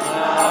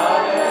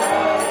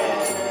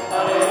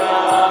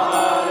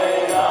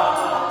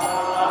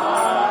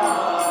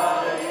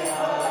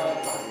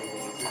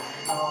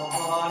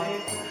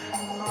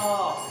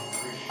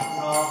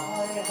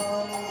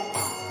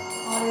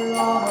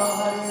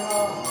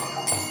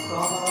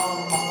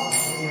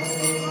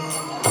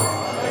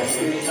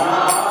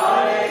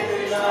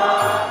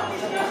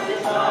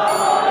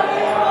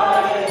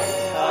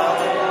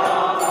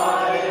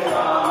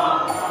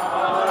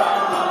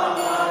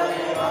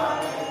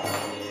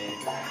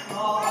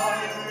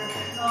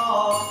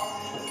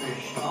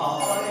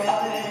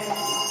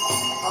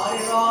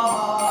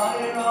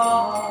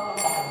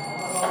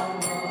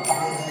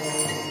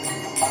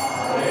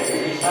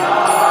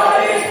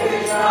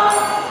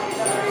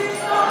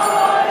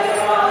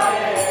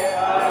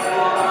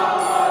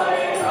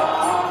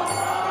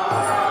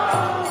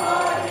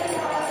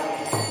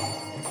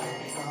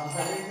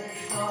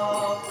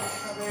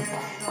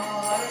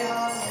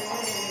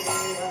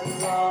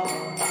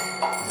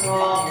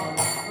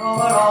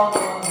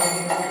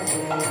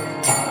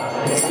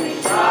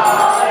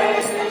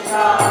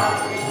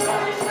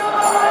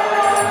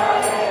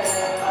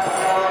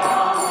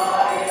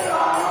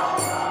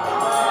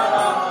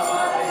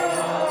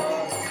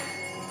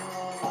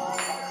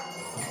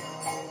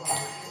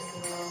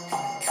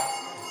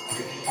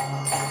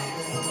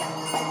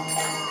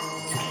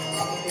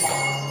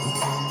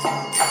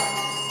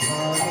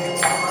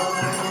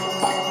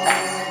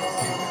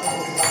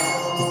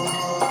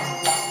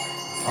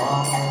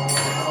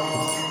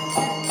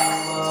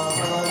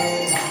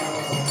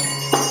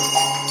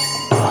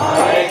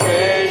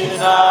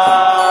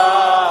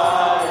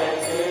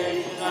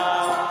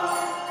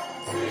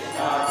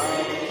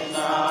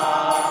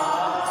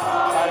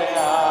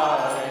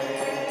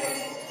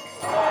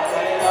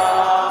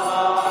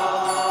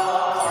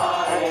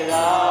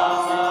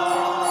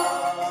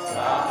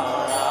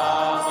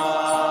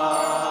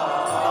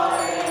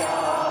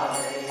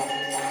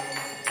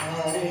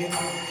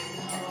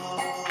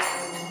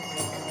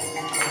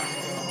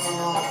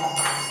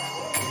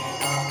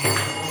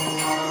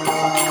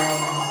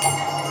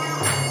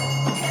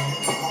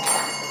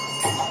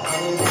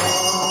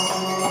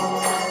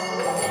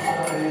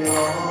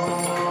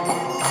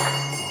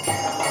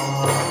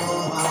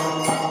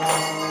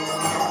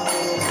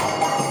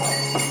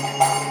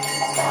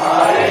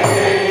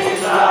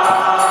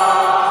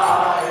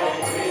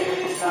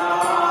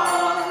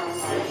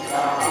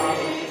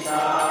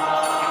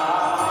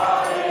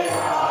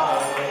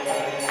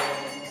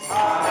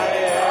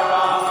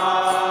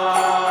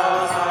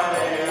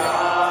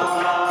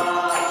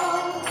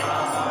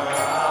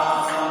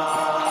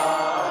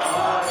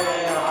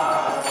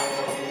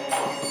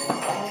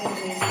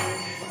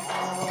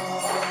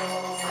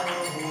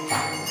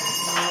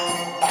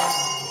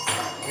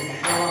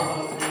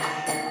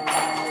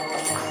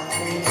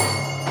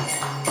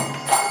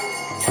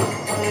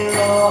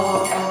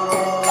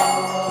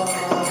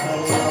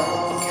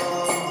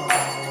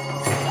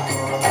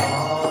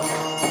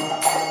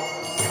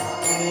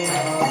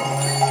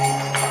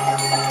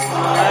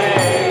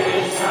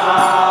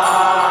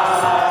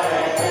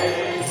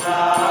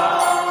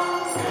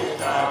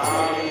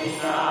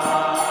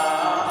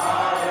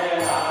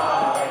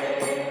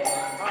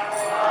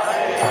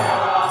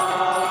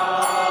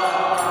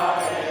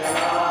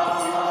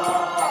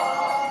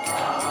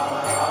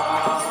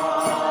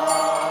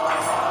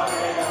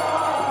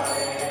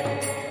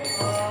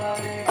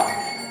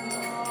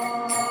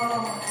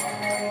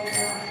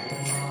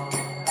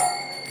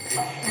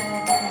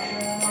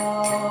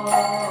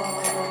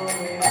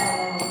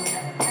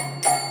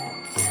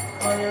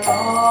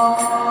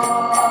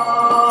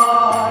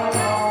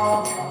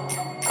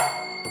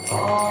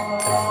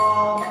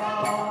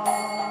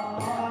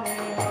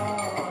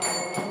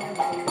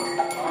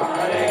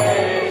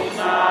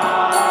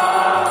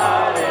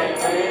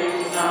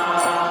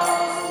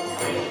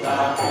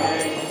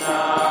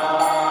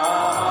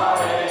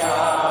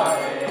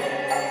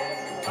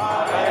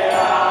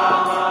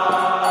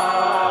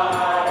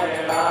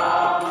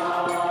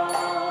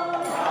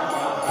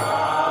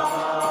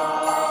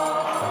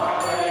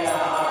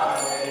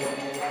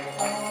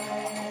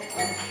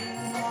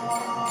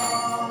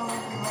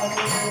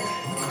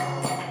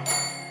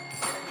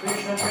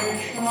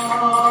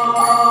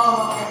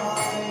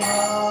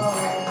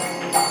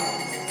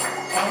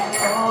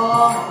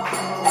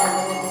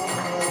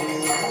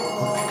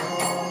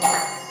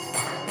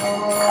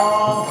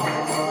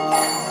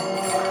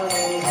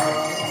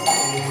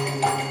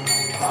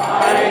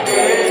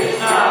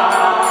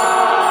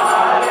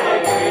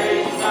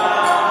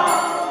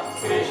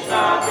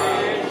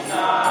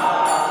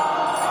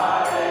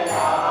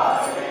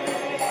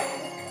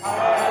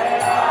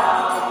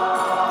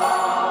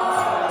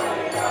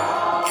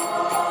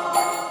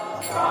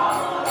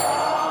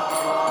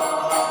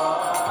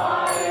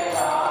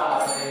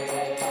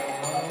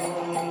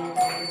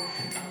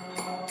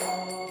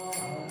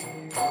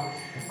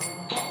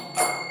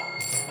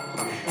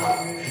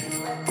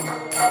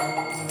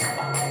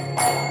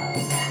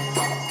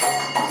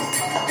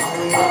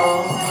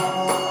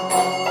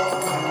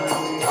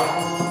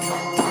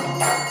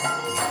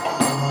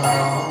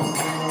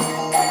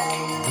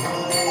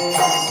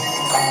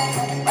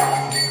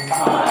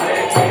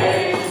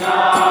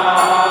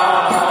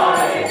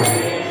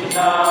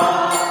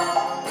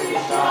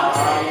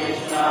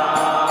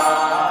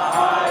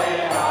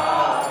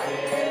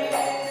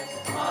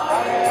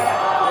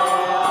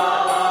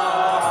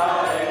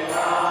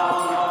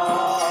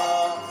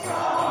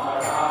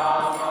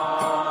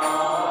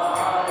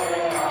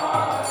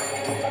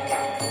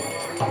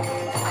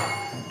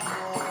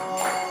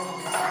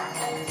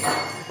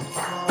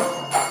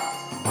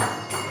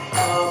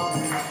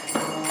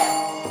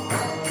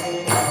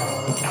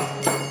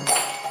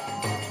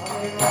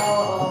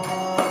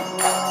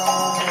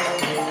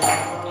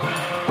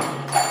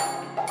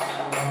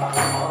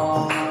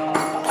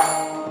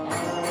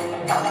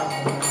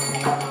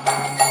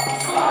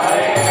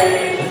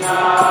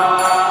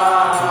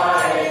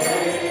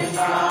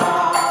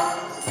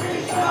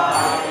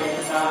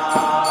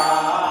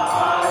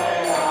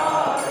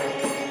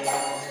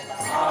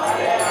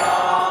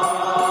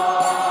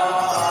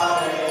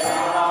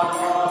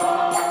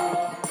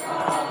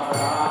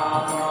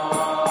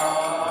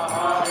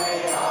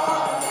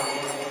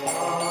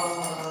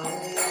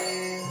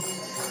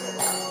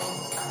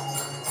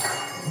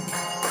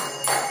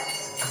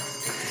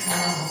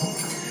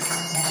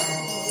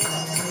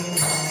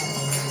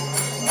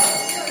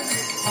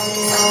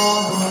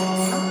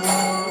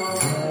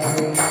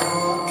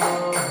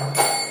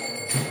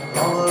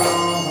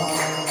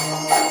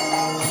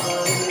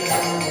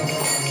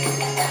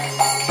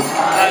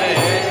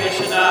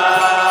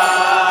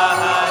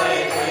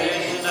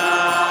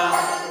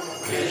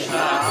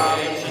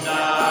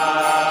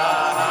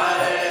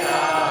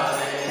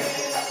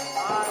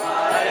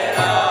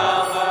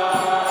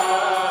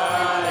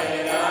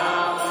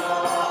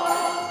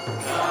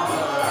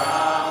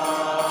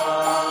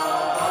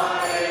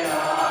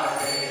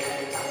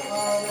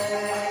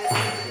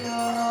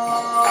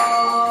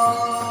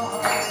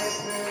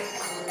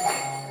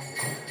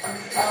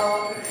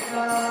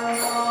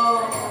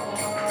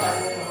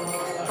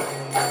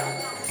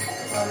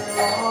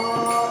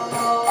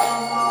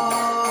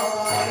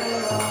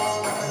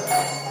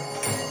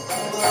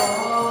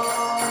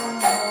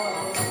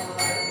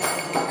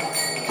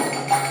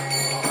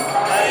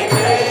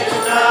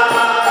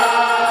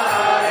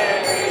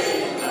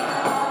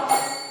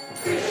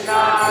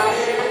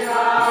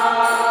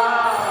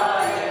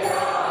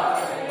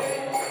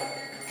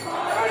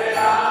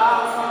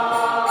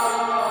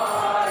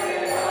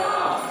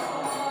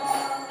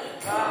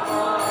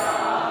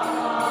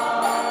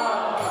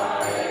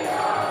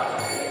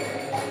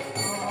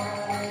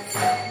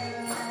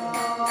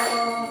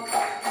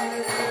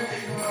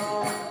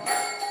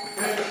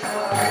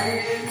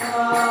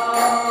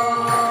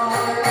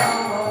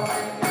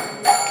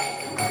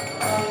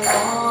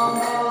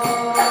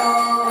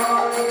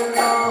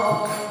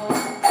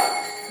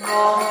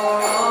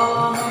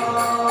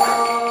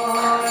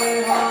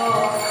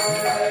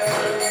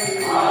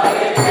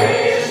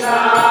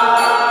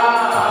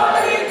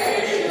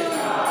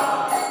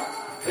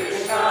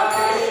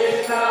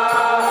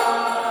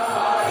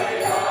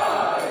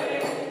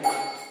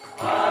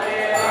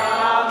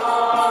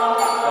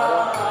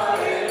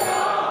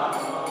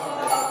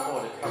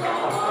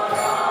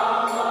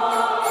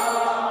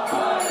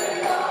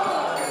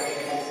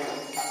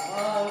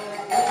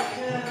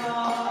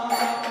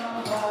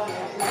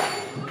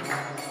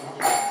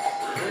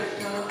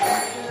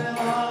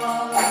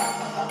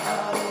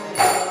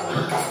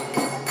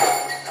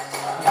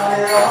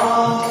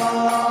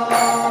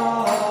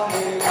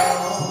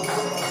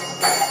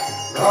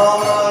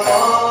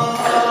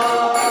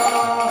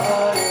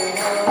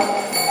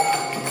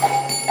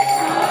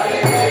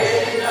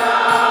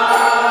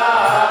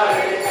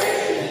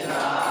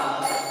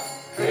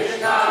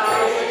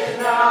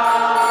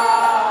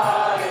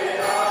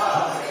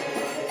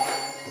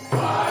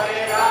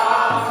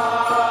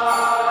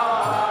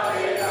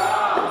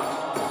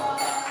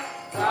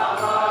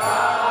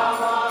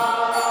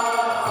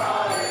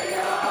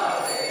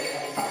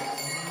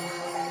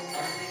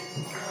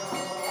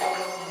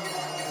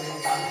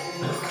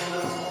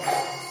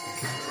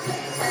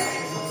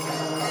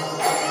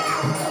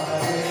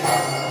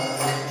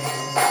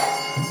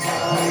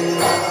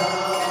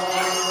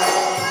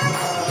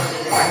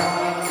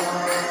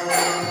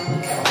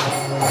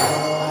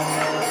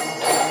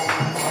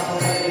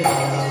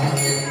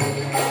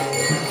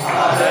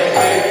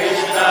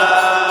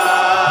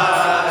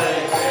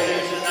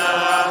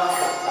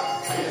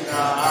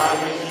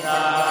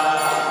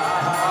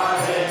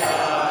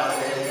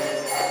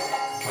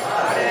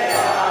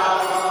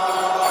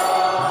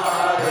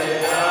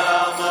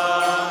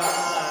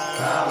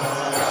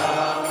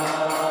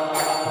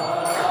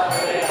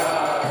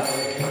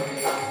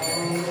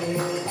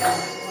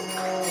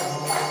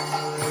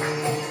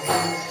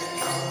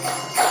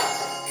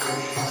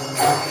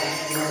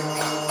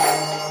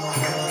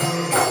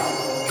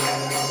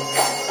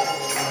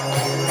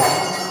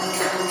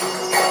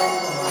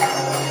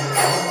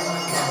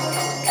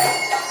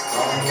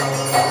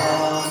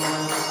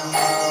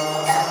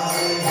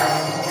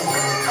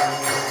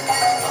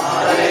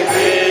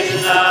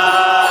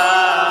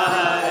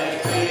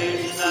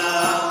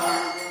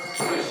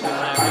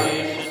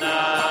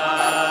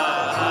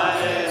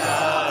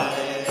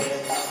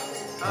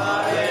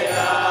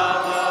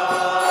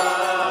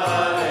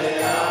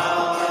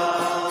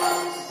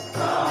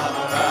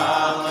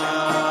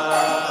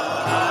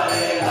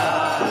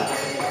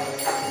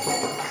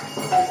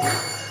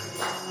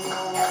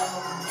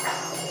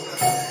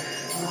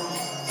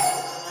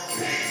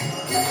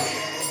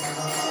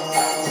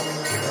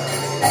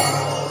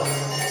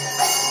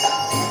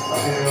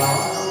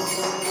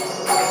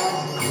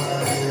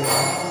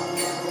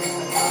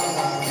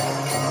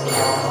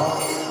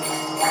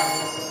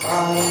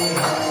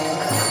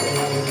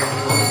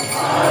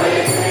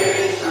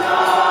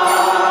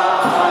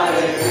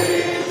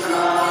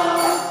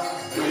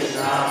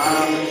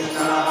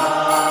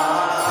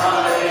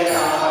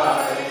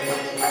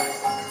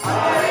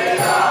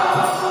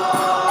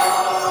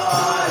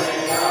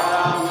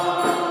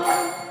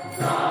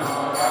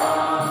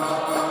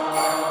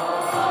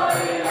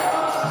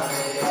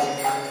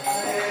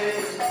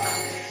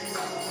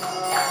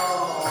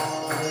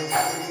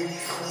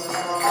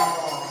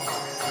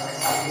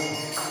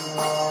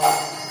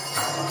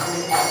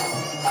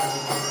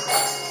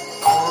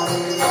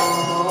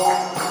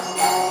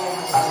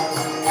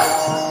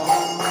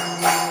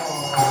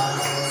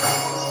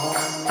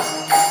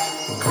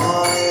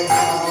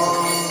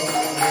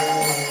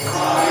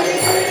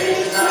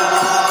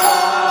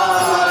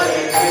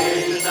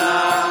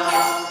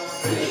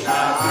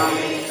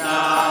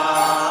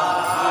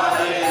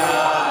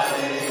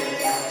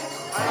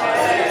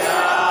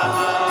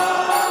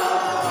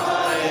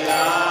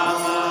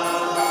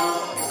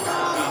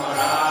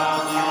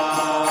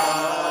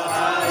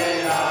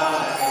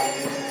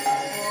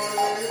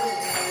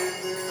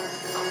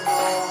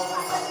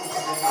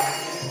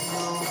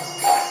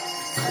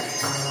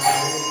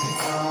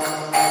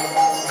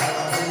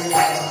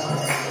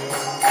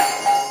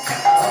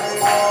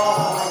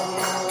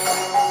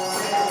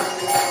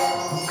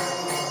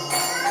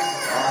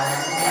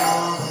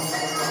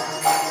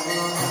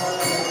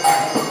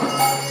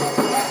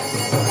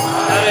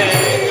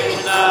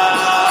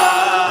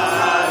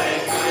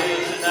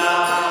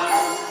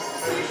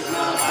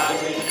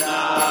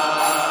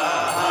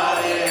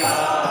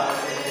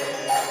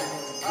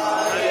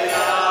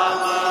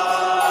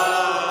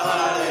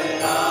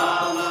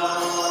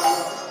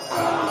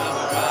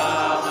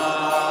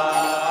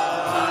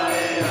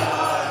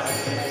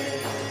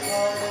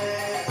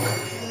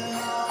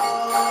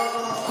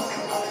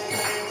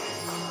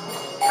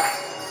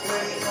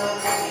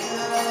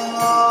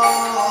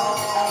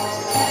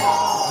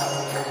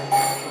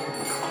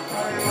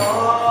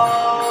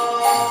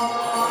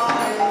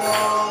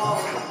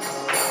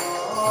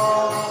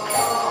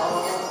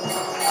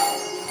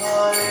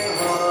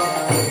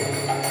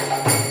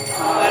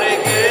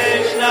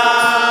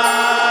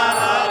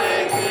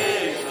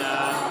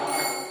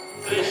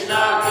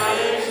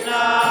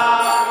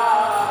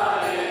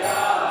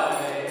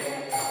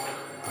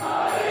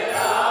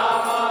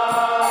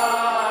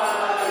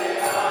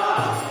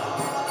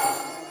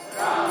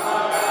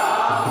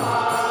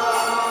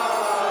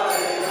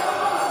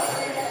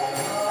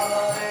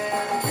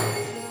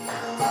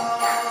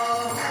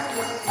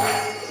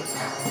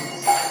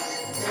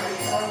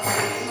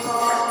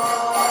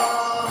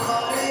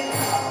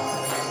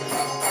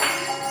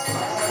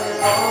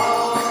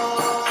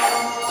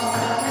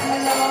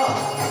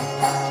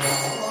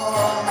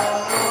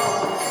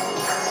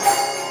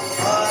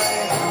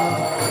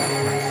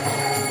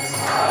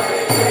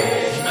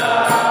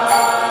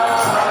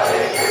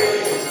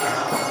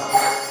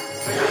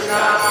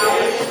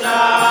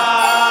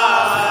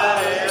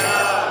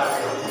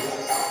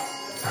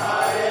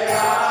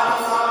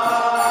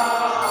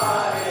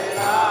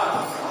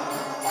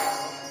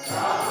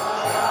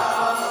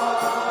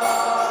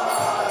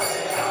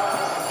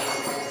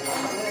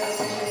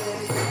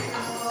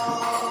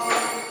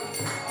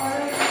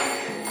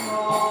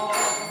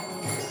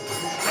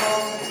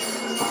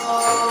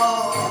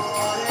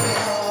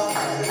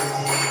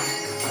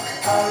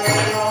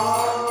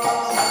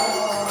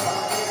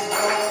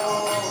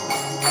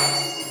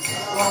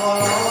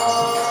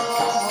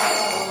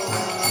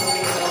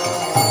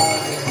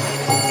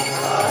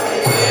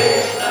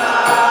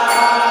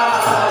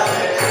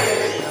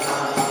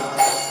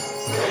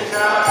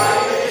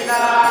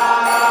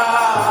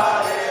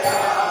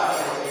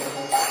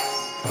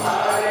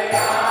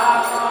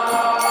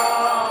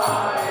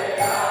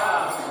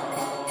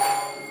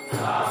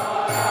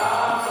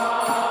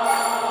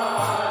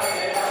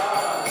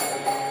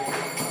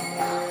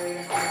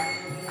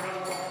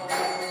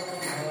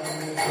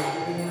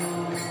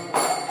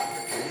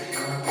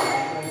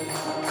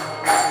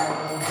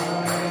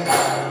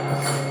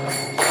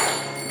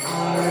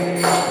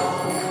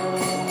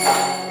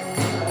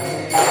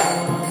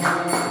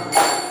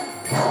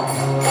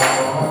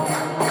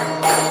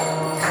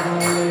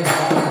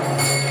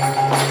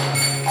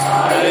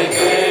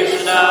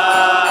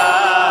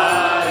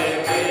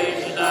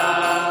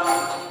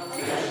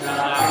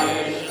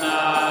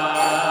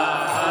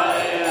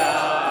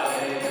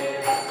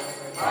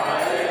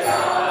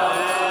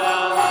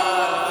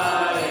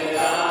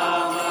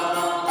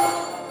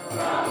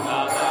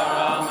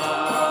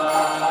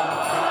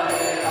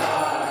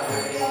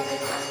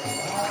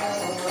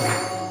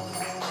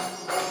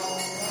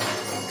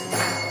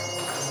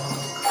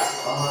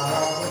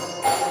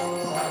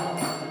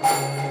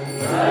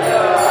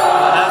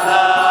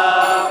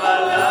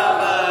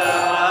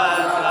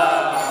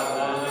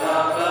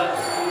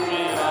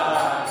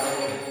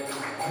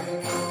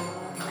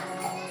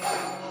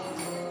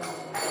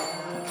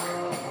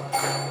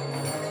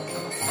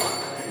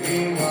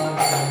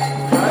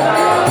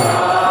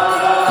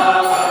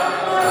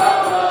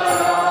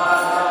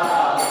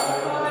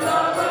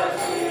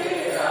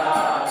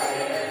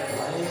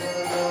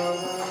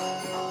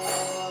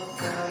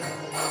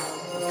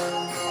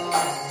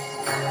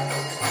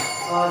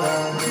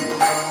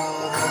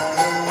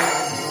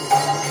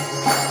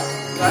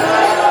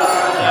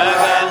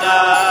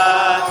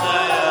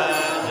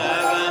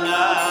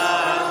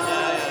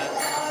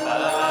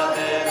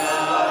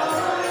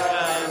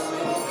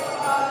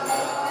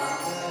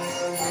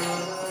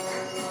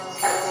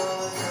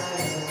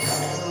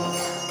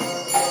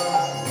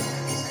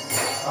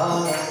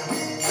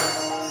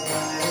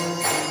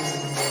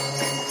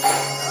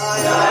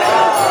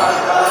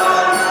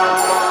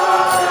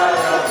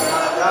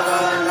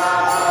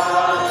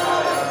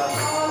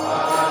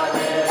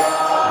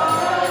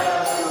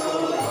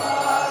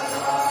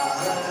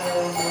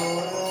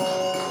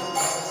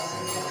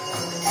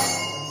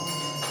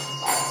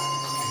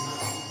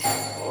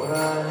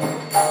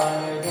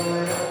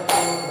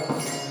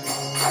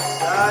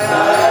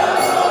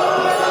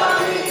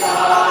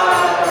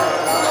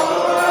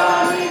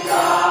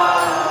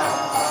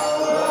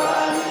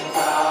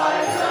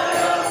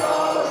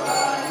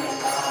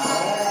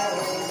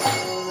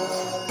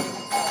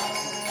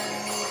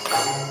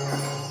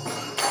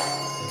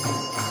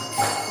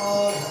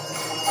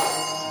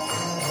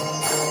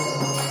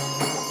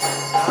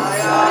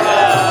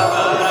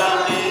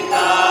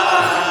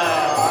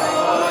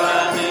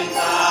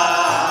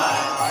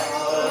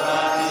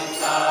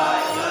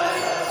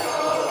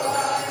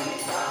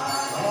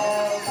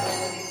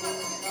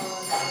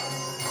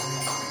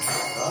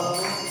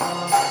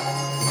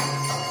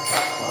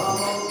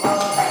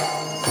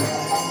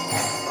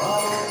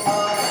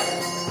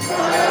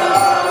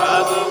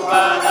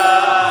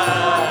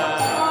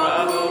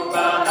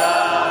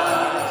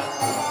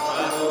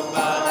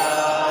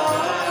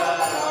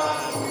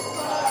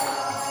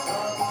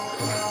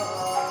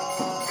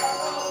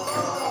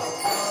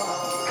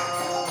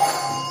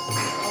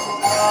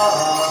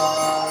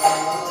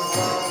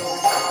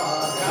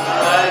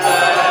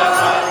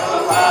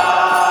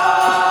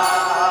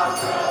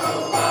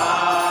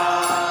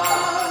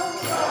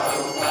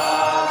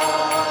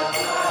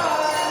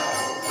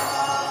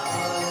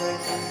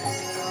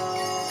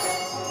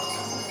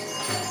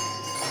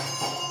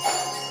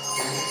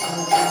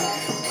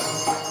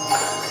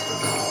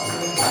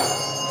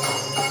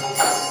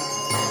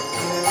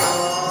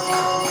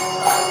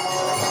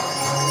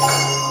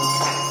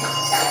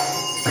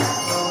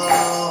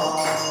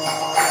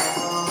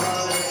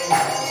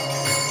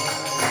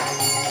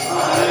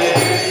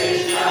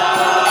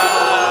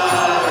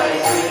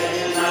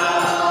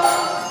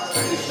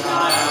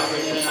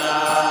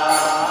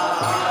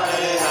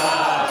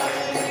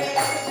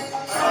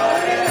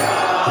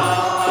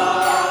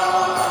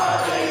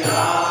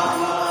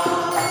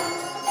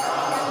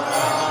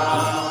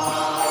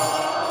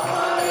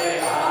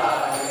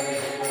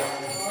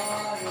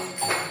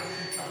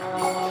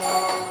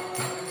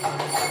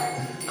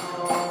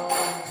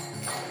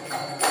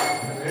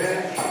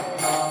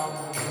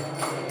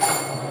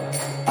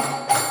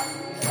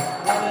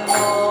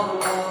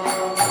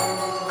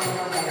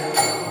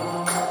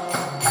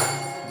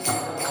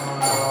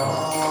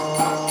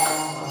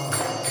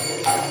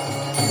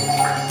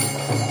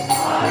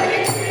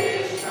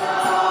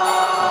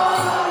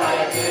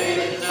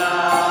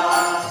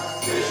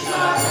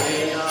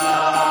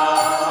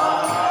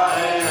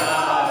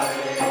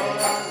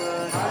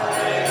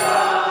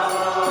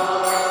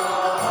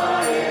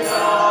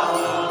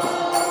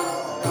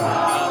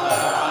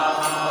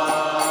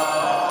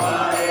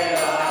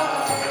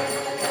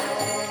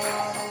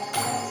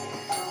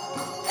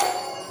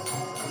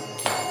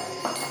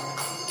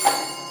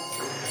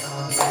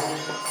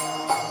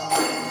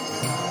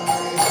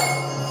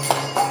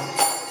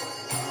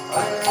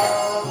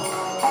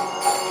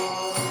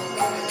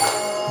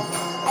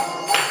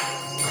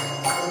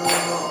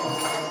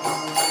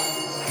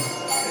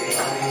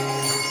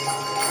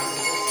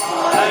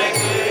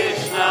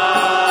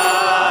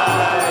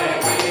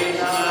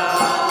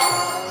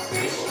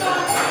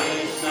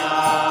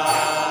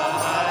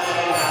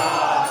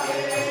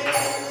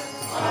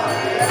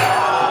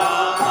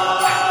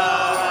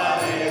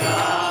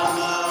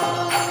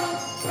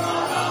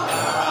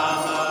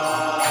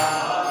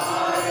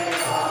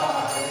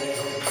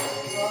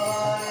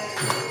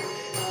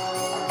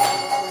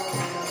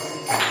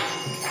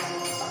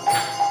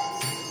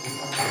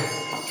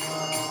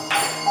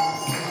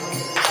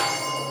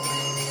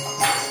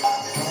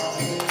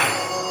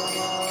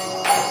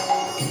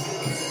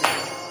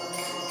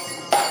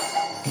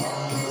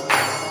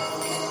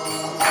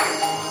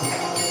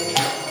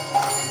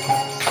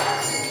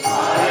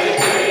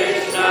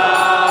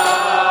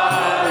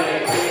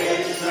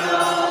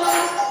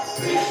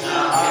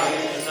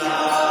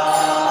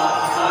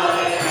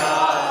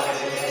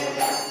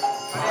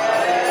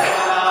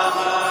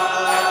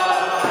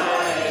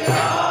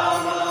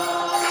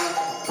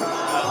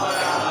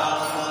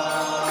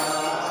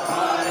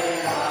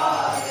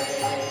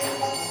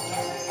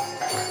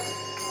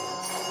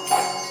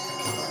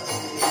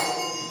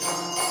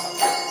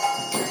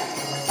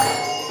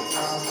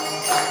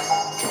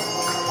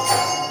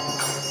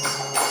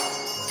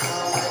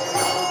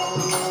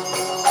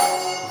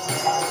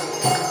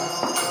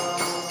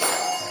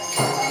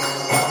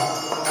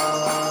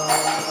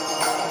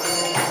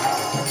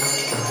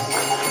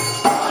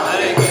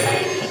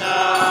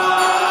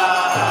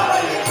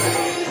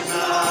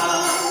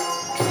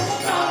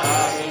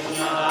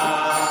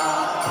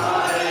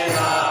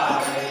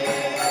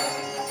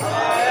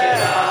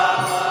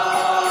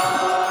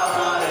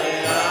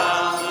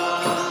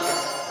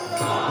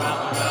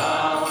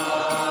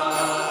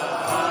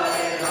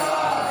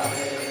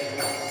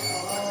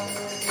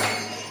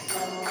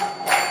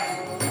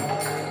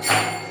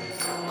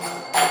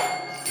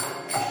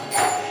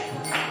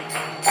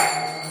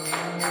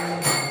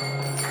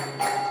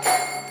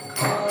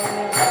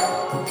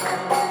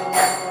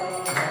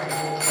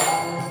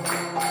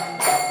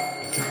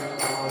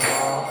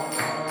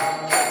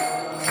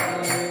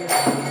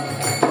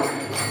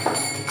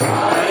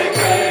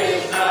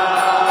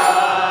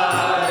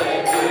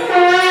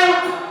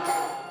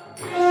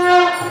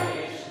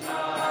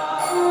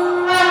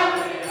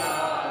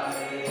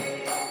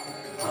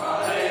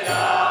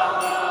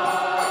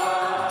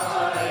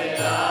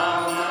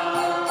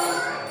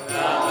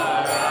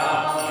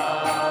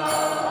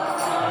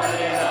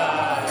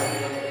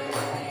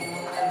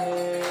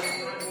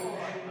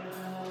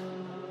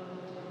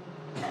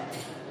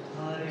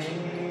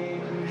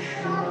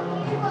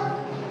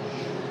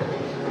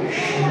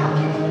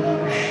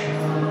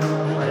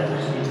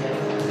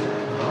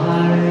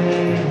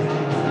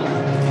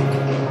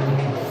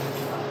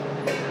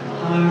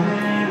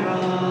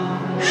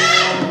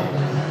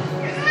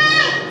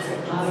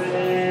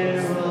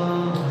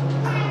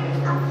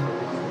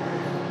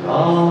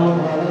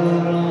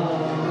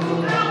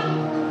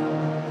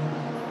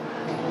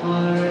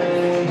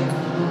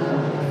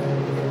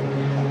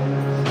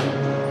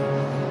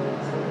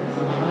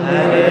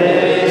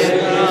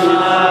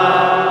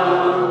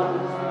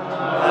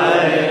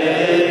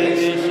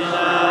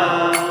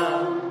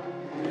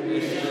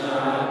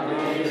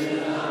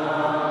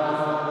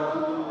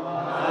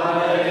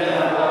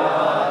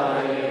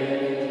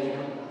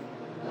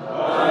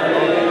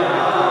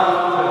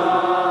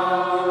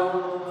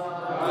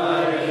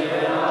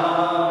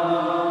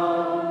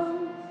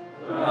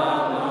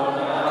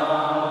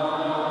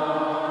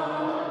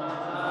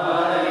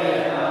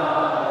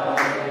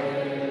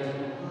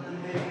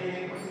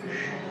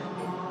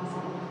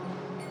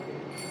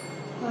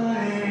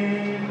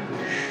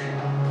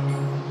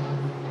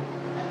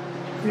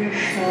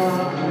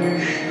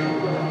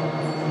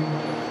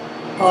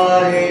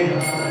 Hare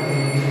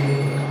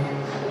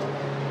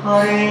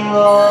Hare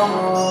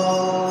Rama,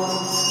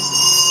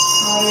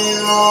 Hare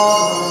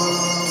Rama,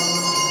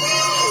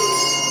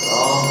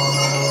 Rama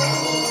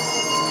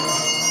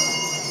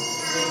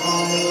Hare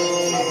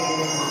Hare.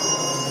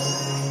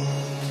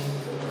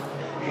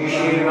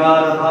 Shri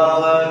Radha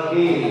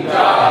ki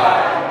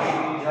jai,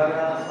 Shri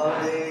Jagannath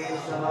Baladev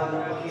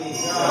Subhadra ki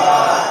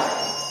jai,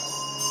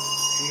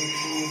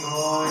 Shri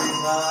Gaur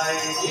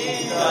Nitai